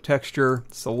flip it. So texture,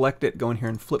 select it, go in here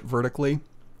and flip vertically.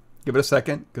 Give it a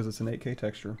second because it's an 8K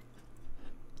texture.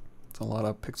 It's a lot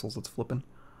of pixels it's flipping.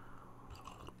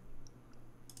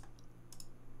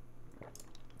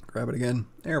 Grab it again.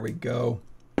 There we go.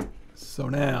 So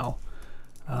now,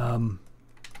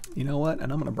 you know what?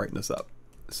 And I'm going to brighten this up.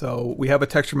 So we have a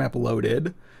texture map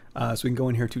loaded. So we can go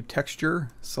in here to texture,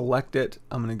 select it.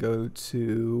 I'm going to go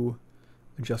to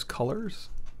adjust colors.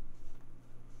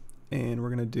 And we're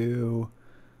going to do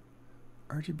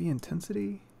RGB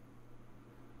intensity.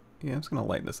 Yeah, I'm just going to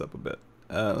lighten this up a bit.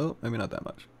 Oh, maybe not that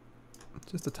much.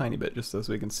 Just a tiny bit, just so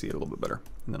we can see it a little bit better.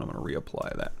 And then I'm going to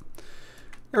reapply that.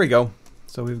 There we go.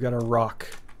 So we've got a rock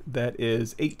that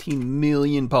is 18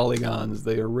 million polygons,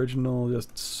 the original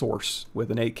just source with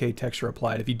an 8K texture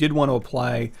applied. If you did want to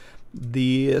apply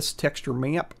this texture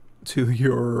map to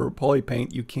your poly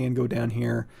paint, you can go down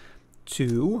here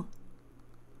to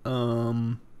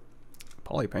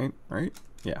poly paint, right?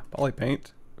 Yeah, poly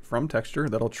paint from texture.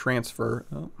 That'll transfer,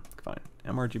 oh, fine,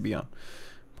 mRGB on.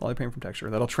 Poly paint from texture.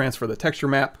 That'll transfer the texture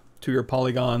map to your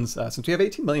polygons. Since we have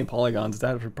 18 million polygons,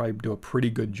 that would probably do a pretty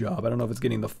good job. I don't know if it's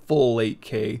getting the full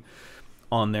 8K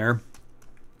on there.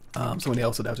 Somebody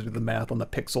else would have to do the math on the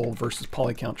pixel versus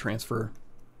poly count transfer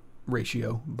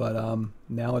ratio. But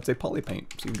now it's a poly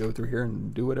paint. So you can go through here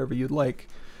and do whatever you'd like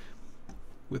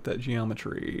with that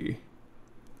geometry.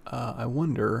 I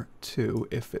wonder, too,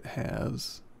 if it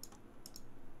has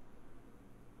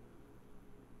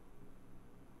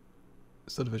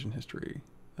subdivision history.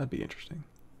 That'd be interesting.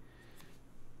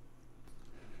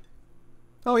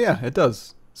 Oh yeah, it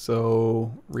does.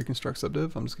 So reconstruct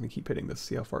subdiv. I'm just going to keep hitting this,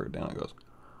 see how far down it goes.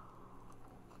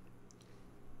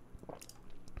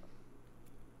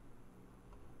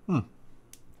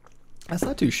 That's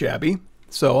not too shabby.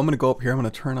 So I'm going to go up here. I'm going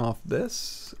to turn off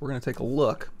this. We're going to take a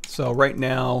look. So right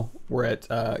now we're at,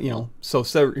 so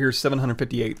here's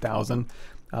 758,000.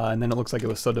 And then it looks like it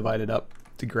was subdivided up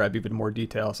to grab even more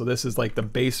detail. So this is like the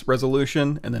base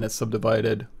resolution, and then it's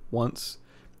subdivided once,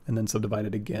 and then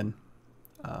subdivided again.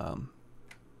 To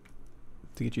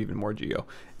get you even more geo.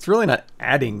 It's really not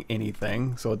adding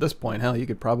anything. So at this point, hell, you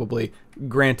could probably,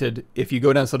 granted, if you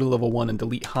go down to level 1 and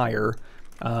delete higher,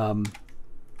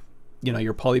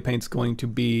 your poly paint's going to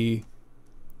be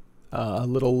a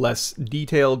little less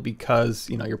detailed because,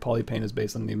 your poly paint is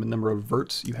based on the number of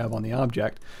verts you have on the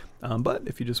object. But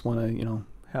if you just want to,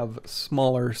 have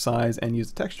smaller size and use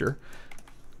the texture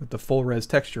with the full res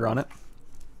texture on it,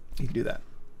 you can do that.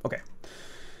 Okay.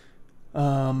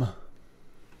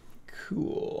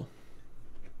 Cool.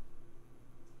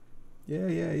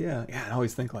 Yeah. I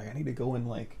always think like I need to go and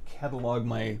like catalog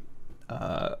my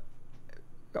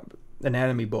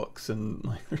anatomy books, and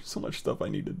like there's so much stuff I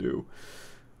need to do.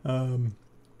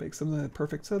 Make some of the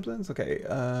perfect substance. Okay.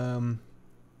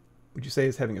 Would you say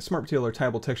is having a smart material or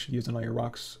tileable texture used on all your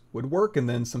rocks would work, and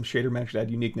then some shader match to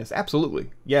add uniqueness?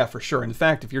 Absolutely. Yeah, for sure. In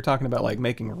fact, if you're talking about like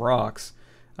making rocks,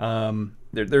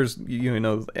 there's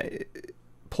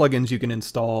plugins you can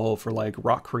install for like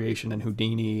rock creation and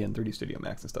Houdini and 3D Studio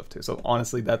Max and stuff too. So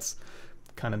honestly, that's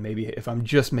kind of maybe if I'm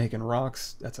just making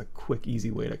rocks, that's a quick,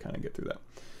 easy way to kind of get through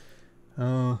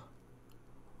that.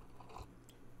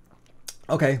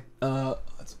 Okay,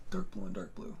 that's dark blue and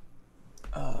dark blue.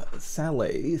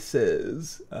 Saleh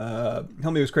says,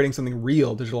 Helmy was creating something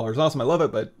real. Digital art is awesome. I love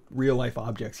it, but real life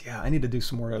objects. Yeah, I need to do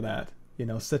some more of that.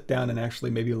 Sit down and actually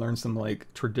maybe learn some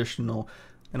like traditional,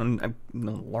 I don't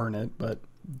learn it, but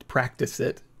practice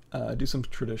it. Do some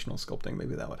traditional sculpting.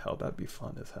 Maybe that would help. That'd be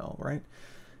fun as hell, right?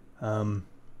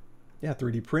 Yeah,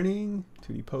 3D printing,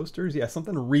 2D posters. Yeah,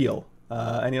 something real.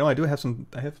 And I do have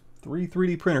I have 3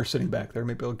 3D printers sitting back there.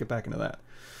 Maybe I'll get back into that.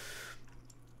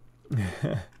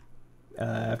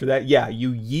 After that, yeah,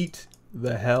 you yeet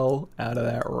the hell out of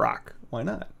that rock. Why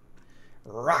not?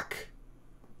 Rock.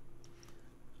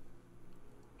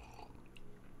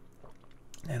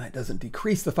 And it doesn't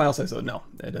decrease the file size. So no,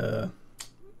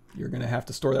 you're going to have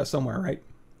to store that somewhere, right?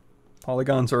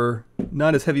 Polygons are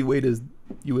not as heavyweight as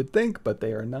you would think, but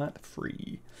they are not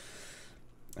free.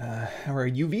 How are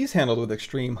UVs handled with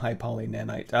extreme high poly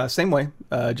nanite? Same way,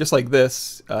 just like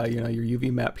this, your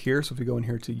UV map here. So if we go in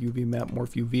here to UV map,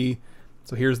 morph UV,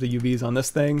 So here's the UVs on this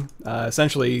thing.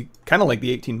 Essentially, kind of like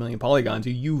the 18 million polygons,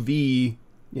 you UV,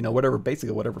 you know, whatever,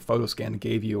 basically whatever photoscan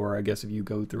gave you, or I guess if you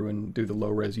go through and do the low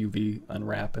res UV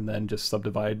unwrap and then just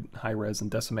subdivide high res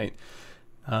and decimate.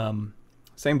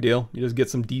 Same deal. You just get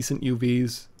some decent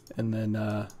UVs, and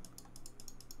then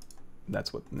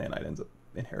that's what nanite ends up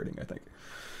inheriting, I think.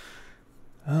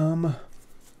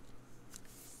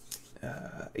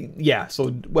 Yeah,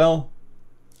 so, well,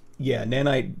 yeah,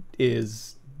 nanite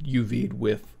is UV'd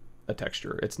with a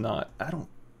texture. It's not, I don't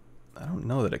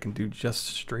know that it can do just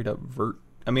straight up vert.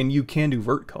 I mean, you can do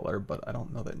vert color, but I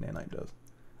don't know that nanite does.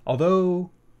 Although,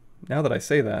 now that I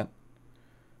say that,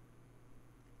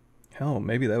 hell,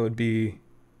 maybe that'd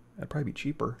probably be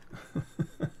cheaper.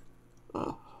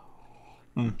 I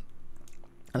don't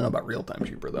know about real-time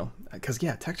cheaper, though. Because,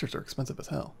 yeah, textures are expensive as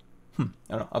hell. I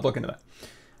don't know. I'll look into that.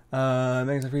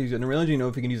 Thanks for using Unreal Engine. You know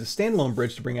if you can use a standalone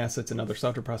bridge to bring assets and other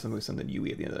software processing with something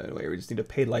UE at the end of the way. We just need a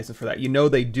paid license for that. You know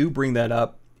they do bring that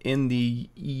up in the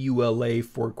EULA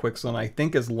for Quixel. I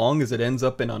think as long as it ends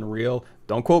up in Unreal,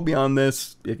 don't quote me on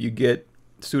this. If you get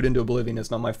sued into oblivion,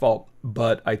 it's not my fault.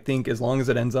 But I think as long as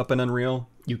it ends up in Unreal,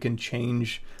 you can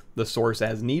change the source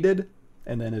as needed.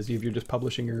 And then if you're just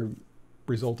publishing your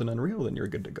result in Unreal, then you're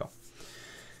good to go.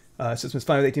 Systems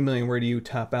 5 with 18 million, where do you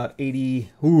top out?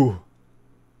 80. Ooh.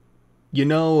 You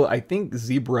know, I think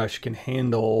ZBrush can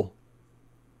handle,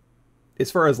 as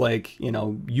far as like, you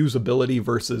know, usability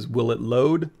versus will it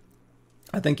load?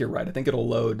 I think you're right. I think it'll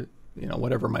load, you know,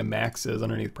 whatever my max is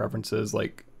underneath preferences,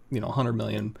 like, you know, 100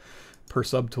 million per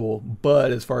subtool.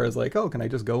 But as far as like, oh, can I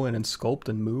just go in and sculpt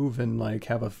and move and like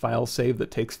have a file save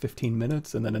that takes 15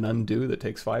 minutes and then an undo that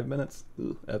takes 5 minutes?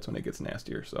 Ooh, that's when it gets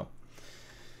nastier. So,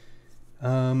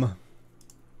 do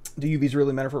UVs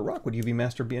really matter for rock? Would UV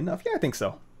master be enough? Yeah, I think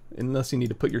so. Unless you need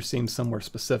to put your seam somewhere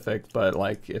specific, but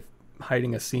like if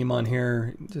hiding a seam on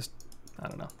here, just, I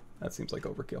don't know. That seems like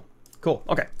overkill. Cool.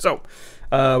 Okay, so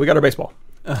we got our baseball.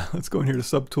 Let's go in here to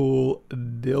subtool,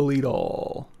 delete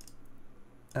all.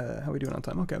 How are we doing on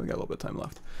time? Okay, we got a little bit of time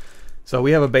left. So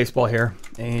we have a baseball here,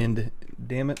 and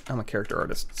damn it, I'm a character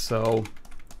artist. So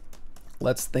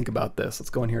let's think about this. Let's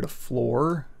go in here to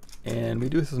floor, and we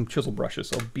do some chisel brushes.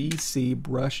 So BC,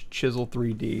 brush, chisel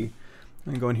 3D. I'm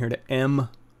gonna go in here to M.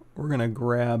 We're gonna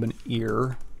grab an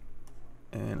ear,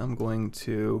 and I'm going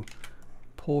to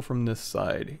pull from this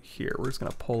side here. We're just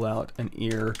gonna pull out an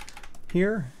ear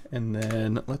here, and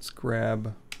then let's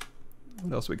grab,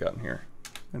 what else we got in here?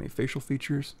 Any facial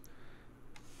features?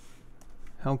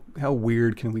 How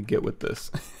weird can we get with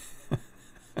this?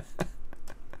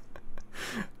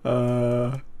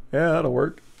 Yeah, that'll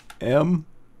work. M,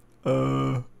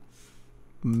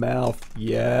 mouth,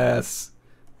 yes.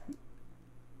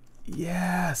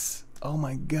 Yes. Oh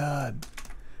my God.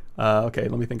 Okay,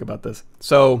 let me think about this.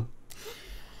 So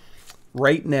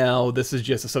right now, this is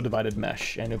just a subdivided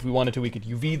mesh. And if we wanted to, we could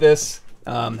UV this.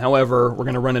 However, we're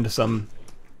going to run into some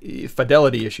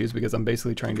fidelity issues because I'm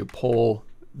basically trying to pull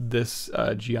this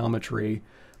geometry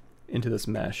into this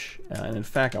mesh. And in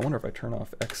fact, I wonder if I turn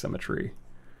off X symmetry.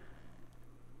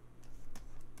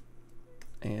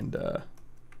 And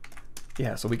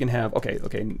yeah, so we can have,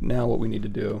 okay, now what we need to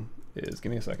do is,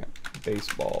 give me a second,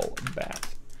 baseball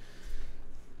bat.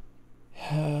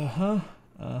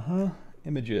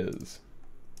 Images.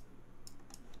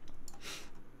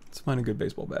 Let's find a good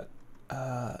baseball bat.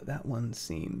 That one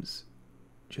seems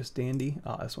just dandy.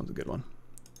 Ah, this one's a good one.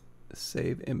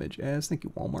 Save image as, thank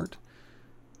you Walmart.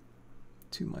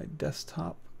 To my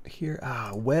desktop here.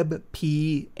 Ah,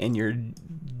 WebP and your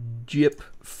GIP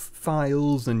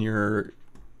files and your,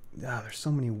 there's so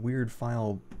many weird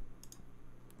file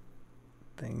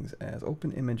things as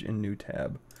open image in new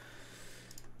tab.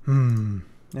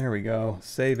 There we go.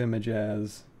 Save image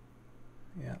as,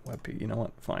 yeah, WebP. You know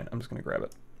what? Fine. I'm just going to grab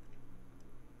it.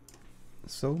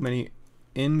 So many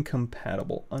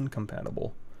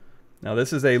uncompatible. Now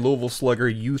this is a Louisville Slugger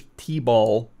youth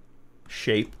T-ball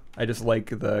shape. I just like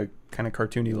the kind of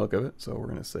cartoony look of it. So we're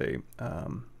going to say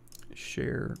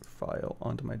share file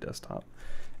onto my desktop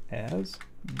as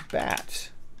bat.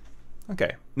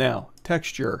 Okay. Now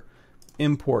texture.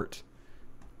 Import,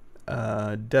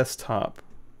 desktop,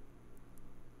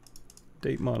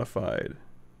 date modified,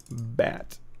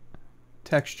 bat,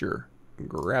 texture,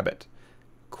 grab it,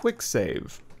 quick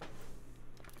save.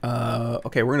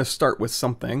 Okay, we're going to start with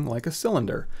something like a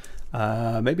cylinder.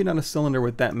 Maybe not a cylinder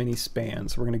with that many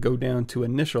spans. We're going to go down to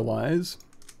initialize.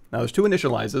 Now there's two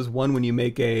initializes. One when you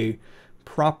make a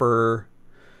proper,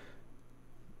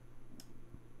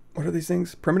 what are are these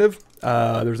things? Primitive?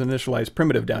 There's an initialized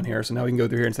primitive down here. So now we can go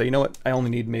through here and say, you know what? I only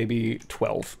need maybe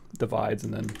 12 divides,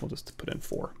 and then we'll just put in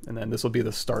 4. And then this will be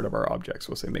the start of our object. So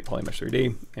we'll say make polymesh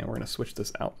 3D, and we're going to switch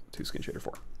this out to Skin Shader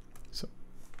 4. So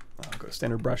I'll go to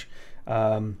standard brush.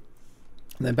 And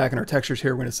then back in our textures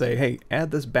here, we're going to say, hey,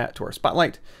 add this bat to our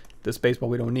spotlight. This baseball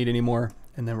we don't need anymore.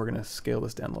 And then we're going to scale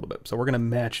this down a little bit. So we're going to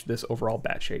match this overall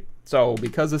bat shape. So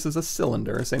because this is a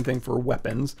cylinder, same thing for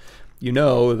weapons, you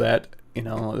know that, you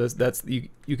know,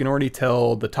 you can already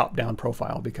tell the top-down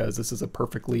profile because this is a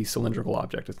perfectly cylindrical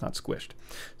object. It's not squished.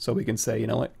 So we can say, you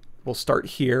know what, we'll start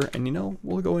here, and you know,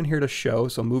 we'll go in here to show.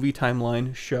 So movie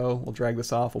timeline, show. We'll drag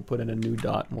this off. We'll put in a new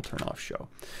dot, and we'll turn off show.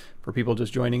 For people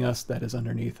just joining us, that is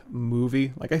underneath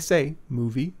movie. Like I say,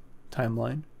 movie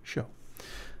timeline, show.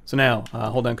 So now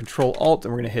hold down Control Alt,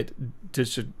 and we're going to hit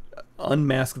just to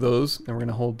unmask those. And we're going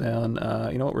to hold down,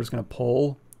 you know what, we're just going to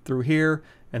pull through here.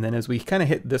 And then as we kind of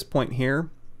hit this point here,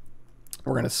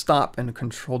 we're going to stop and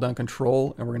hold down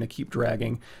Control, and we're going to keep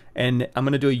dragging. And I'm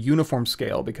going to do a uniform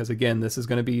scale because, again, this is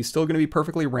going to be still going to be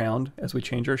perfectly round as we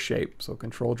change our shape. So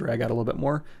Control, drag out a little bit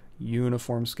more,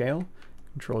 uniform scale.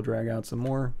 Control, drag out some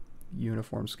more,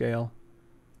 uniform scale.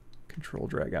 Control,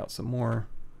 drag out some more,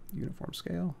 uniform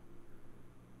scale.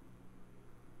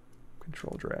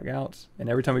 Control, drag out. And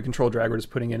every time we Control, drag, we're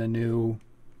just putting in a new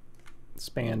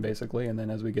span, basically. And then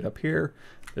as we get up here,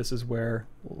 this is where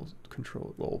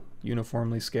we'll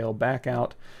uniformly scale back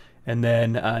out. And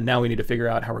then now we need to figure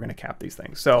out how we're going to cap these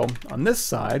things. So on this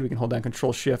side, we can hold down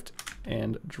Control Shift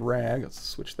and drag. Let's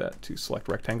switch that to select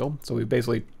rectangle. So we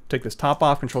basically take this top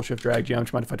off, Control Shift drag,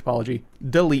 geometry modify topology,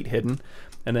 delete hidden.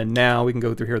 And then now we can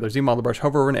go through here with our ZBrush brush,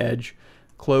 hover over an edge,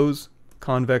 close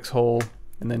convex hole,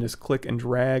 and then just click and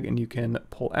drag, and you can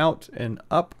pull out and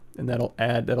up, and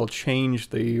that'll change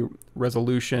the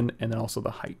resolution and then also the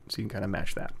height. So you can kind of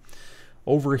match that.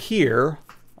 Over here,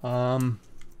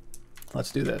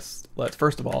 let's do this.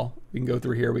 First of all, we can go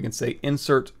through here, we can say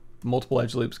insert multiple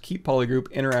edge loops, keep polygroup,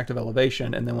 interactive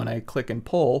elevation, and then when I click and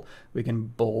pull, we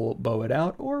can bow it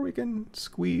out, or we can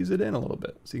squeeze it in a little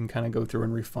bit. So you can kind of go through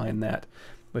and refine that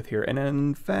with here. And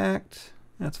in fact,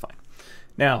 that's fine.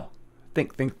 Now,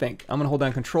 think. I'm going to hold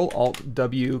down Control Alt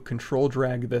W, Control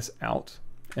drag this out,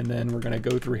 and then we're going to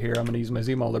go through here. I'm going to use my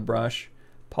ZBrush brush,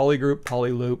 polygroup,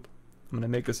 polyloop. I'm going to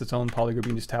make this its own polygroup. You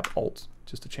can just tap Alt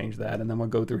just to change that, and then we'll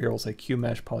go through here. We'll say Q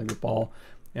mesh polygroup all,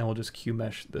 and we'll just Q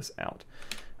mesh this out.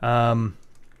 Now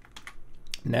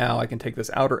I can take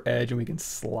this outer edge and we can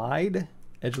slide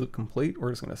edge loop complete.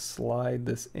 We're just going to slide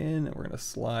this in, and we're going to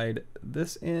slide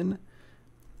this in.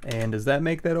 And does that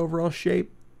make that overall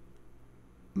shape?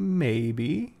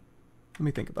 Maybe. Let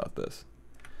me think about this.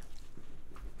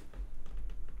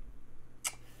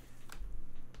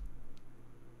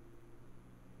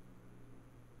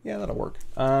 Yeah, that'll work.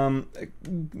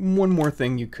 One more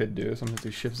thing you could do, so I'm going to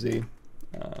do Shift Z,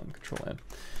 Control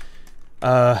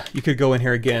N. You could go in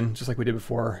here again, just like we did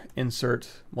before, insert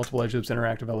multiple edge loops,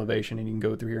 interactive elevation, and you can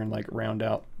go through here and like round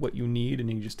out what you need, and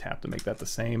you just tap to make that the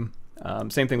same.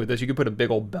 Same thing with this. You could put a big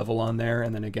old bevel on there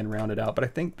and then again round it out, but I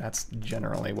think that's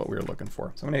generally what we were looking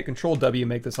for. So I'm going to hit Control W,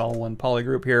 make this all one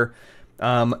polygroup here.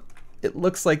 It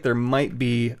looks like there might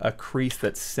be a crease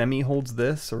that semi-holds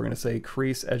this, so we're going to say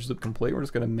crease edge loop complete. We're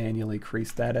just going to manually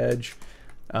crease that edge.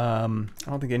 I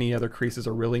don't think any other creases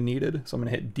are really needed, so I'm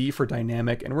going to hit D for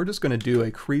dynamic, and we're just going to do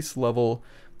a crease level,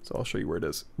 so I'll show you where it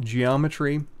is,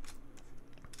 geometry.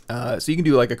 So you can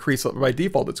do like a crease, by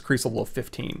default it's crease level of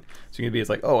 15, so you can be, it's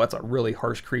like, oh, that's a really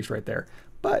harsh crease right there.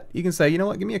 But you can say, you know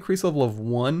what, give me a crease level of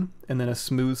 1 and then a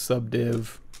smooth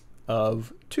subdiv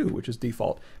of 2, which is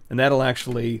default, and that'll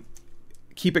actually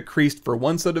keep it creased for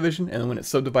one subdivision, and then when it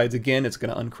subdivides again, it's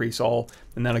going to uncrease all,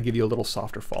 and that'll give you a little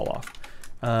softer fall off.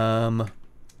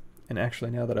 And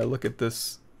actually, now that I look at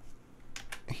this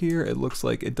here, it looks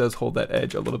like it does hold that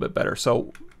edge a little bit better.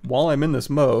 So while I'm in this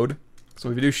mode, so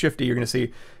if you do Shift D, you're going to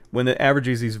see when it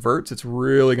averages these verts, it's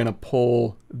really going to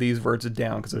pull these verts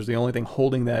down, because there's the only thing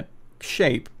holding that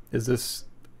shape is this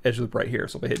edge loop right here.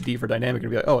 So if I hit D for dynamic,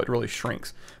 it'll be like, oh, it really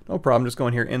shrinks. No problem, just go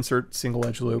in here, insert single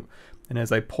edge loop, and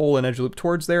as I pull an edge loop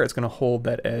towards there, it's going to hold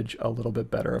that edge a little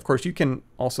bit better. Of course, you can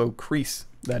also crease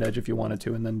that edge if you wanted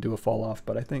to and then do a fall off,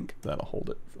 but I think that'll hold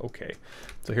it okay.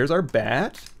 So here's our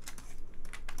bat.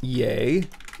 Yay.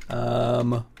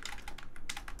 Yeah,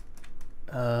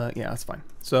 that's fine.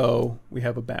 So we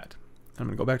have a bat. I'm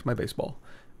going to go back to my baseball.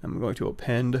 I'm going to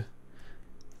append.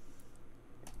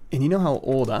 And you know how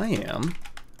old I am?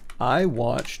 I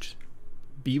watched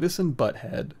Beavis and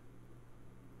Butthead,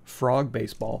 Frog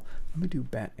Baseball. I'm going to do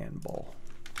bat and ball.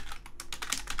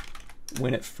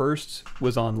 When it first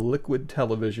was on Liquid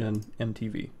Television,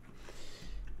 MTV.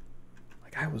 My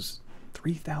That guy was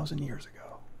 3,000 years ago.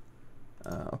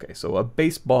 Okay, so a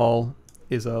baseball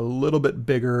is a little bit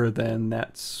bigger than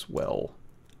that swell,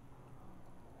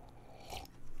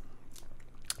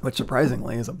 which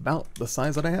surprisingly is about the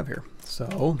size that I have here.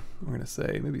 So we're gonna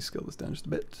say, maybe scale this down just a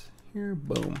bit here,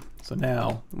 boom. So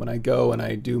now when I go and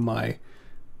I do my,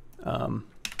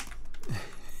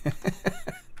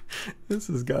 this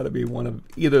has got to be one of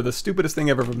either the stupidest thing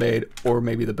I've ever made or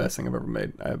maybe the best thing I've ever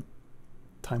made.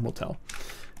 Time will tell.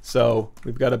 So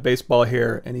we've got a baseball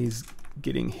here and he's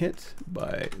getting hit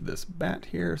by this bat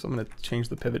here. So I'm going to change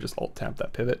the pivot, just alt tap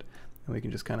that pivot, and we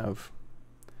can just kind of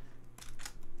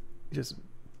just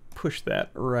push that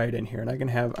right in here. And I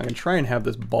can try and have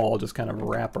this ball just kind of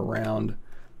wrap around.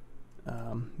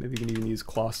 Maybe you can even use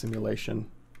claw simulation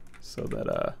so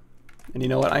that, and you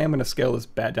know what, I am going to scale this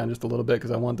bat down just a little bit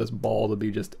because I want this ball to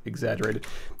be just exaggerated.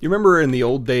 You remember in the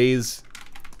old days,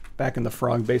 back in the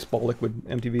Frog Baseball Liquid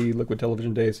MTV Liquid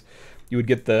Television days, you would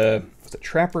get the, was it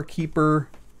Trapper Keeper,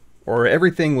 or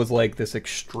everything was like this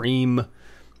extreme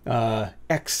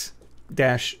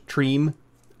X-Tream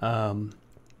of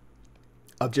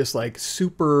just like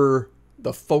super,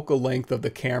 the focal length of the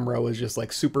camera was just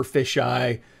like super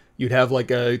fisheye. You'd have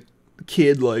like a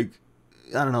kid like,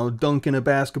 I don't know, dunking a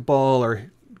basketball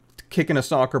or kicking a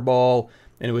soccer ball,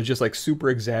 and it was just like super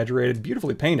exaggerated,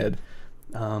 beautifully painted.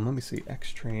 Let me see,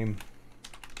 Extreme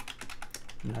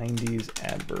 90s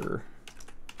advertising.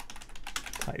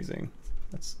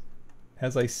 That's,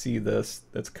 as I see this,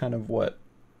 that's kind of what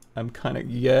I'm kind of,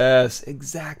 yes,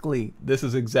 exactly. This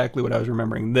is exactly what I was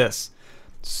remembering. This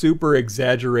super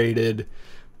exaggerated,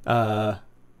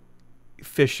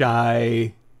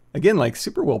 fisheye, again, like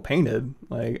super well painted.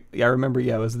 Like, yeah, I remember,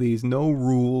 yeah, it was these no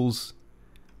rules,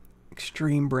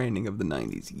 extreme branding of the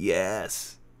 90s.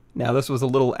 Yes. Now this was a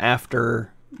little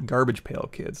after Garbage Pail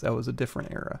Kids. That was a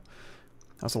different era.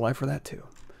 I was alive for that too.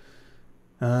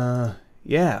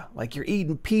 Yeah, like you're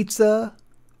eating pizza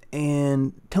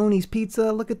and Tony's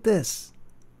Pizza. Look at this.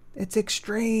 It's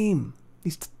extreme.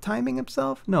 He's timing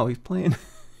himself? No, he's playing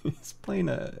he's playing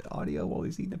audio while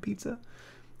he's eating a pizza.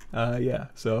 Yeah,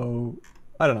 so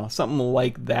I don't know, something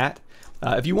like that.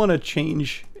 If you want to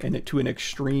change it to an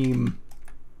extreme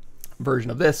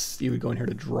version of this, you would go in here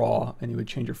to draw and you would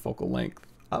change your focal length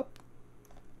up,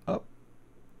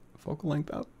 focal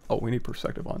length up. Oh, we need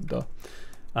perspective on, duh.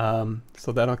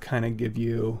 So that'll kind of give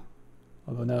you,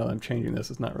 although now that I'm changing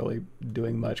this, it's not really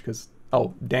doing much because,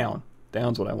 oh,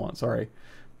 down's what I want, sorry.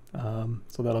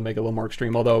 So that'll make it a little more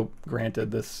extreme, although granted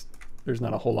there's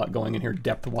not a whole lot going in here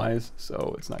depth wise,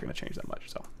 so it's not going to change that much.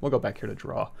 So we'll go back here to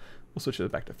draw. We'll switch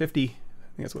it back to 50. I think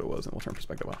that's what it was, and we'll turn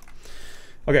perspective off.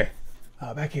 Okay.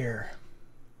 Back here.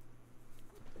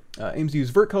 Aims to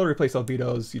use vert color, replace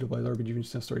albedos, utilize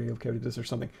RGB, story of cavity this or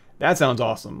something. That sounds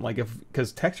awesome. Like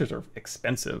because textures are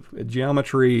expensive.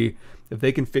 Geometry, if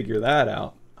they can figure that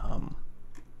out,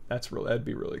 that'd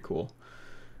be really cool.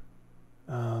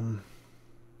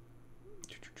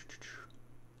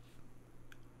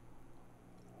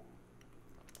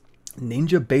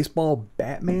 Ninja Baseball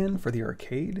Batman for the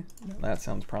arcade? That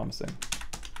sounds promising.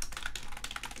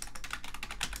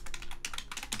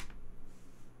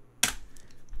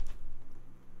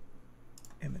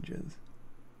 Images.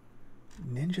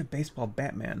 Ninja Baseball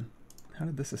Batman. How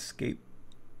did this escape?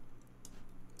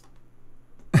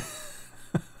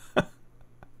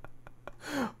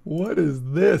 What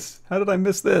is this? How did I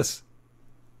miss this?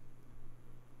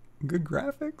 Good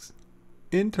graphics?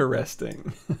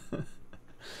 Interesting.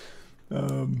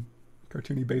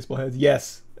 Cartoony baseball heads.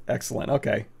 Yes. Excellent.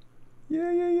 Okay.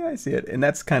 Yeah, I see it. And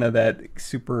that's kind of that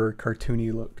super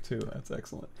cartoony look too. That's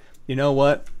excellent. You know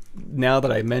what? Now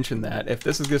that I mentioned that, if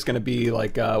this is just going to be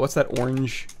like, what's that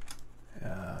orange,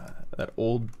 that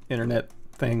old internet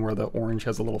thing where the orange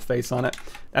has a little face on it,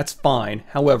 that's fine.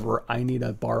 However, I need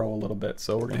to borrow a little bit.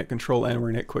 So we're going to hit Control N, we're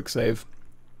going to hit Quick Save.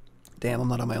 Damn, I'm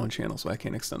not on my own channel, so I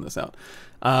can't extend this out.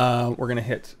 We're going to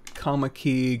hit comma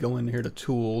key, go in here to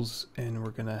tools, and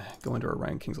we're going to go into our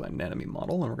Ryan Kingsley anatomy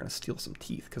model, and we're going to steal some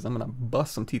teeth, because I'm going to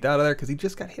bust some teeth out of there, because he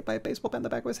just got hit by a baseball bat in the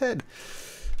back of his head.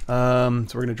 So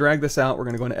we're going to drag this out, we're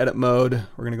going to go into edit mode,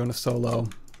 we're going to go into solo,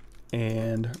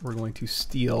 and we're going to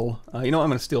steal, you know what,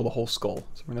 I'm going to steal the whole skull.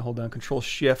 So we're going to hold down Control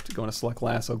Shift, go into select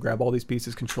lasso, grab all these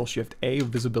pieces, Control Shift A,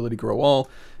 visibility, grow all,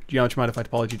 geometry, modify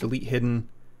topology, delete hidden,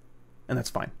 and that's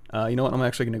fine. You know what, I'm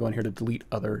actually going to go in here to delete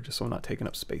other, just so I'm not taking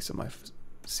up space in my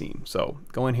seam. So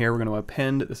go in here, we're going to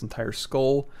append this entire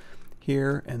skull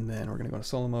here, and then we're going to go to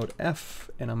solo mode F,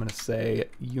 and I'm going to say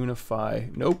unify,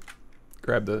 nope,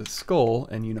 grab the skull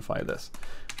and unify this.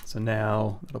 So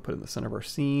now that'll put it in the center of our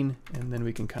scene, and then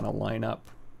we can kind of line up,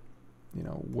 you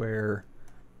know, where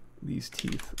these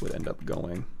teeth would end up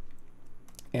going,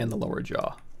 and the lower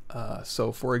jaw.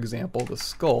 So for example, the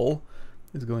skull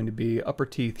is going to be upper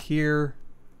teeth here.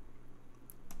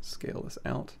 Scale this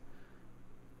out.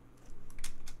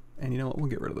 And you know what, we'll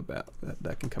get rid of the bat.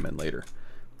 That can come in later.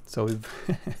 So we've,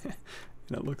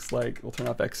 and it looks like, we'll turn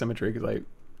off X symmetry because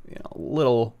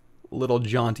little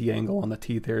jaunty angle on the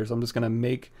teeth here. So I'm just gonna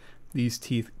make these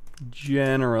teeth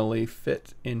generally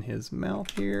fit in his mouth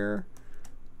here,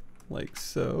 like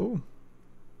so.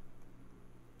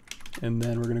 And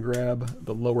then we're gonna grab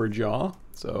the lower jaw.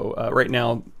 So right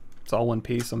now it's all one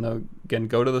piece. I'm gonna again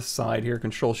go to the side here,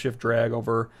 Control Shift drag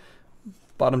over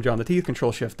bottom jaw on the teeth,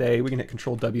 Control Shift A. We can hit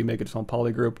Control W, make it its own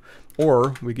polygroup,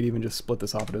 or we could even just split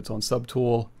this off into its own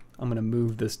subtool. I'm gonna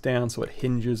move this down so it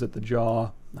hinges at the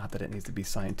jaw. Not that it needs to be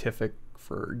scientific,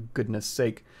 for goodness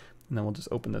sake. And then we'll just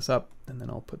open this up, and then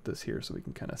I'll put this here so we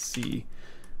can kind of see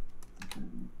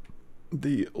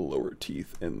the lower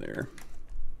teeth in there.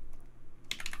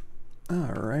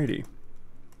 Alrighty.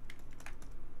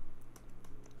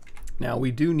 Now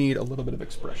we do need a little bit of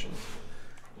expression.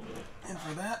 And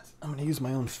for that, I'm going to use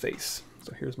my own face.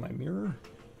 So here's my mirror.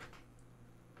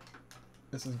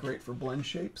 This is great for blend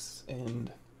shapes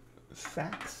and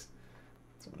facts.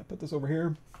 So I'm going to put this over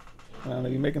here. I'm going to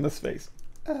be making this face.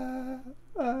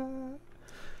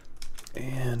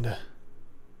 And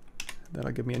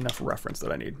that'll give me enough reference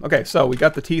that I need. Okay, so we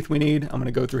got the teeth we need. I'm going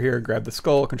to go through here, grab the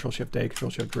skull, Control Shift A,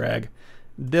 Control Shift drag,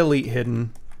 delete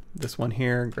hidden. This one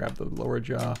here, grab the lower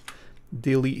jaw,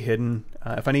 delete hidden.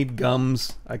 If I need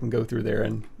gums, I can go through there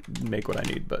and make what I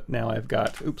need. But now I've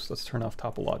got, oops, let's turn off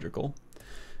topological.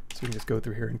 So we can just go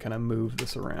through here and kind of move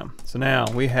this around. So now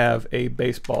we have a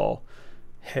baseball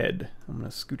head. I'm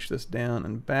going to scooch this down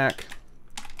and back.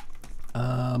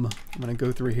 I'm going to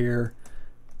go through here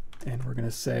and we're going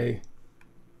to say,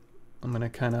 I'm going to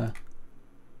kind of,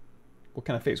 what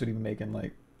kind of face would he be making?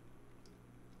 Like,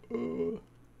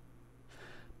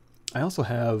 I also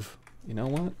have, you know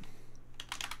what?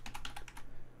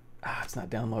 It's not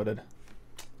downloaded.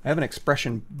 I have an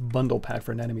expression bundle pack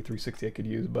for Anatomy 360 I could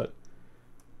use, but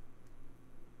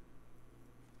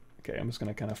okay, I'm just going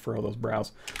to kind of furrow those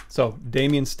brows. So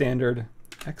Damien standard,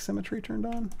 X symmetry turned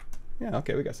on. Yeah,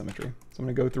 okay, we got symmetry. So I'm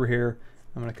going to go through here.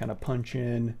 I'm going to kind of punch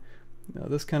in, you know,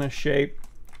 this kind of shape,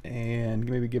 and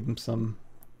maybe give him some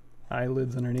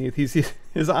eyelids underneath.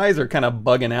 His eyes are kind of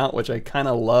bugging out, which I kind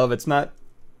of love. It's not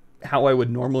how I would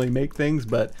normally make things,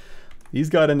 but he's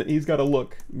got a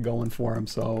look going for him.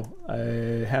 So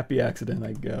a happy accident,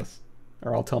 I guess,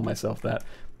 or I'll tell myself that,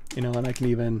 you know. And I can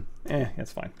even,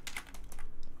 it's fine.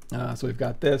 So we've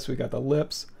got this. We got the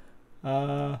lips.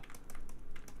 Go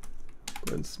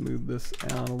ahead and smooth this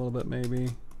out a little bit, maybe.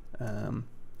 And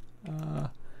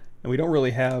we don't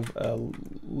really have a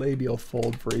labial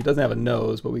fold for it. He doesn't have a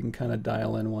nose, but we can kind of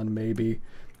dial in one maybe. And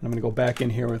I'm going to go back in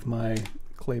here with my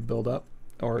clay buildup.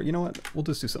 Or you know what? We'll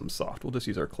just do something soft. We'll just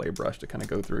use our clay brush to kind of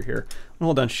go through here. I'm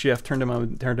hold down Shift, turn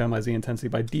down my Z intensity.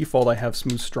 By default, I have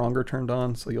Smooth Stronger turned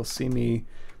on, so you'll see me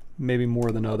maybe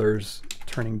more than others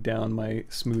turning down my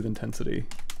smooth intensity,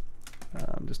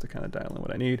 just to kind of dial in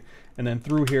what I need. And then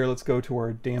through here, let's go to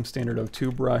our damn standard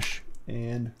O2 brush,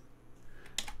 and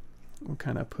we'll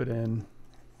kind of put in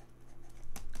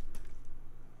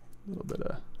a little bit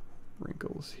of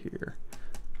wrinkles here,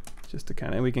 just to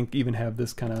kind of, and we can even have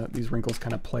this kind of, these wrinkles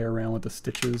kind of play around with the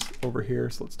stitches over here.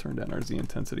 So let's turn down our Z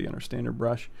intensity on our standard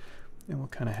brush, and we'll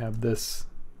kind of have this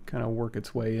kind of work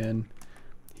its way in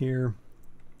here.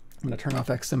 I'm going to turn off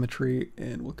X symmetry,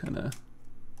 and we'll kind of,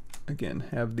 again,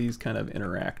 have these kind of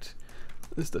interact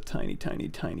just a tiny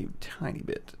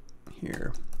bit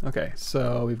here. Okay,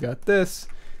 so we've got this.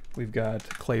 We've got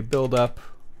clay buildup.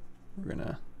 We're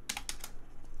gonna,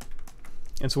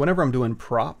 and so whenever I'm doing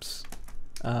props,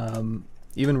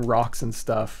 even rocks and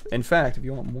stuff. In fact, if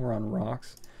you want more on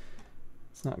rocks,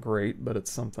 it's not great, but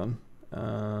it's something.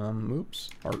 Oops,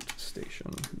 art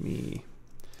station, me.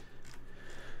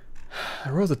 I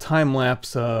wrote a time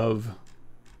lapse of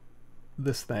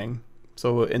this thing.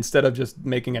 So instead of just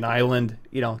making an island,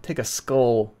 you know, take a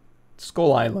skull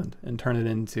island and turn it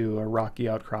into a rocky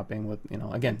outcropping with, you know,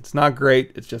 again, it's not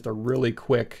great. It's just a really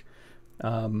quick,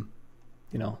 you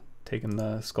know, taking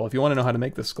the skull. If you want to know how to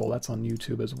make the skull, that's on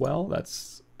YouTube as well.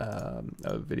 That's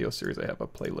a video series. I have a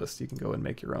playlist. You can go and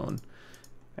make your own.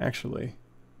 Actually,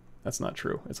 that's not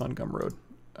true. It's on Gumroad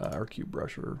or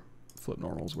ZBrush or Flip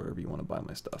Normals, wherever you want to buy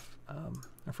my stuff.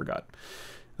 I forgot.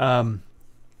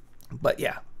 But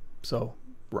yeah, so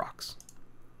rocks.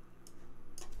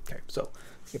 Okay, so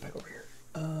let's get back over here.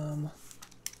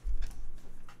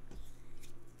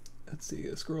 Let's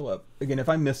see, scroll up. Again, if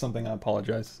I miss something, I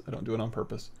apologize. I don't do it on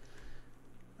purpose.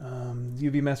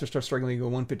 UV master starts struggling, you go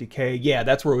 150K. Yeah,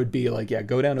 that's where it would be like, yeah,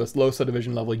 go down to a low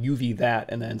subdivision level, UV that,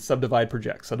 and then subdivide,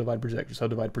 project, subdivide, project,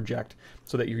 subdivide, project,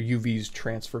 so that your UVs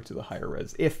transfer to the higher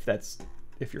res,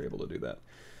 if you're able to do that.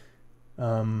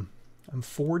 I'm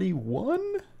 41?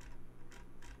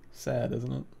 Sad,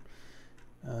 isn't it?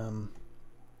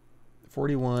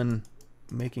 41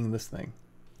 making this thing.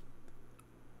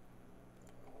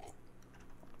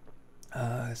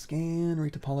 Scan,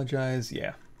 retopologize,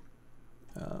 yeah.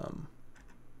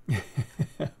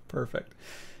 Perfect.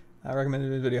 I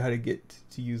recommended a video how to get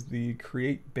to use the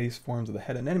create base forms of the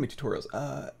head anatomy tutorials.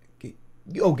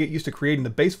 Get used to creating the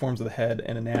base forms of the head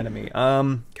and anatomy.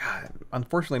 God,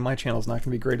 unfortunately my channel's not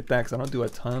gonna be great at that because I don't do a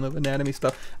ton of anatomy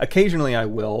stuff. Occasionally I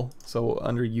will. So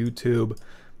under YouTube,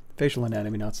 facial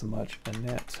anatomy not so much.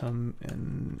 Anatomy.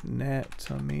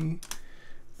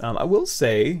 I will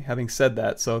say, having said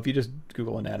that, so if you just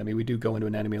Google anatomy, we do go into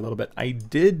anatomy a little bit. I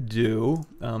did do,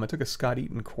 I took a Scott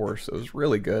Eaton course. It was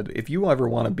really good. If you ever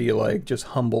want to be like just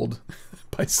humbled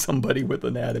by somebody with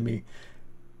anatomy,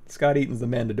 Scott Eaton's the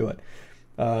man to do it.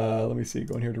 Let me see,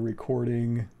 going here to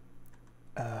recording.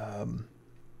 And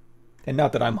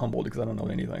not that I'm humbled because I don't know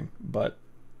anything, but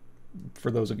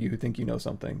for those of you who think you know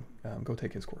something, go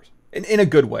take his course. In a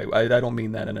good way. I don't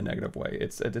mean that in a negative way.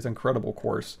 It's an incredible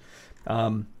course.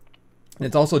 And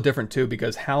it's also different too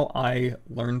because how I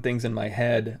learn things in my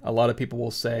head, a lot of people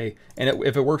will say, and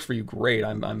if it works for you, great.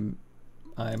 I'm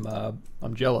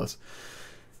jealous.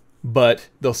 But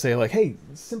they'll say like, hey,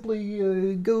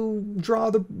 simply go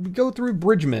through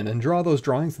Bridgman and draw those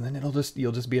drawings, and then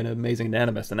you'll just be an amazing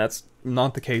anatomist. And that's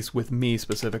not the case with me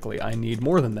specifically. I need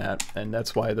more than that, and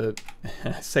that's why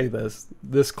I say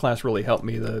this class really helped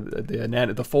me.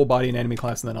 The full body anatomy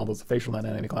class, and then all those facial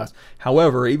anatomy class.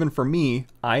 However, even for me,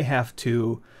 I have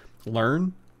to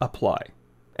learn, apply,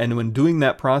 and when doing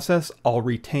that process, I'll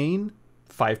retain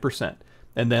 5%,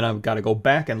 and then I've got to go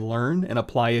back and learn and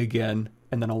apply again.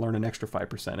 And then I'll learn an extra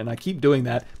 5%. And I keep doing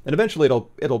that, and eventually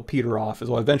it'll peter off as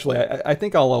well. Eventually, I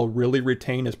think I'll really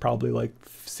retain is probably like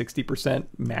 60%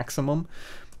 maximum,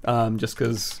 just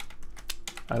because,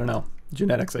 I don't know,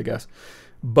 genetics, I guess.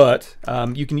 But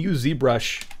you can use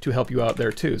ZBrush to help you out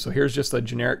there too. So here's just a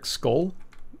generic skull,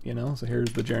 so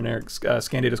here's the generic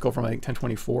scan data skull from, I think,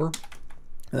 1024.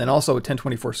 And then also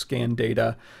 1024 scan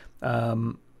data,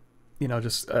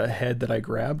 just a head that I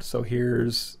grabbed. So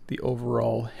here's the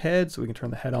overall head, so we can turn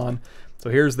the head on. So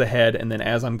here's the head, and then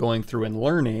as I'm going through and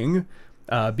learning,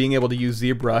 being able to use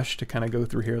ZBrush to kind of go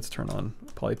through here, let's turn on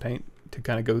Polypaint, to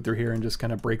kind of go through here and just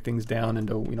kind of break things down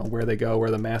into, where they go,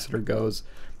 where the masseter goes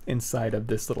inside of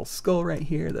this little skull right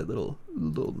here, that little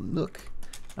nook.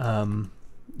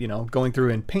 Going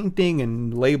through and painting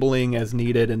and labeling as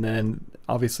needed, and then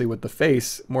obviously with the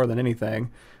face, more than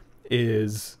anything,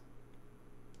 is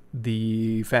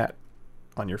the fat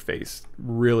on your face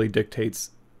really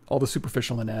dictates, all the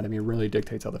superficial anatomy really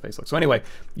dictates how the face looks. So anyway,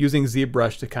 using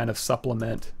ZBrush to kind of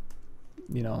supplement,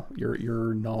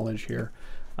 your knowledge here.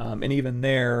 And even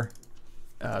there,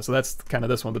 so that's kind of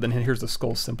this one, but then here's the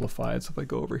skull simplified. So if I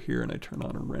go over here and I turn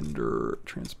on render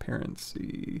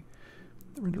transparency,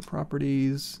 render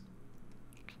properties,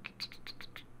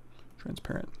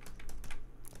 transparent,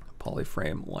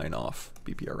 polyframe, line off,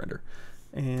 BPR render,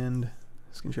 and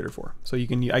Skin Shader 4. So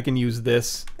I can use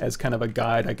this as kind of a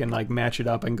guide. I can like match it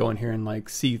up and go in here and like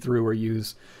see through or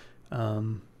use, I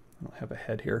don't have a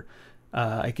head here.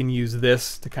 I can use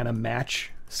this to kind of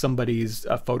match somebody's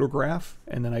photograph,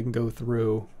 and then I can go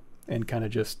through and kind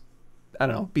of just, I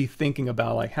don't know, be thinking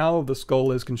about like how the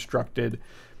skull is constructed,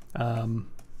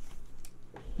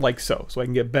 like so I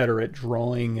can get better at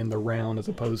drawing in the round as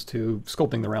opposed to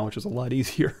sculpting the round, which is a lot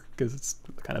easier because it's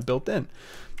kind of built in.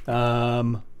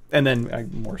 And then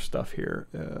more stuff here.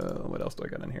 What else do I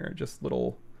got in here? Just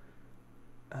little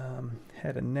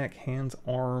head and neck, hands,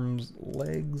 arms,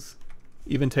 legs.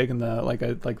 Even taking the,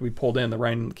 like we pulled in the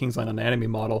Ryan Kingsland anatomy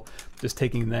model, just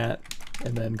taking that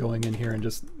and then going in here and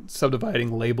just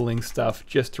subdividing, labeling stuff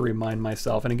just to remind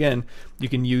myself. And again, you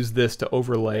can use this to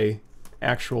overlay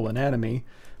actual anatomy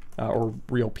or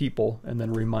real people, and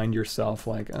then remind yourself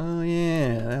like, oh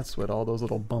yeah, that's what all those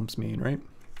little bumps mean, right?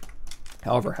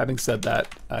 However, having said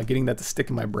that, getting that to stick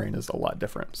in my brain is a lot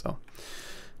different. So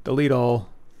delete all,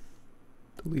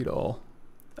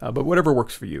 but whatever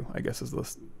works for you, I guess, is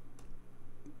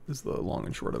the long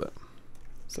and short of it.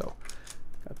 So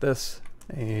got this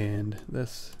and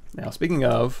this. Now, speaking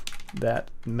of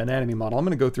that anatomy model, I'm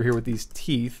going to go through here with these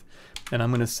teeth, and I'm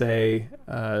going to say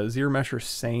ZBrush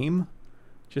same,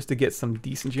 just to get some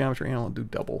decent geometry, and I'll do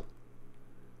double.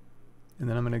 And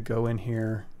then I'm going to go in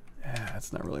here.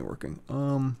 That's not really working.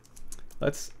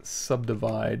 Let's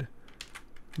subdivide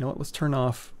You know what? Let's turn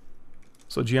off.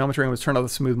 So geometry, I'm going to turn off the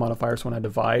smooth modifier, so when I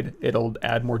divide, it'll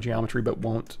add more geometry but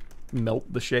won't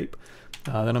melt the shape.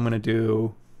 Then I'm going to do,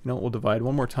 you know what, we'll divide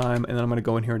one more time, and then I'm going to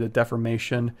go in here to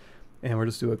deformation, and we'll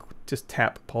just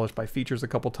tap polish by features a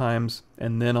couple times,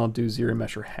 and then I'll do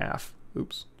ZBrush half.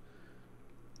 Oops.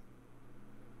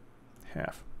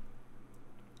 Half.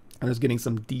 I'm just getting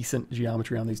some decent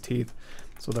geometry on these teeth,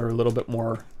 so they're a little bit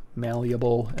more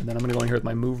malleable. And then I'm going to go in here with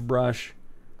my move brush,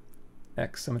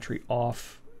 X symmetry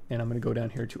off, and I'm going to go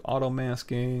down here to auto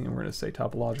masking, and we're going to say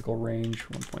topological range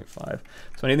 1.5.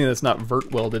 So anything that's not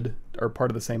vert welded or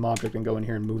part of the same object, and go in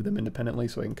here and move them independently,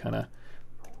 so I can kind of,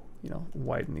 you know,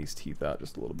 widen these teeth out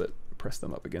just a little bit, press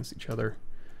them up against each other,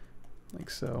 like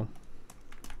so.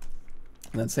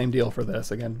 And then same deal for this.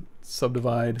 Again,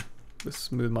 subdivide with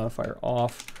smooth modifier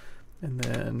off, and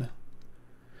then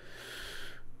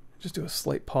just do a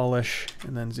slight polish,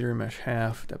 and then ZBrush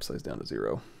half, depth size down to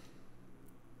 0.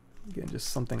 Again, just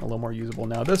something a little more usable.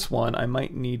 Now this one, I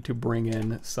might need to bring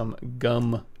in some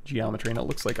gum geometry, and it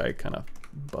looks like I kind of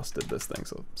busted this thing,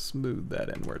 so smooth that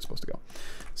in where it's supposed to go.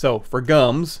 So for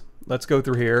gums, let's go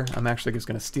through here. I'm actually just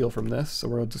going to steal from this, so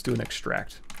we'll just do an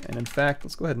extract. And in fact,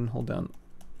 let's go ahead and hold down.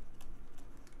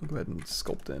 We'll go ahead and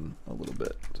sculpt in a little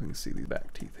bit so we can see these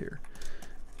back teeth here.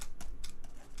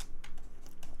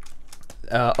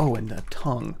 Oh, and a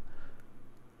tongue.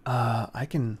 I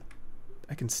can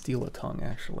steal a tongue,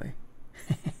 actually.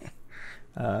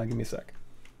 Give me a sec.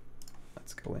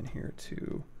 Let's go in here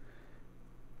to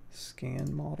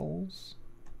scan models,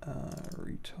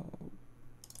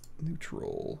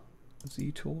 neutral,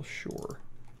 Z tool, sure.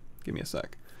 Give me a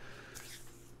sec.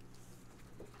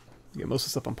 Yeah, most of the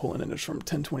stuff I'm pulling in is from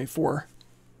 1024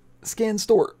 scan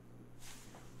store.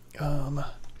 Here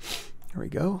we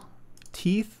go.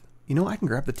 Teeth. You know, I can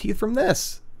grab the teeth from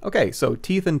this. Okay, so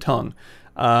teeth and tongue.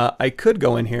 I could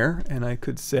go in here and I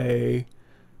could say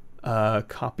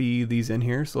copy these in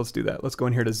here. So let's do that. Let's go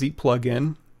in here to Z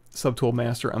plugin, subtool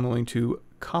master. I'm going to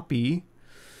copy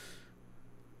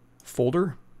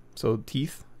folder, so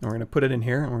teeth, and we're going to put it in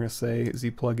here, and we're going to say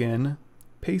Z plugin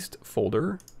paste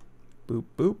folder. Boop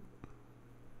boop.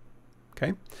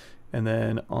 Okay, and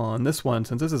then on this one,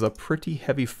 since this is a pretty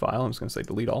heavy file, I'm just going to say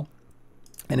delete all.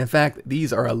 And in fact,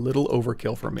 these are a little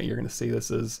overkill for me. You're going to see this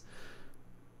is,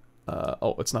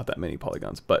 oh, it's not that many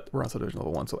polygons, but we're on subdivision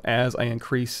level 1. So as I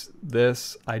increase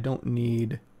this, I don't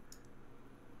need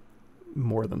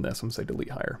more than this. I'm going to say delete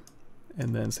higher.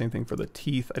 And then same thing for the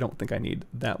teeth. I don't think I need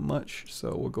that much.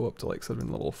 So we'll go up to like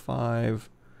subdivision level 5.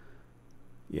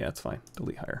 Yeah, it's fine.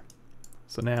 Delete higher.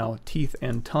 So now teeth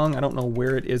and tongue, I don't know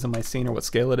where it is in my scene or what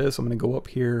scale it is. So I'm going to go up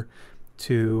here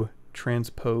to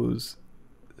transpose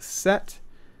set,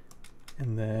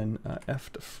 and then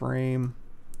F to frame.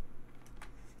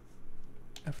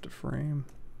 F to frame.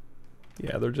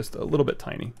 Yeah, they're just a little bit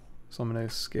tiny. So I'm going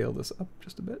to scale this up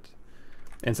just a bit.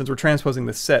 And since we're transposing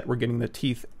the set, we're getting the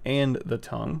teeth and the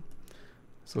tongue.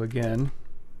 So again,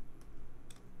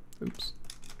 oops.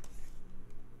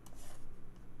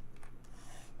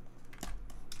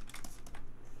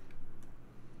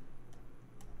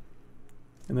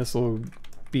 And this will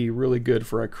be really good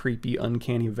for a creepy,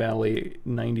 uncanny valley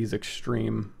 90s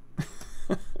extreme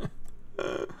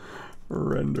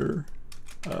render.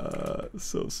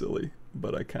 So silly,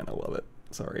 but I kind of love it.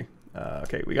 Sorry.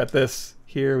 Okay, we got this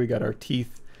here. We got our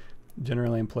teeth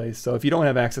generally in place. So if you don't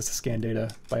have access to scan data,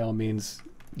 by all means,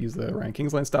 use the Ryan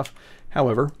Kingsland stuff.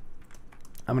 However,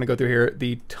 I'm going to go through here.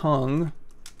 The tongue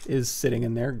is sitting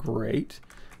in there. Great.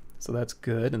 So that's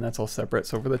good, and that's all separate.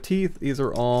 So for the teeth, these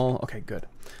are all, okay, good.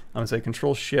 I'm gonna say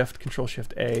Control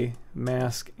Shift A,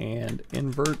 mask and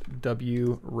invert,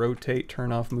 W, rotate,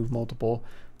 turn off, move multiple,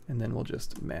 and then we'll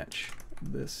just match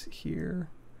this here.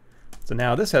 So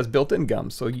now this has built-in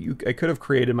gums. So I could have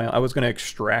created I was gonna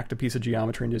extract a piece of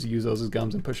geometry and just use those as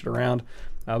gums and push it around,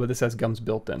 but this has gums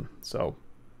built in. So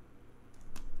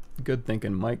good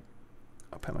thinking, Mike.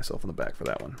 I'll pat myself on the back for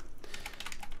that one.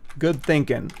 Good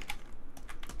thinking.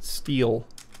 Steal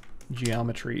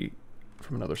geometry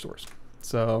from another source.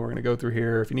 So we're going to go through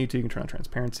here. If you need to, you can turn on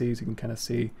transparency so you can kind of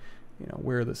see, you know,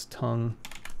 where this tongue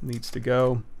needs to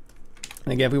go.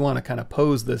 And again, if we want to kind of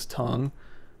pose this tongue,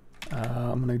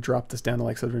 I'm going to drop this down to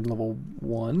like subdivision level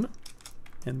 1,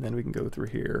 and then we can go through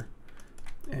here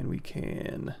and we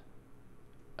can,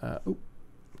 oh,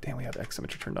 damn, we have X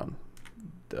symmetry turned on.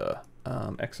 Duh.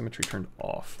 X symmetry turned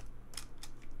off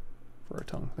for our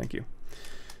tongue. Thank you.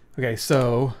 Okay,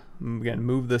 so again,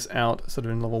 move this out,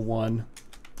 subdivision level 1,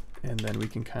 and then we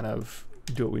can kind of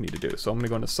do what we need to do. So I'm going to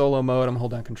go into solo mode. I'm going to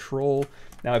hold down Control.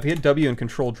 Now, if you hit W and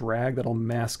Control drag, that'll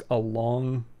mask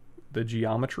along the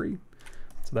geometry.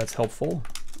 So that's helpful.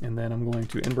 And then I'm going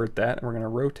to invert that, and we're going to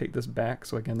rotate this back.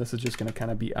 So again, this is just going to kind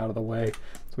of be out of the way.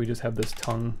 So we just have this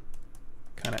tongue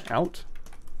kind of out.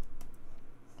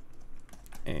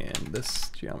 And this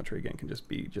geometry again can just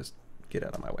get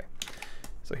out of my way.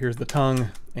 So here's the tongue,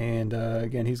 and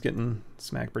again, he's getting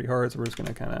smacked pretty hard, so we're just going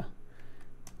to kind of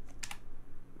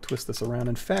twist this around.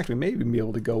 In fact, we may even be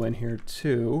able to go in here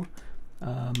too.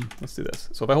 Let's do this.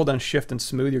 So if I hold down Shift and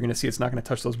Smooth, you're going to see it's not going to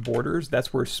touch those borders.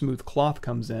 That's where Smooth Cloth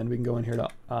comes in. We can go in here to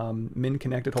Min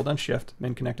Connected, hold down Shift,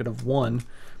 Min Connected of 1,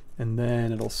 and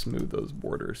then it'll smooth those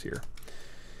borders here.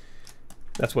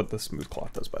 That's what the Smooth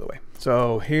Cloth does, by the way.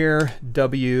 So here,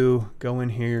 W, go in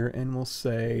here, and we'll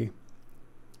say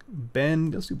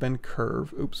bend. Let's do bend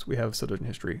curve. Oops, we have subdivision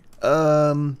history.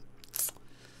 That's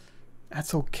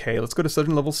okay. Let's go to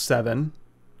subdivision level 7.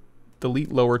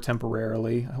 Delete lower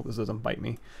temporarily. I hope this doesn't bite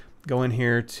me. Go in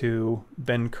here to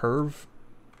bend curve,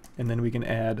 and then we can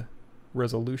add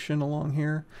resolution along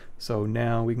here. So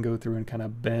now we can go through and kind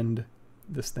of bend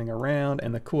this thing around.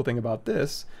 And the cool thing about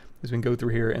this is we can go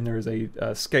through here, and there is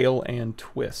a scale and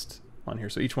twist on here.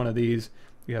 So each one of these,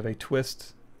 you have a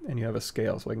twist and you have a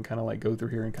scale, so I can kind of like go through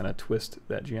here and kind of twist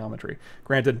that geometry.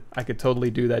 Granted, I could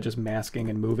totally do that just masking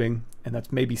and moving, and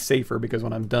that's maybe safer because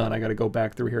when I'm done, I got to go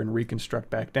back through here and reconstruct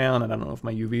back down, and I don't know if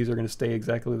my UVs are going to stay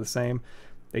exactly the same.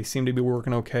 They seem to be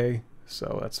working okay,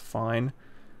 so that's fine.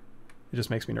 It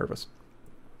just makes me nervous.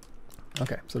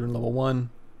 Okay, so they're in level 1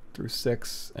 through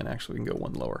 6, and actually we can go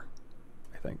one lower,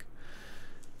 I think.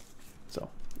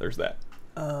 So there's that.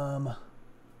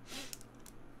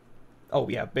 Oh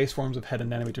yeah, base forms of head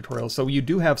anatomy tutorials. So you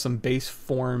do have some base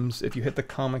forms. If you hit the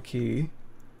comma key,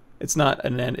 it's not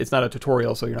a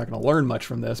tutorial, so you're not going to learn much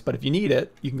from this. But if you need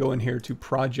it, you can go in here to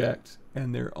project,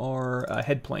 and there are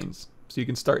head planes. So you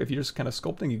can start, if you're just kind of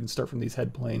sculpting, you can start from these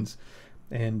head planes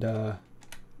and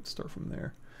start from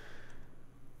there.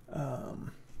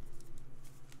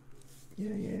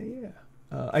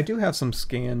 I do have some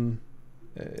scan.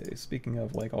 Speaking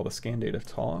of like all the scan data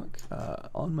talk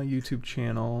on my YouTube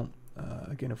channel.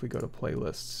 Again, if we go to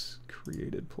playlists,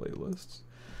 created playlists,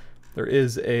 there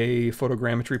is a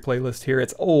photogrammetry playlist here.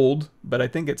 It's old, but I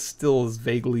think it still is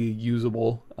vaguely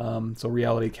usable. So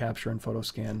reality capture and photo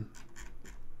scan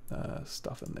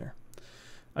stuff in there.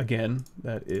 Again,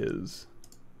 that is,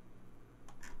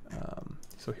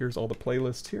 so here's all the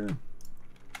playlists here.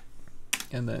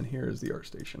 And then here's the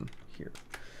ArtStation here.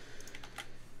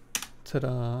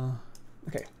 Ta-da.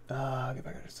 Okay, get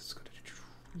back. Let's go to,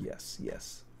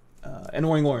 yes.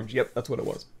 Annoying orange. Yep, that's what it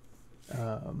was.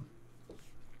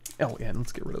 Oh, yeah, and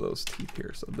let's get rid of those teeth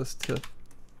here. So this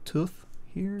tooth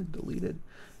here, deleted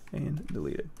and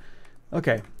deleted.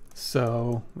 Okay,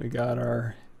 so we got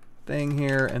our thing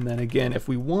here, and then again, if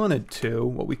we wanted to,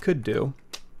 what we could do,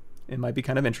 it might be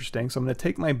kind of interesting. So I'm going to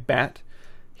take my bat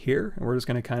here, and we're just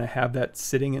going to kind of have that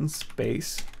sitting in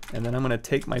space, and then I'm going to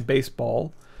take my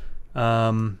baseball,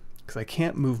 because I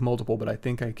can't move multiple, but I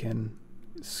think I can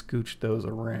scooch those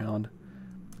around,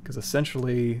 because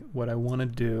essentially what I want to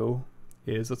do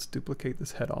is, let's duplicate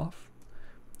this head off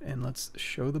and let's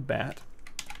show the bat.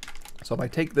 So if I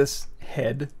take this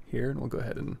head here, and we'll go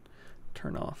ahead and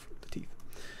turn off the teeth.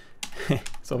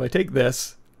 So if I take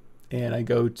this and I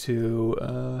go to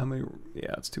how many?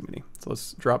 Yeah, it's too many. So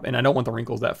let's drop, and I don't want the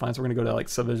wrinkles that fine, so we're gonna go to like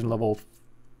subdivision level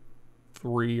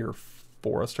 3 or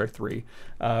 4. Let's try 3.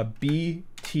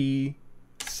 BTC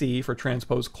for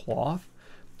transpose cloth.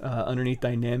 Underneath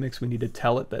dynamics, we need to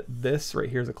tell it that this right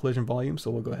here is a collision volume, so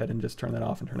we'll go ahead and just turn that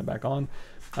off and turn it back on.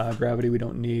 Gravity we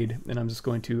don't need, and I'm just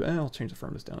going to, I'll change the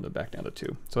firmness back down to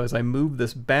 2. So as I move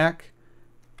this back,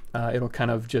 it'll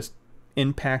kind of just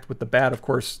impact with the bat. Of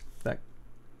course, that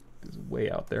is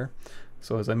way out there.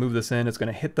 So as I move this in, it's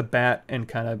going to hit the bat and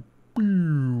kind of,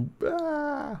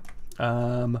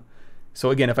 so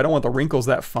again, if I don't want the wrinkles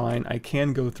that fine, I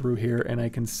can go through here and I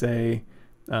can say,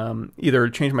 either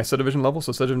change my subdivision level,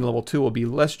 so subdivision level 2 will be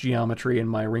less geometry and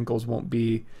my wrinkles won't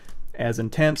be as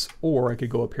intense, or I could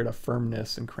go up here to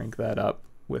firmness and crank that up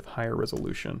with higher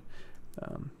resolution.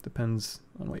 Depends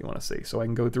on what you want to see. So I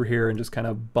can go through here and just kind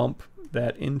of bump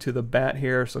that into the bat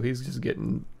here, so he's just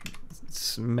getting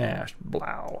smashed,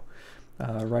 blow,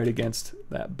 right against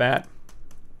that bat.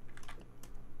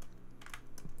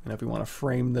 And if we want to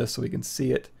frame this so we can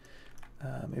see it,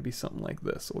 maybe something like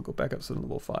this. So we'll go back up to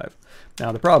level 5.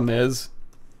 Now the problem is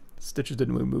stitches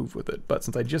didn't move with it, but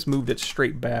since I just moved it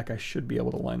straight back, I should be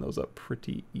able to line those up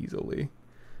pretty easily.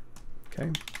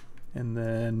 Okay, and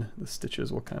then the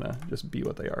stitches will kind of just be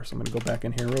what they are. So I'm going to go back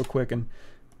in here real quick and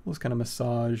we'll just kind of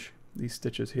massage these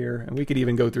stitches here. And we could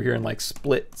even go through here and like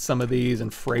split some of these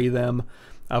and fray them.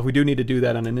 If we do need to do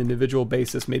that on an individual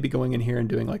basis, maybe going in here and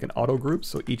doing like an auto group,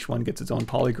 so each one gets its own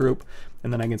poly group,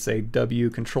 and then I can say W,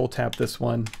 control tap this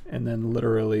one, and then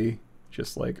literally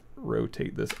just like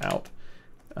rotate this out.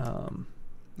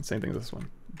 Same thing with this one.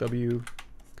 W,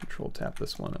 control tap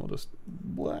this one, and we'll just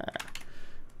blah.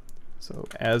 So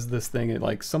as this thing,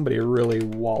 like somebody really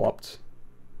walloped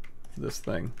this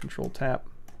thing. Control tap,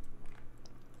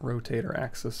 rotate our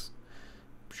axis,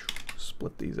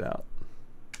 split these out.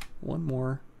 One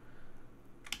more.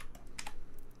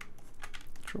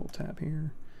 Control tap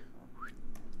here.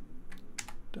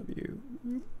 W,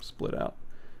 split out.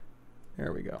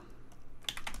 There we go.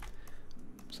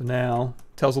 So now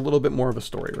tells a little bit more of a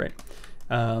story, right?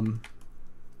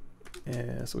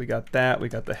 Yeah, so we got that, we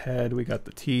got the head, we got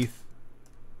the teeth.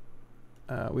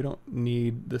 We don't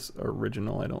need this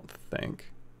original, I don't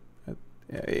think.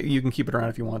 You can keep it around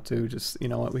if you want to. Just, you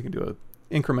know what, we can do a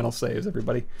incremental saves,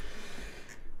 everybody.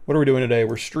 What are we doing today?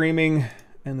 We're streaming,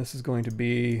 and this is going to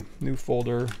be new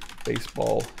folder,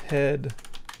 baseball head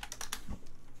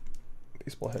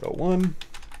 01.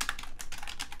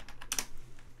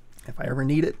 If I ever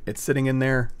need it, it's sitting in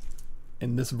there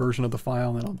in this version of the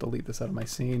file, and then I'll delete this out of my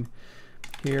scene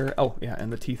here. Oh yeah,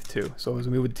 and the teeth too. So as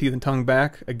we move the teeth and tongue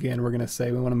back, again, we're gonna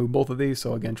say we wanna move both of these.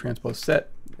 So again, transpose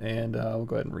set, and we'll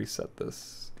go ahead and reset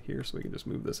this here so we can just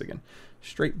move this again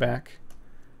straight back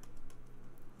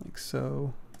like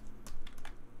so.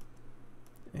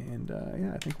 And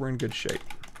yeah, I think we're in good shape.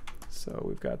 So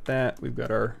we've got that. We've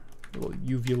got our little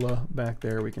uvula back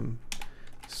there. We can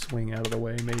swing out of the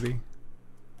way maybe.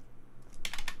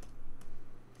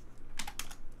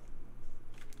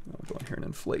 I'll go in here and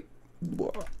inflate.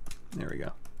 There we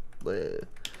go.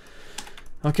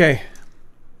 Okay,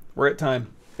 we're at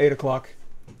time. 8 o'clock.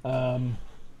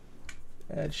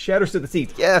 Shatters to the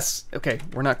teeth. Yes. Okay,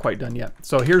 we're not quite done yet.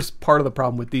 So here's part of the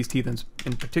problem with these teeth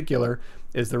in particular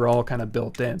is they're all kind of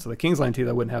built in. So the Kingsline teeth,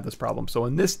 I wouldn't have this problem. So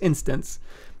in this instance,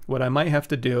 what I might have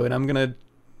to do, and I'm gonna,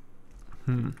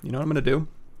 you know what I'm gonna do?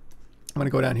 I'm gonna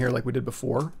go down here like we did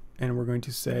before, and we're going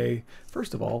to say,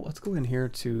 first of all, let's go in here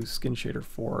to Skin Shader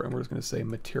 4, and we're just gonna say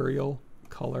Material,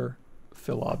 Color,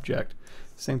 Fill Object.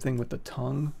 Same thing with the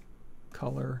tongue,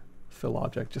 Color, Fill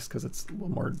Object, just because it's a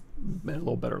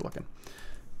little better looking.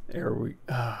 There we,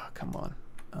 come on.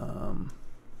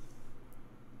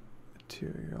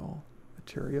 Material,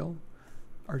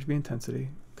 RGB intensity,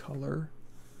 color,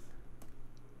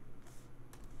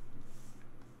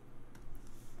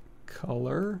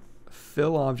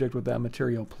 fill object with that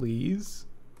material, please.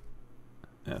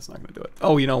 That's not gonna do it.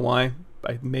 Oh, you know why?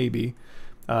 Maybe.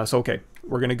 So okay,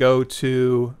 we're gonna go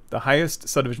to the highest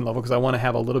subdivision level because I want to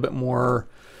have a little bit more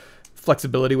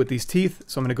flexibility with these teeth.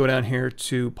 So I'm going to go down here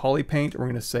to Poly Paint. We're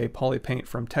going to say Poly Paint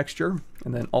from Texture,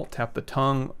 and then Alt tap the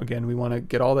tongue. Again, we want to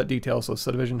get all that detail. So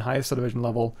subdivision, highest subdivision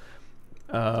level,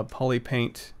 Poly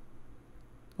Paint.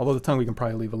 Although the tongue we can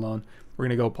probably leave alone. We're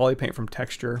going to go Poly Paint from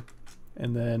Texture,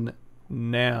 and then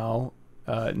now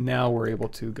we're able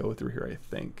to go through here, I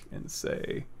think, and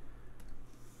say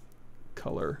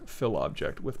Color Fill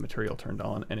Object with material turned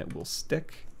on, and it will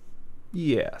stick.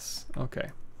 Yes.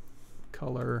 Okay.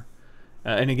 Color.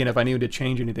 And again, if I need to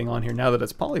change anything on here, now that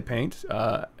it's Poly Paint,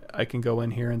 I can go in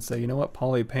here and say, you know what,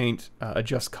 Poly Paint,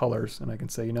 adjust colors. And I can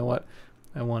say, you know what,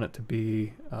 I want it to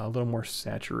be a little more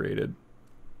saturated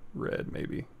red,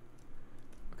 maybe.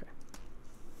 Okay.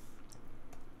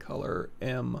 Color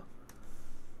M.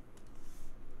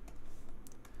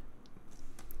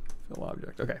 Fill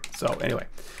object. Okay, so anyway,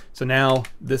 so now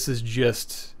this is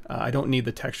just, I don't need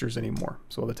the textures anymore.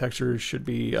 So the textures should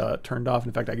be turned off.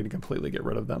 In fact, I can completely get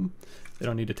rid of them. They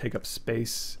don't need to take up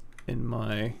space in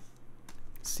my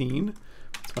scene.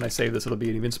 So when I save this, it'll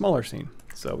be an even smaller scene.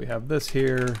 So we have this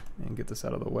here, and get this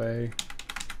out of the way.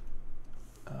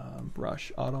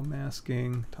 Brush auto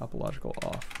masking, topological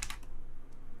off.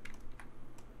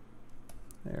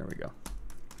 There we go.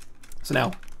 So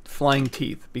now, flying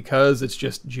teeth, because it's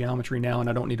just geometry now and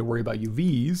I don't need to worry about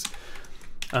UVs.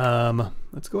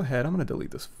 Let's go ahead. I'm going to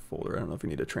delete this folder. I don't know if we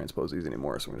need to transpose these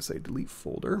anymore, so I'm going to say delete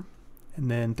folder. And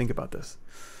then think about this.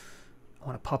 I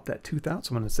want to pop that tooth out,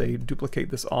 so I'm going to say duplicate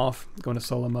this off, go into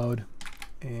solo mode,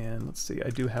 and let's see, I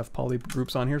do have poly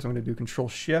groups on here, so I'm going to do Control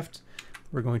Shift.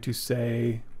 We're going to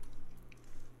say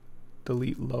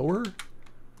delete lower,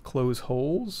 close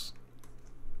holes.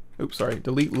 Oops, sorry,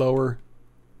 delete lower,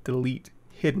 delete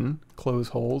hidden, close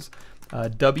holes.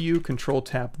 W, Control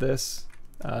tap this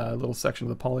little section of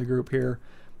the poly group here.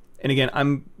 And again,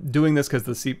 I'm doing this because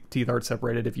the teeth aren't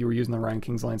separated. If you were using the Ryan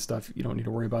Kingsline stuff, you don't need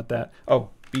to worry about that. Oh,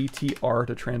 BTR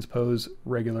to transpose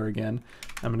regular again.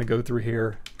 I'm going to go through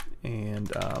here and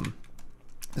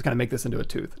just kind of make this into a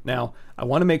tooth. Now, I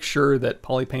want to make sure that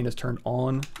polypaint is turned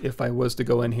on if I was to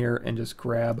go in here and just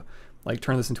grab, like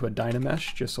turn this into a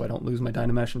Dynamesh, just so I don't lose my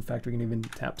Dynamesh. In fact, we can even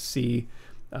tap C,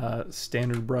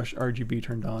 standard brush RGB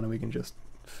turned on, and we can just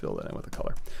fill that in with the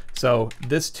color. So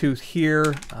this tooth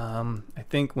here, I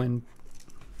think when,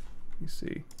 you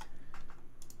see,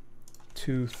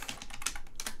 tooth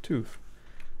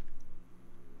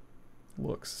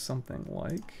looks something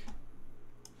like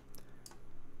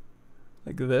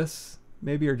this,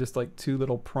 maybe, or just like two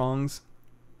little prongs,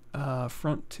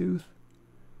 front tooth.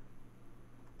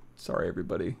 Sorry,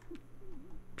 everybody.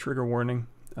 Trigger warning.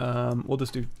 We'll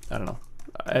just do, I don't know.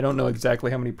 I don't know exactly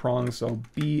how many prongs, so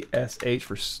BSH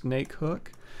for snake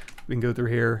hook. We can go through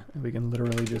here, and we can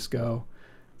literally just go,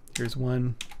 here's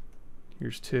one,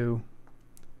 here's two,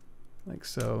 like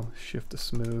so. Shift to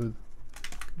smooth,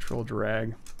 control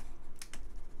drag,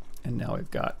 and now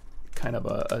we've got kind of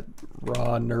a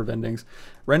raw nerve endings.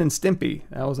 Ren and Stimpy,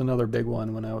 that was another big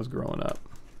one when I was growing up.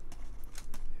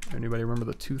 Anybody remember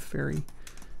the Tooth Fairy?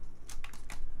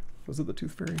 Was it the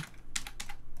Tooth Fairy?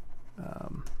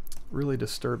 Really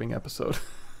disturbing episode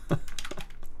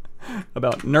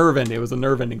about nerve ending. It was a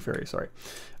nerve ending fairy, sorry.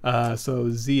 So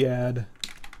Z-add,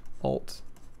 Alt,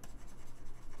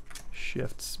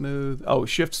 Shift smooth. Oh,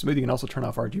 Shift smooth, you can also turn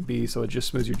off RGB, so it just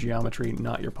smooths your geometry,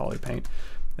 not your poly paint.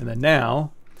 And then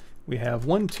now we have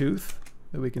one tooth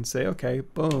that we can say, okay,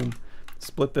 boom,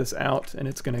 split this out, and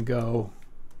it's gonna go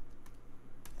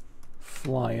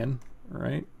flying,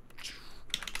 right?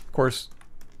 Of course,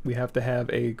 we have to have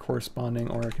a corresponding,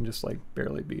 or it can just like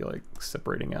barely be like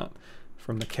separating out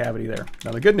from the cavity there.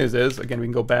 Now the good news is, again, we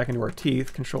can go back into our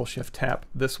teeth, Control Shift tap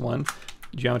this one,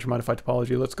 Geometry Modify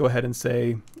Topology. Let's go ahead and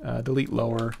say delete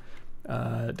lower,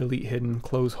 delete hidden,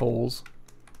 close holes.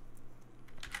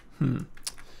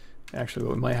 Actually,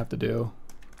 what we might have to do,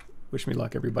 wish me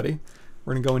luck, everybody.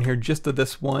 We're gonna go in here just to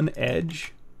this one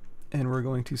edge, and we're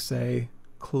going to say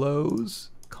close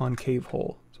concave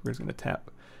hole. So we're just gonna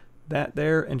tap that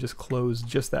there and just close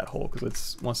just that hole,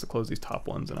 because it wants to close these top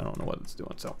ones, and I don't know what it's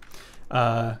doing. So,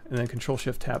 and then Control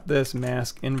Shift tap this,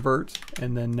 mask invert,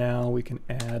 and then now we can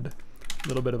add a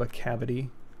little bit of a cavity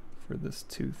for this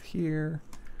tooth here.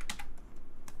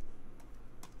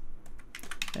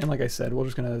 And like I said, we're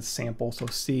just gonna sample. So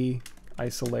C,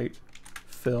 isolate,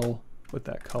 fill with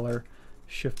that color,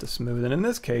 Shift to smooth. And in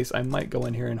this case, I might go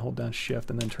in here and hold down Shift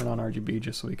and then turn on RGB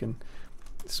just so we can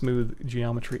smooth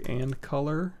geometry and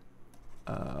color,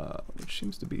 which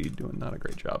seems to be doing not a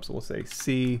great job. So we'll say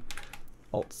C,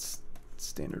 Alt,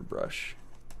 standard brush,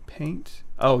 paint.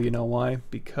 Oh, you know why?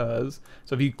 Because,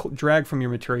 so if you drag from your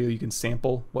material, you can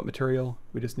sample what material.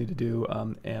 We just need to do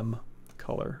M,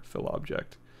 color, fill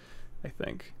object, I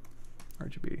think.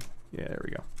 RGB, yeah, there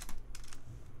we go.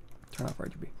 Turn off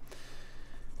RGB.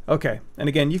 Okay, and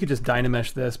again, you could just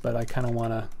Dynamesh this, but I kind of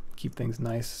want to keep things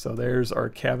nice. So there's our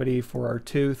cavity for our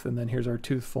tooth, and then here's our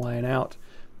tooth flying out,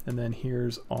 and then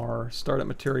here's our startup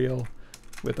material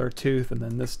with our tooth, and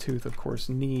then this tooth, of course,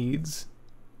 needs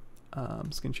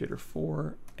skin shader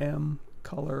 4, M,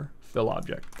 color, fill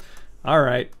object. All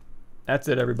right, that's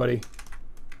it, everybody.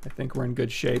 I think we're in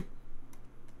good shape.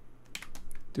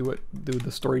 Do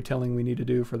the storytelling we need to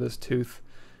do for this tooth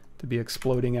to be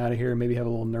exploding out of here. Maybe have a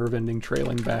little nerve ending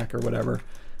trailing back or whatever.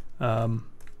 Got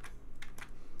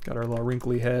our little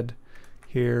wrinkly head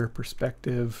here,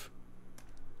 perspective.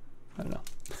 I don't know.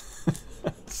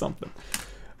 Something.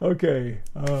 Okay.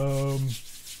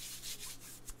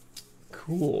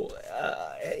 Cool.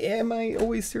 Am I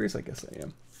always serious? I guess I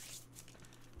am.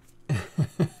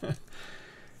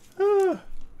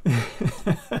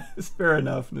 It's fair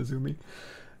enough, Nazumi.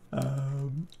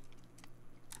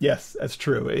 Yes, that's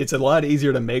true. It's a lot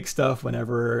easier to make stuff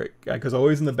whenever, because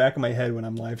always in the back of my head when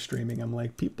I'm live streaming, I'm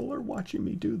like, people are watching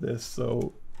me do this,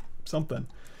 so something.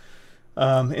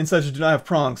 Incisors do not have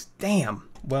prongs. Damn.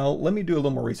 Well, let me do a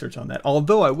little more research on that.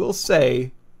 Although I will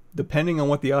say, depending on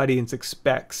what the audience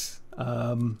expects,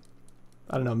 I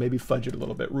don't know, maybe fudge it a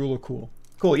little bit. Rule of cool.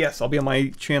 Cool, yes, I'll be on my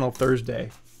channel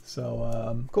Thursday.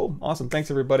 So, cool, awesome.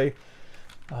 Thanks, everybody.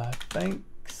 Thanks,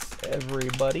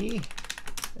 everybody.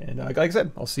 And like I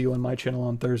said, I'll see you on my channel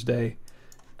on Thursday.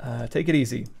 Take it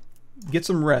easy. Get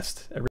some rest, everybody.